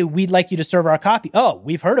 hey, we'd like you to serve our coffee. Oh,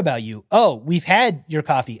 we've heard about you. Oh, we've had your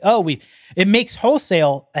coffee. It makes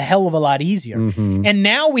wholesale a hell of a lot easier. Mm-hmm. And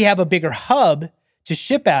now we have a bigger hub to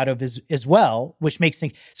ship out of as well, which makes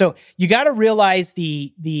things. So you got to realize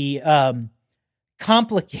the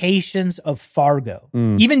complications of Fargo,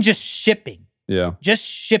 even just shipping. Yeah. Just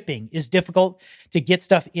shipping is difficult to get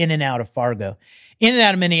stuff in and out of Fargo. In and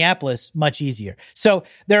out of Minneapolis, much easier. So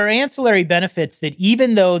there are ancillary benefits that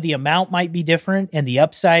even though the amount might be different and the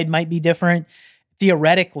upside might be different,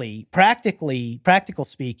 theoretically, practical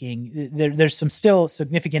speaking, there's some still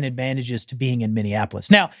significant advantages to being in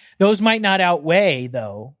Minneapolis. Now, those might not outweigh,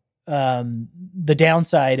 though, the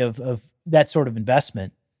downside of that sort of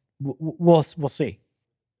investment. We'll see.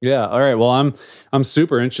 Yeah. All right. Well, I'm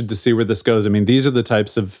super interested to see where this goes. I mean, these are the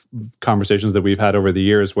types of conversations that we've had over the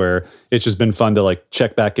years where it's just been fun to like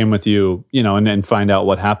check back in with you, and find out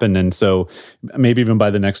what happened. And so maybe even by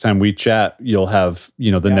the next time we chat, you'll have,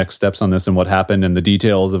 the next steps on this and what happened and the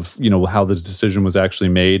details of, how the decision was actually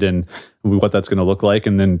made and what that's going to look like.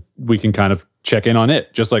 And then we can kind of check in on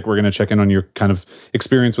it, just like we're going to check in on your kind of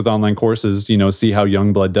experience with online courses, see how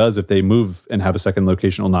Youngblood does if they move and have a second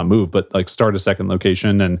location. Well, not move, but like start a second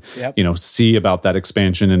location and, see about that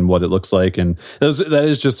expansion and what it looks like. And that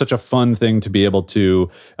is just such a fun thing to be able to,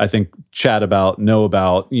 I think, chat about, know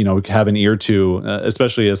about, have an ear to,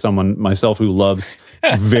 especially as someone myself who loves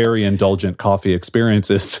very indulgent coffee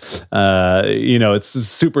experiences. It's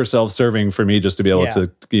super self-serving for me just to be able to,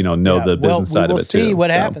 know the business side of it too. We'll see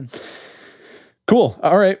what happens. Cool.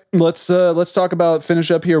 All right. Let's talk about,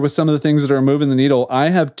 finish up here with some of the things that are moving the needle. I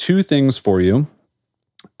have 2 things for you.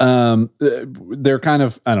 They're kind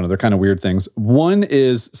of, I don't know, they're kind of weird things. One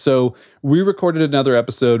is, so we recorded another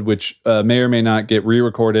episode, which may or may not get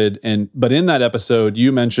re-recorded. But in that episode,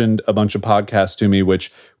 you mentioned a bunch of podcasts to me,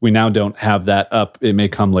 which we now don't have that up. It may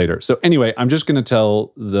come later. So anyway, I'm just going to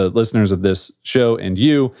tell the listeners of this show and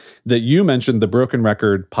you that you mentioned the Broken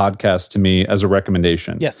Record podcast to me as a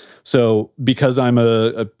recommendation. Yes. So because I'm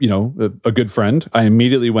a good friend, I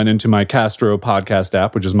immediately went into my Castro podcast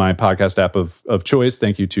app, which is my podcast app of choice.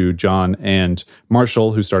 Thank you to John and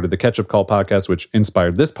Marshall, who started the Ketchup Call podcast, which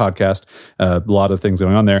inspired this podcast. A lot of things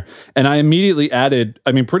going on there. And I immediately added,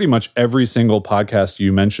 pretty much every single podcast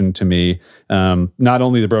you mentioned to me, not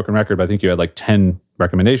only the Broken Record, but I think you had like 10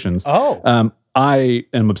 recommendations. Oh. I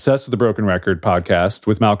am obsessed with the Broken Record podcast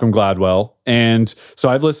with Malcolm Gladwell. And so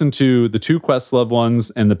I've listened to the 2 Questlove ones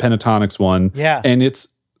and the Pentatonics one. Yeah. And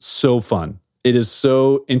it's so fun. It is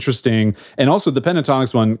so interesting. And also the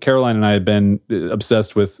Pentatonics one, Caroline and I have been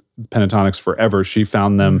obsessed with Pentatonics forever. She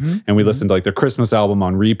found them and we listened to like their Christmas album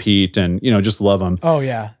on repeat and, you know, just love them. Oh,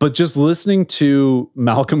 yeah. But just listening to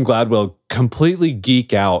Malcolm Gladwell completely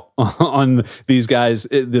geek out on these guys,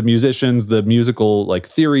 the musicians, the musical like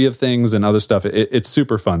theory of things and other stuff. It's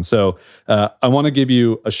super fun. So I want to give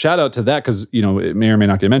you a shout out to that because, you know, it may or may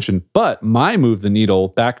not get mentioned. But my Move the Needle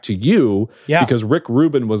back to you because Rick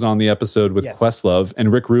Rubin was on the episode with Questlove,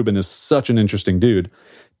 and Rick Rubin is such an interesting dude.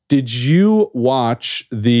 Did you watch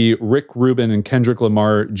the Rick Rubin and Kendrick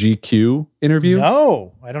Lamar GQ interview?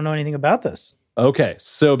 No, I don't know anything about this. Okay,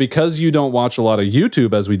 so because you don't watch a lot of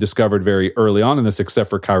YouTube, as we discovered very early on in this, except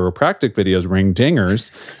for chiropractic videos, ring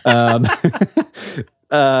dingers,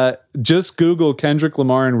 just Google Kendrick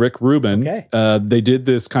Lamar and Rick Rubin. Okay. They did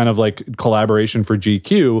this kind of like collaboration for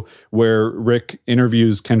GQ where Rick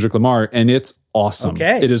interviews Kendrick Lamar, and it's awesome.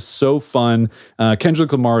 Okay. It is so fun.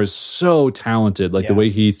 Kendrick Lamar is so talented, like the way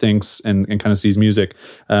he thinks and kind of sees music.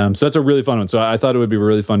 So that's a really fun one. So I thought it would be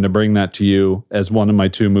really fun to bring that to you as one of my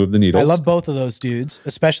two Move the Needles. I love both of those dudes,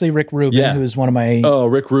 especially Rick Rubin, who is one of my... Oh,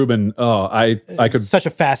 Rick Rubin. Oh, I could... Such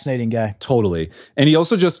a fascinating guy. Totally. And he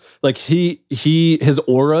also just, like, his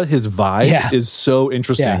aura, his vibe is so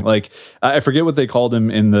interesting. Yeah. Like, I forget what they called him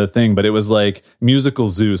in the thing, but it was like musical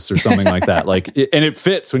Zeus or something like that. Like, and it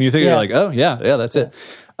fits when you think, you're like, oh, yeah, that's it.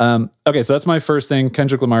 Okay, so that's my first thing.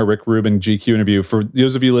 Kendrick Lamar, Rick Rubin, GQ interview. For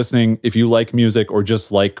those of you listening, if you like music or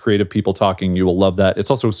just like creative people talking, you will love that.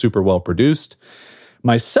 It's also super well produced.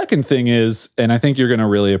 My second thing is, and I think you're going to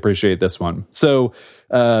really appreciate this one. So,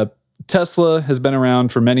 Tesla has been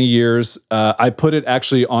around for many years. I put it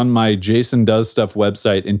actually on my Jason Does Stuff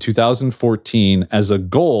website in 2014 as a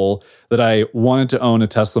goal that I wanted to own a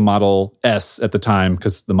Tesla Model S at the time,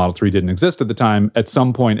 because the Model 3 didn't exist at the time, at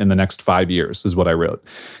some point in the next 5 years is what I wrote.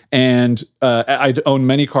 And I'd owned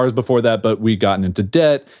many cars before that, but we gotten into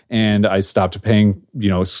debt and I stopped paying,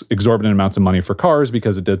 exorbitant amounts of money for cars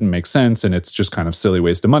because it didn't make sense. And it's just kind of silly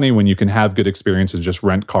waste of money when you can have good experiences, just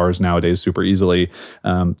rent cars nowadays super easily.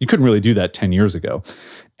 You couldn't really do that 10 years ago.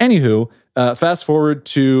 Anywho, fast forward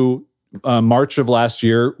to March of last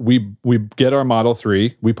year, we get our Model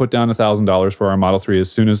 3. We put down $1,000 for our Model 3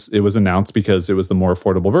 as soon as it was announced because it was the more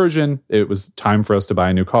affordable version. It was time for us to buy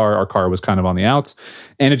a new car. Our car was kind of on the outs.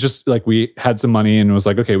 And it just like we had some money and it was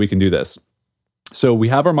like, okay, we can do this. So we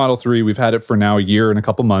have our Model 3. We've had it for now a year and a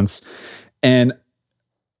couple months. And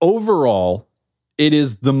overall, it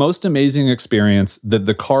is the most amazing experience that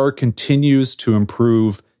the car continues to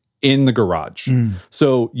improve in the garage.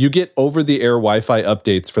 So you get over-the-air Wi-Fi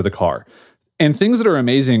updates for the car. And things that are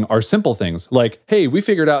amazing are simple things like, hey, we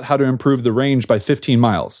figured out how to improve the range by 15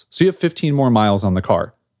 miles. So you have 15 more miles on the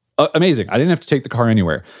car. Amazing. I didn't have to take the car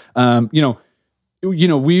anywhere.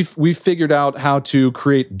 We've figured out how to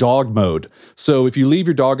create dog mode. So if you leave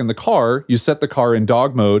your dog in the car, you set the car in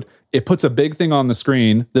dog mode. It puts a big thing on the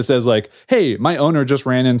screen that says like, hey, my owner just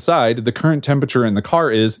ran inside. The current temperature in the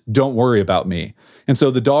car is, don't worry about me. And so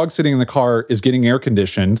the dog sitting in the car is getting air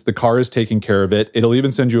conditioned. The car is taking care of it. It'll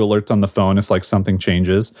even send you alerts on the phone if like something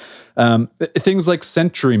changes. Things like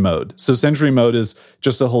Sentry Mode. So Sentry Mode is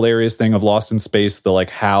just a hilarious thing of Lost in Space, the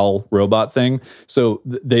like HAL robot thing. So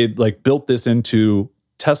they like built this into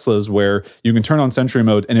Teslas where you can turn on Sentry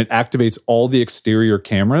Mode and it activates all the exterior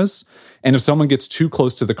cameras. And if someone gets too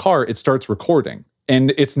close to the car, it starts recording.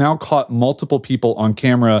 And it's now caught multiple people on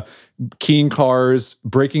camera, keying cars,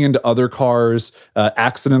 breaking into other cars,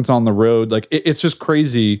 accidents on the road. Like it's just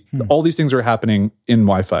crazy. All these things are happening in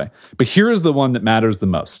Wi-Fi. But here is the one that matters the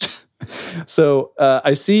most. So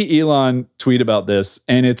I see Elon tweet about this,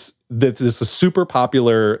 and it's that this is a super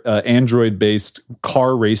popular Android-based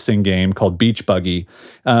car racing game called Beach Buggy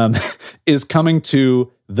is coming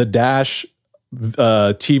to the dash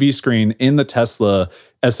TV screen in the Tesla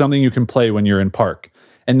as something you can play when you're in park.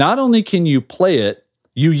 And not only can you play it,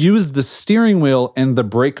 you use the steering wheel and the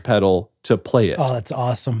brake pedal to play it. Oh, that's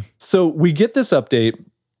awesome. So we get this update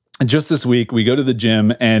just this week. We go to the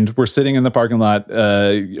gym and we're sitting in the parking lot,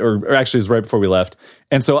 or actually it was right before we left.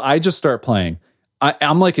 And so I just start playing.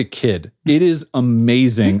 I'm like a kid. It is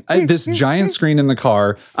amazing. This giant screen in the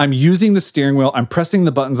car. I'm using the steering wheel. I'm pressing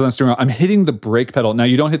the buttons on the steering wheel. I'm hitting the brake pedal. Now,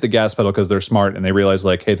 you don't hit the gas pedal because they're smart and they realize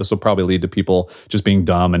like, hey, this will probably lead to people just being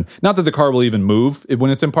dumb. And not that the car will even move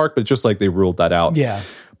when it's in park, but just like they ruled that out. Yeah.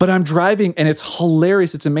 But I'm driving and it's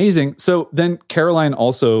hilarious. It's amazing. So then Caroline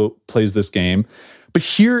also plays this game. But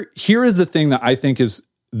here is the thing that I think is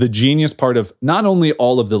the genius part of not only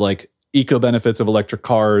all of the like eco benefits of electric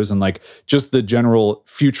cars and like just the general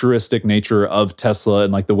futuristic nature of Tesla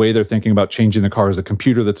and like the way they're thinking about changing the car as a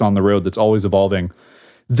computer that's on the road that's always evolving.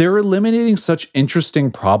 they're eliminating such interesting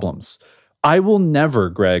problems. I will never,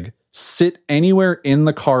 Greg, sit anywhere in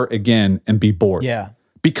the car again and be bored. Yeah.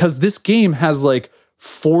 Because this game has like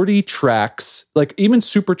 40 tracks, like even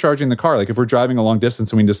supercharging the car. Like if we're driving a long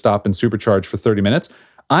distance and we need to stop and supercharge for 30 minutes,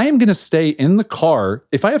 I am going to stay in the car.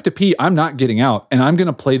 If I have to pee, I'm not getting out and I'm going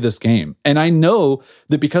to play this game. And I know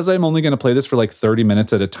that because I'm only going to play this for like 30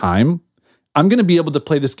 minutes at a time, I'm going to be able to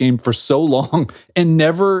play this game for so long and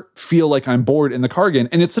never feel like I'm bored in the car again.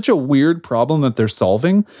 And it's such a weird problem that they're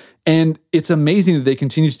solving. And it's amazing that they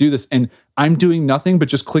continue to do this. And I'm doing nothing but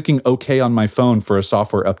just clicking OK on my phone for a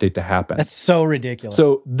software update to happen. That's so ridiculous.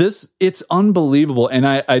 So it's unbelievable. And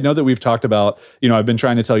I know that we've talked about, I've been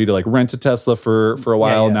trying to tell you to like rent a Tesla for a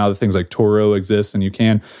while. Yeah. Now that things like Turo exist and you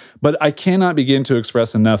can. But I cannot begin to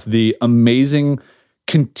express enough the amazing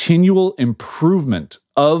continual improvement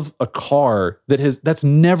of a car that's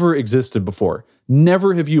never existed before.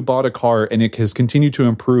 Never have you bought a car and it has continued to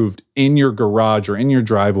improve in your garage or in your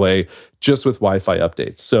driveway just with Wi-Fi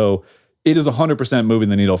updates. So it is 100% moving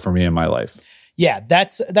the needle for me in my life. Yeah,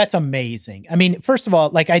 that's amazing. I mean, first of all,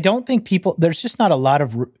 like I don't think there's just not a lot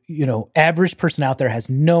of, average person out there has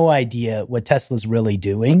no idea what Tesla's really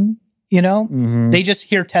doing. They just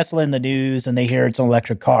hear Tesla in the news and they hear it's an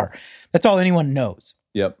electric car. That's all anyone knows.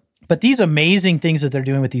 Yep. But these amazing things that they're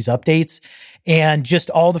doing with these updates and just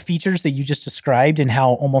all the features that you just described and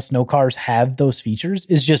how almost no cars have those features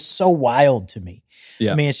is just so wild to me.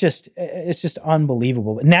 Yeah. I mean, it's just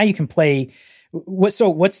unbelievable. And now you can play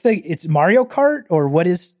it's Mario Kart or what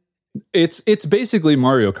is It's basically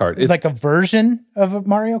Mario Kart. It's like a version of a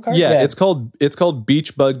Mario Kart. Yeah, it's called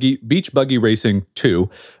Beach Buggy Racing 2,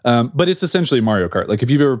 but it's essentially Mario Kart. Like if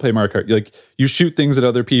you've ever played Mario Kart, like you shoot things at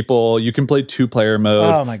other people. You can play 2-player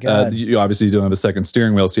mode. Oh my god! You obviously don't have a second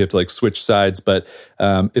steering wheel, so you have to like switch sides. But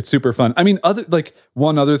it's super fun. I mean,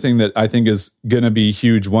 one other thing that I think is going to be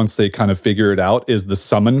huge once they kind of figure it out is the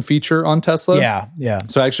summon feature on Tesla. Yeah.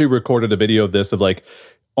 So I actually recorded a video of this of like,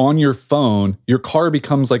 on your phone, your car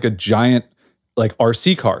becomes like a giant like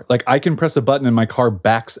RC car. Like I can press a button and my car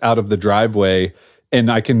backs out of the driveway and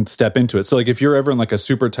I can step into it. So like if you're ever in like a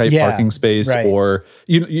super tight parking space or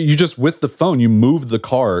you just with the phone, you move the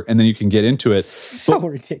car and then you can get into it. So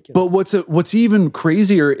ridiculous. But what's even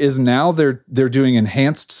crazier is now they're doing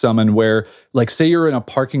enhanced summon where like say you're in a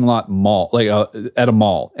parking lot mall, like at a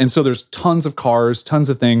mall. And so there's tons of cars, tons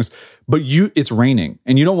of things, but it's raining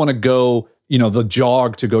and you don't want to go the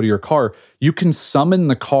jog to go to your car, you can summon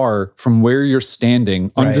the car from where you're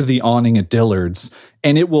standing under the awning at Dillard's,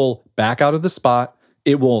 and it will back out of the spot.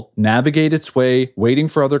 It will navigate its way, waiting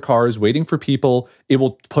for other cars, waiting for people. It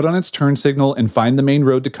will put on its turn signal and find the main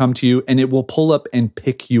road to come to you, and it will pull up and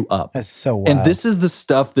pick you up. That's so wild. And this is the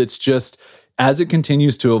stuff that's just, as it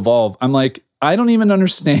continues to evolve, I'm like, I don't even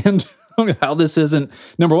understand how this isn't,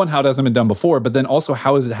 number one, how it hasn't been done before, but then also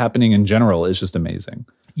how is it happening in general is just amazing.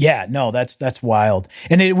 Yeah, no, that's wild.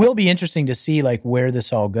 And it will be interesting to see like where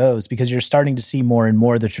this all goes because you're starting to see more and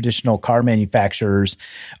more the traditional car manufacturers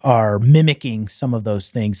are mimicking some of those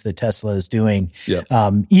things that Tesla is doing,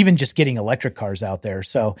 even just getting electric cars out there.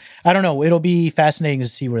 So I don't know. It'll be fascinating to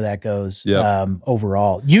see where that goes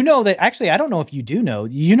overall. Actually, I don't know if you do know.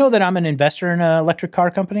 You know that I'm an investor in an electric car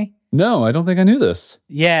company? No, I don't think I knew this.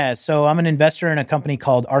 Yeah, so I'm an investor in a company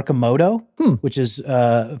called Arcimoto, which is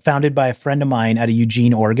founded by a friend of mine out of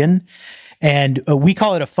Eugene, Oregon, and we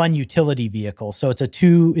call it a fun utility vehicle. So it's a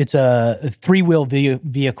 3-wheel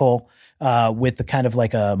vehicle with the kind of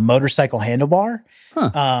like a motorcycle handlebar,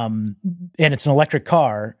 and it's an electric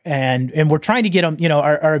car, and we're trying to get them.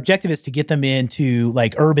 Our objective is to get them into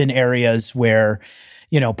like urban areas where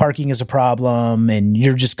parking is a problem and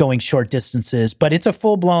you're just going short distances, but it's a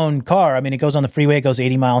full blown car. I mean, it goes on the freeway, it goes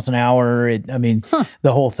 80 miles an hour.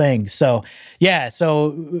 The whole thing. So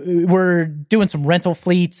we're doing some rental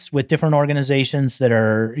fleets with different organizations that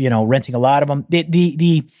are, renting a lot of them.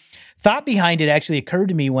 The thought behind it actually occurred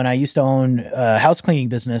to me when I used to own a house cleaning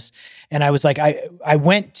business. And I was like, I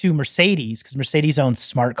went to Mercedes because Mercedes owns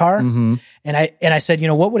Smart Car. Mm-hmm. And I said,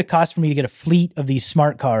 what would it cost for me to get a fleet of these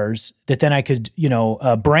smart cars that then I could,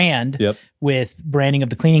 brand with branding of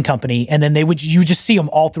the cleaning company. And then you just see them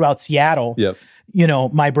all throughout Seattle. Yep.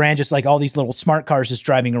 My brand, just like all these little smart cars just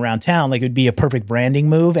driving around town, like it would be a perfect branding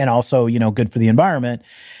move and also, good for the environment.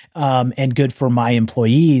 And good for my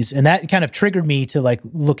employees. And that kind of triggered me to like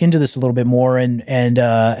look into this a little bit more. And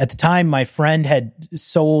at the time my friend had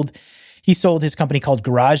sold his company called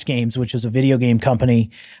Garage Games, which was a video game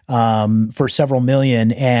company, for several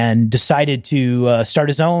million, and decided to start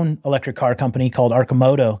his own electric car company called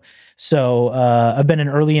Arcimoto. So I've been an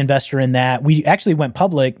early investor in that. We actually went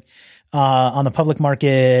public on the public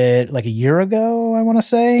market like a year ago, I want to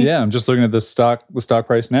say. Yeah, I'm just looking at the stock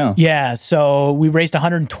price now. Yeah, so we raised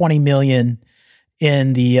 120 million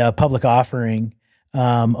in the public offering.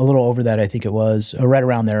 A little over that, I think it was, right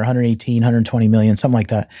around there, 118, 120 million, something like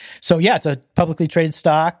that. So yeah, it's a publicly traded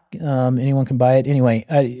stock. Anyone can buy it. Anyway,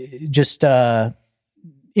 just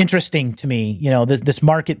interesting to me. You know, this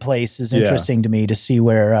marketplace is interesting to me to see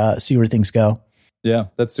where things go. Yeah,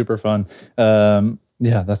 that's super fun.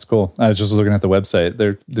 Yeah, that's cool. I was just looking at the website.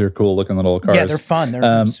 They're cool looking little cars. Yeah, they're fun. They're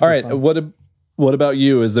all right. fun. What about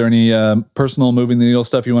you? Is there any personal moving the needle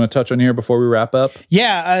stuff you want to touch on here before we wrap up?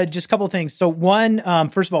 Yeah, just a couple of things. So one,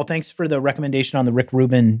 first of all, thanks for the recommendation on the Rick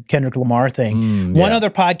Rubin, Kendrick Lamar thing. One other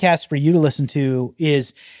podcast for you to listen to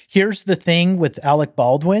is Here's the Thing with Alec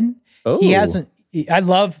Baldwin. Oh. He hasn't. I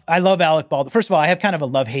love Alec Baldwin. First of all, I have kind of a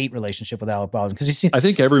love-hate relationship with Alec Baldwin because I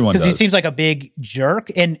think everyone does. Because he seems like a big jerk,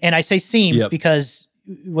 and I say seems because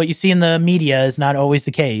what you see in the media is not always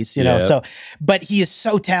the case, you know. So, but he is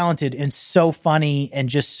so talented and so funny and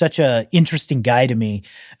just such a interesting guy to me.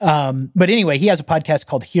 But anyway, he has a podcast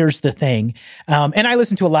called Here's the Thing, and I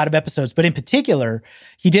listen to a lot of episodes. But in particular,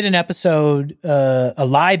 he did an episode, a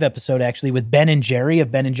live episode actually, with Ben and Jerry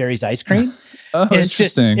of Ben and Jerry's Ice Cream. Oh,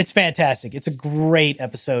 interesting. It's fantastic. It's a great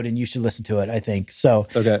episode, and you should listen to it, I think. So,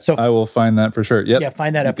 so I will find that for sure. Yep. Yeah,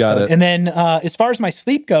 find that episode. And then as far as my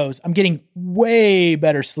sleep goes, I'm getting way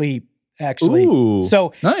better sleep, actually. Ooh,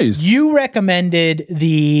 so nice. You recommended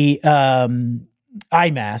the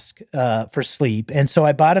eye mask for sleep. And so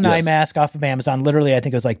I bought an eye mask off of Amazon. Literally, I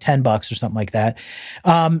think it was like $10 or something like that.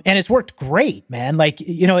 And it's worked great, man. Like,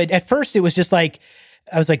 you know, at first it was just like,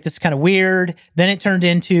 I was like, this is kind of weird. Then it turned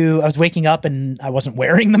into, I was waking up and I wasn't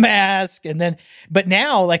wearing the mask. But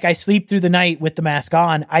now, like, I sleep through the night with the mask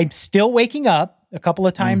on. I'm still waking up a couple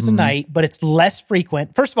of times a night, but it's less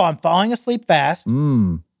frequent. First of all, I'm falling asleep fast,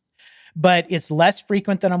 but it's less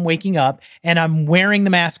frequent than I'm waking up, and I'm wearing the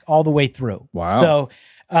mask all the way through. Wow. So,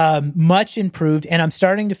 much improved, and I'm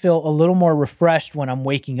starting to feel a little more refreshed when I'm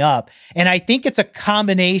waking up. And I think it's a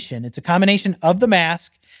combination. It's a combination of the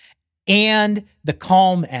mask and the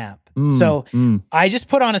Calm app. I just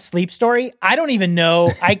put on a sleep story. I don't even know.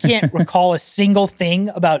 I can't recall a single thing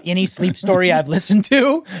about any sleep story I've listened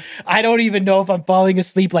to. I don't even know if I'm falling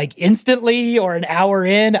asleep like instantly or an hour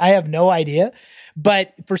in. I have no idea.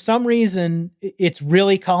 But for some reason, it's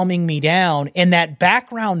really calming me down. And that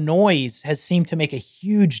background noise has seemed to make a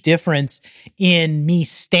huge difference in me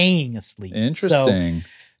staying asleep. Interesting.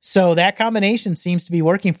 So that combination seems to be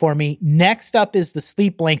working for me. Next up is the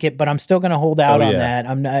sleep blanket, but I'm still going to hold out on that.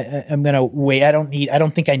 I'm going to wait. I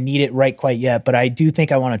don't think I need it right quite yet, but I do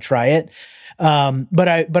think I want to try it.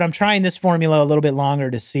 But I'm trying this formula a little bit longer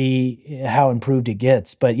to see how improved it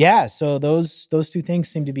gets. But yeah, so those two things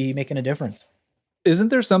seem to be making a difference. Isn't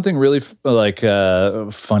there something really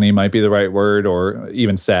funny might be the right word, or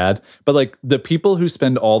even sad, but like the people who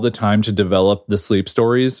spend all the time to develop the sleep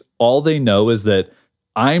stories, all they know is that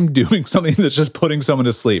I'm doing something that's just putting someone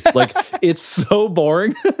to sleep. Like, it's so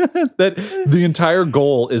boring that the entire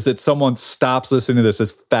goal is that someone stops listening to this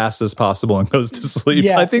as fast as possible and goes to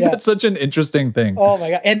sleep. I think that's such an interesting thing. Oh my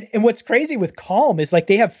God. And what's crazy with Calm is like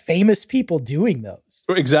they have famous people doing those.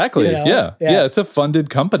 Exactly. You know? Yeah. It's a funded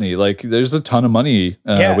company. Like, there's a ton of money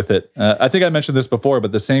with it. I think I mentioned this before,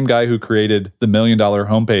 but the same guy who created the $1 Million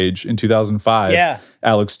homepage in 2005,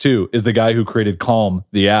 Alex Tu, is the guy who created Calm,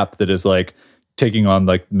 the app that is like taking on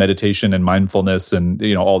like meditation and mindfulness and,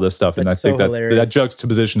 you know, all this stuff. And I think that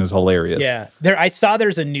juxtaposition is hilarious. Yeah. I saw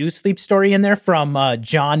there's a new sleep story in there from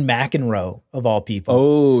John McEnroe, of all people.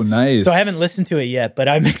 Oh, nice. So I haven't listened to it yet, but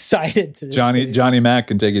I'm excited to. Johnny Mac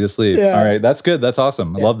can take you to sleep. Yeah. All right. That's good. That's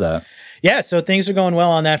awesome. I love that. Yeah. So things are going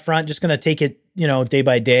well on that front. Just going to take it, you know, day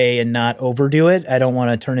by day and not overdo it. I don't want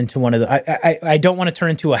to turn into one of the, I don't want to turn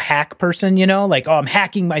into a hack person, you know, like, oh, I'm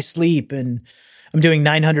hacking my sleep and I'm doing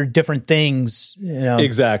 900 different things, you know.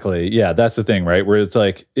 Exactly. Yeah, that's the thing, right? Where it's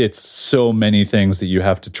like, it's so many things that you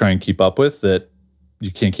have to try and keep up with that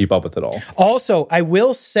you can't keep up with it all. Also, I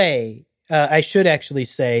will say, I should actually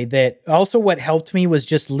say that also what helped me was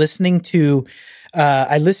just listening to,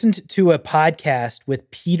 I listened to a podcast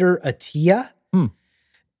with Peter Attia.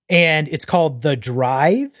 And it's called The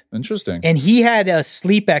Drive. Interesting. And he had a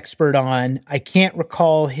sleep expert on. I can't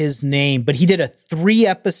recall his name, but he did a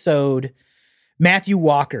 3-episode. Matthew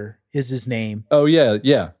Walker is his name. Oh, yeah.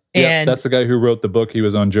 And that's the guy who wrote the book. He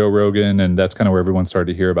was on Joe Rogan, and that's kind of where everyone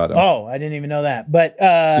started to hear about him. Oh, I didn't even know that. But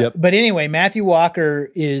but anyway, Matthew Walker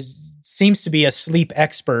seems to be a sleep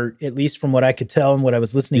expert, at least from what I could tell and what I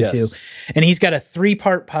was listening to. And he's got a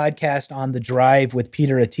 3-part podcast on The Drive with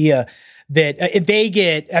Peter Attia that they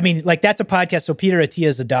get, I mean, like that's a podcast. So Peter Attia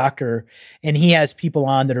is a doctor and he has people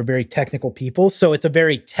on that are very technical people. So it's a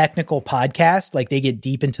very technical podcast. Like they get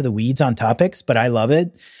deep into the weeds on topics, but I love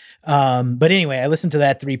it. But anyway, I listened to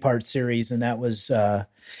that 3-part series and that was,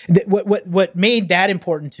 what made that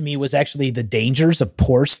important to me was actually the dangers of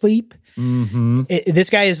poor sleep. Mm-hmm. This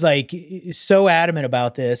guy is like so adamant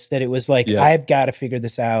about this that it was like, I've got to figure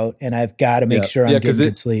this out and I've got to make sure I'm getting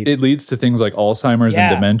good sleep. It leads to things like Alzheimer's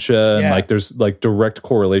and dementia and like there's like direct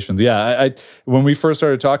correlations. Yeah. I when we first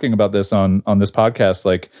started talking about this on this podcast,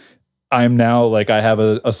 like I'm now like I have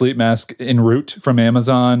a sleep mask en route from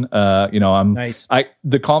Amazon. I'm nice.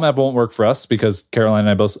 The Calm app won't work for us because Caroline and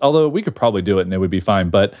I both, although we could probably do it and it would be fine.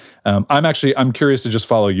 But I'm curious to just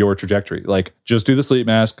follow your trajectory. Like just do the sleep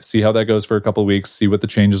mask, see how that goes for a couple of weeks, see what the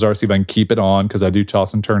changes are, see if I can keep it on because I do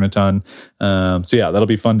toss and turn a ton. So yeah, that'll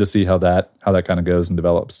be fun to see how that kind of goes and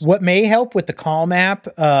develops. What may help with the Calm app,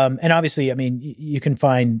 and obviously, I mean, you can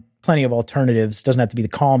find plenty of alternatives. Doesn't have to be the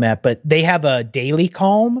Calm app, but they have a daily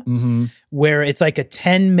Calm where it's like a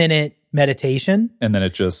 10-minute meditation. And then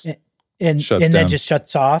it just and shuts down. Then just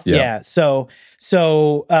shuts off. Yeah. So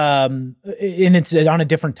and it's on a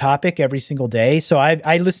different topic every single day. So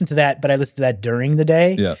I listen to that, but I listen to that during the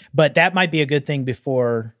day. Yeah. But that might be a good thing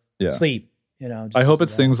before sleep. I hope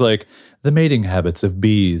it's things like the mating habits of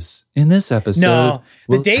bees in this episode. No,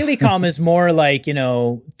 the daily Calm is more like,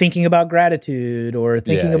 thinking about gratitude or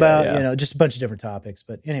thinking about, just a bunch of different topics.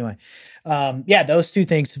 But anyway, those two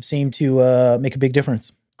things have seemed to make a big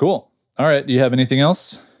difference. Cool. All right. Do you have anything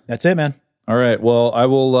else? That's it, man. All right. Well, I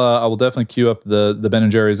will definitely queue up the Ben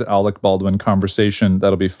and Jerry's Alec Baldwin conversation.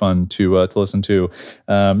 That'll be fun to listen to.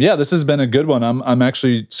 This has been a good one. I'm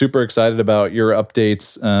actually super excited about your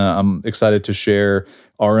updates. I'm excited to share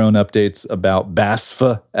our own updates about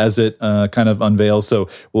BASFA as it kind of unveils. So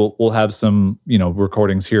we'll have some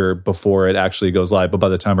recordings here before it actually goes live. But by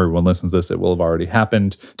the time everyone listens to this, it will have already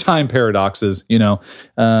happened. Time paradoxes,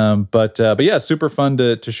 But yeah, super fun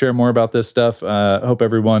to share more about this stuff. I hope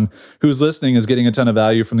everyone who's listening is getting a ton of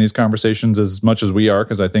value from these conversations as much as we are,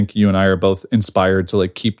 because I think you and I are both inspired to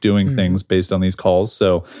like keep doing things based on these calls.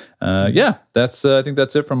 So I think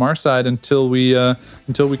that's it from our side until we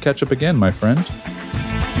catch up again, my friend.